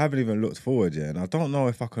don't know. I haven't even looked forward yet, and I don't know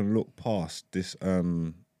if I can look past this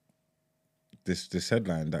this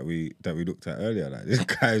headline that we looked at earlier. Like, this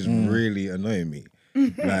guy's really annoying me.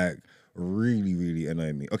 Like, really, really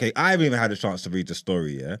annoying me. Okay, I haven't even had a chance to read the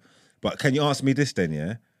story, yeah? But can you answer me this then,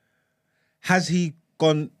 yeah? Did he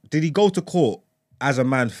go to court as a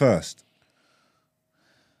man first?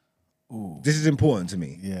 Ooh. This is important to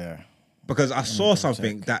me. Yeah. Because I saw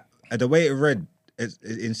something that, the way it read, it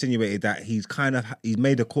insinuated that he's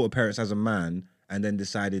made a court appearance as a man and then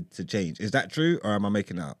decided to change. Is that true, or am I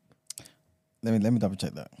making it up? Let me double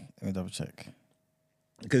check that.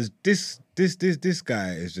 Because this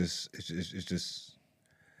guy is just this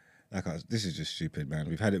is just stupid, man.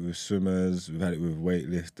 We've had it with swimmers, we've had it with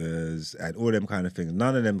weightlifters, and all them kind of things.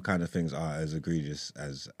 None of them kind of things are as egregious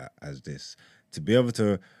as this. To be able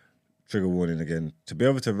to, trigger warning again, to be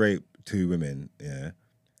able to rape two women, yeah,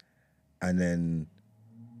 and then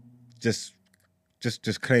just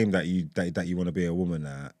claim that you want to be a woman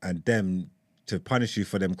now, and them to punish you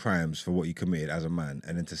for them crimes for what you committed as a man,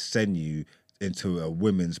 and then to send you into a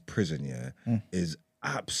women's prison, yeah, is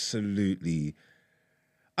absolutely.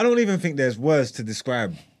 I don't even think there's words to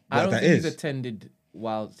describe what I don't that think is. he's attended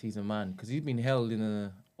whilst he's a man, because he's been held in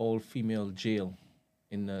an all-female jail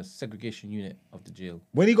in the segregation unit of the jail.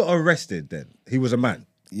 When he got arrested, then he was a man.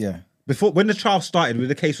 Yeah. Before, when the trial started, when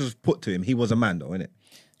the case was put to him, he was a man, though, innit?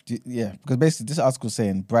 Yeah, because basically this article is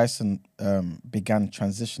saying Bryson began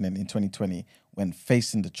transitioning in 2020 when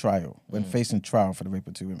facing trial for the rape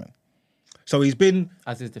of two women. So he's been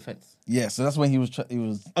As his defense. Yeah, so that's when he was.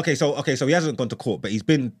 okay. So he hasn't gone to court, but he's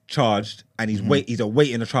been charged and he's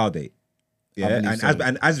awaiting a trial date. Yeah, and so.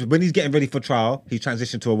 as when he's getting ready for trial, he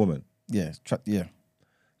transitioned to a woman. Yeah, Yeah,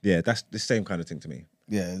 that's the same kind of thing to me.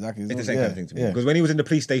 Yeah, exactly. It's the same kind of thing to me. Because when he was in the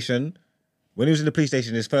police station,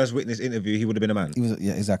 his first witness interview, he would have been a man. He was.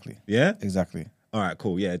 Yeah, exactly. Yeah, exactly. All right,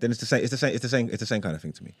 cool. Yeah, then it's the same. It's the same kind of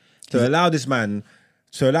thing to me. To allow this man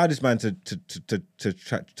to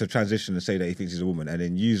transition and say that he thinks he's a woman, and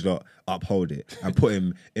then you lot uphold it and put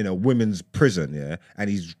him in a women's prison, yeah, and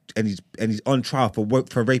he's on trial for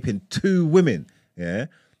raping two women, yeah.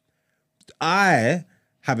 I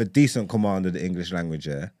have a decent command of the English language,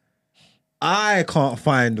 yeah. I can't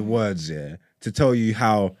find the words, yeah, to tell you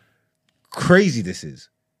how crazy this is.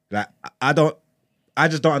 Like, I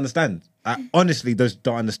just don't understand. I honestly just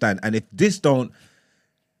don't understand. And if this ain't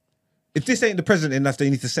the president enough that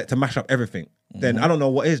you need to set to mash up everything, then I don't know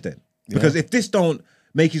what is then. Because if this don't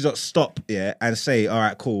make you stop, yeah, and say, all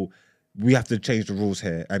right, cool, we have to change the rules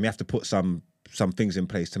here and we have to put some things in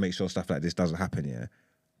place to make sure stuff like this doesn't happen, yeah,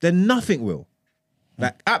 then nothing will.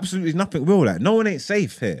 Like, absolutely nothing will. Like, no one ain't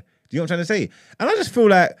safe here. Do you know what I'm trying to say? And I just feel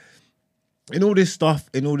like in all this stuff,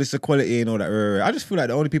 in all this equality and all that, I just feel like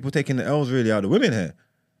the only people taking the L's really are the women here.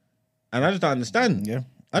 And I just don't understand. Yeah.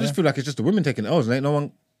 I just feel like it's just the women taking the L's and ain't no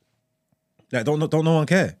one. Like, don't no one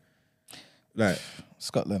care. Like,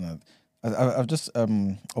 Scotland. I've just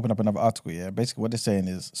opened up another article. Yeah, basically what they're saying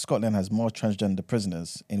is Scotland has more transgender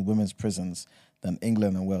prisoners in women's prisons than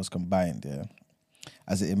England and Wales combined. Yeah,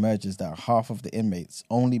 as it emerges that half of the inmates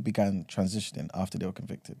only began transitioning after they were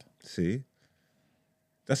convicted. See?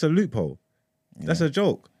 That's a loophole. That's a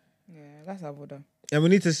joke. Yeah, that's our order. And we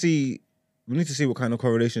need to see what kind of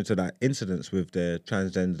correlation to that incidents with their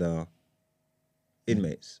transgender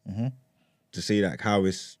inmates. Mm-hmm. To see like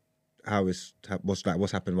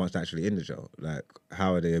what's happened once they're actually in the jail. Like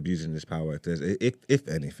how are they abusing this power if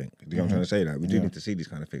anything. You know what I'm trying to say? Like we do need to see these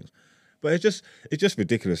kind of things. But it's just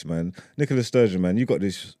ridiculous, man. Nicola Sturgeon, man, you got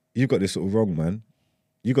this all wrong, man.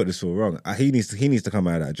 You got this all wrong. He needs to come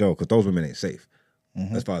out of that jail because those women ain't safe.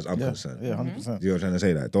 As far as I'm concerned. Yeah, 100%. You know what I'm trying to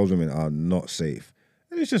say? That those women are not safe.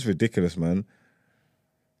 And it's just ridiculous, man.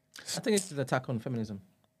 I think it's an attack on feminism.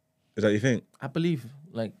 Is that what you think? I believe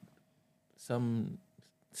like some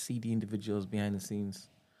seedy individuals behind the scenes,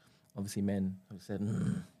 obviously men, have said,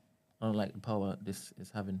 I don't like the power this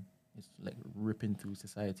is having. It's like ripping through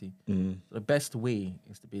society. So the best way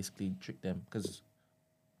is to basically trick them because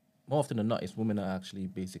more often than not, it's women are actually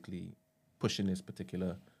basically pushing this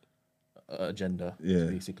particular agenda to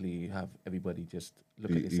basically have everybody just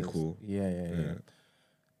look at this equal. Yeah.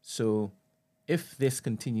 So if this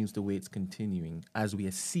continues the way it's continuing, as we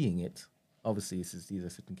are seeing it, obviously these are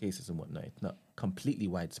certain cases and whatnot. It's not completely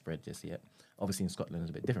widespread just yet. Obviously in Scotland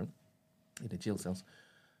it's a bit different in the jail cells.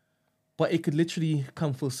 But it could literally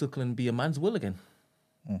come full circle and be a man's will again.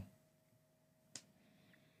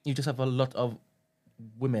 You just have a lot of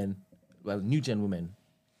women, well, new gen women,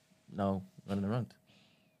 now running around.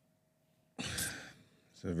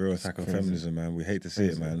 It's a real attack on feminism, man. We hate to see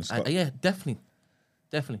it, man. Yeah, definitely.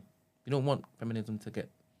 You don't want feminism to get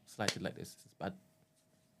slighted like this. It's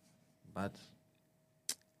bad.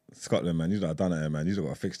 Scotland, man, you've got to done it, man. You've got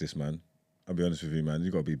to fix this, man. I'll be honest with you, man.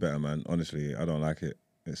 You've got to be better, man. Honestly, I don't like it.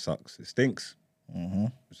 It sucks. It stinks.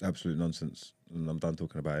 It's absolute nonsense. And I'm done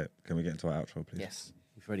talking about it. Can we get into our outro, please? Yes.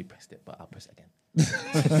 We've already pressed it, but I'll press it again.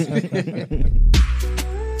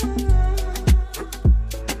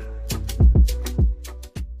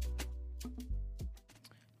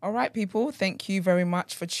 All right, people. Thank you very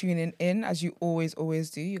much for tuning in. As you always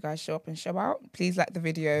do, you guys show up and show out. Please like the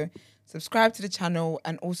video, subscribe to the channel,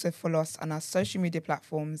 and also follow us on our social media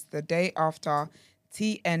platforms, The Day After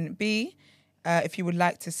TNB. If you would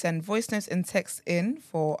like to send voice notes and text in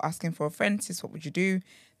for asking for a friend, what would you do?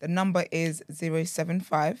 The number is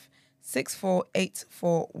 075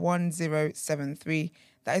 64841073.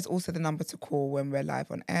 That is also the number to call when we're live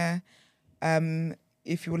on air.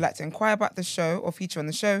 If you would like to inquire about the show or feature on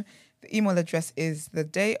the show, the email address is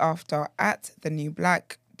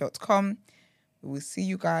thedayafter@thenewblack.com. We will see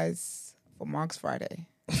you guys for Mark's Friday.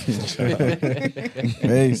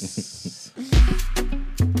 Peace.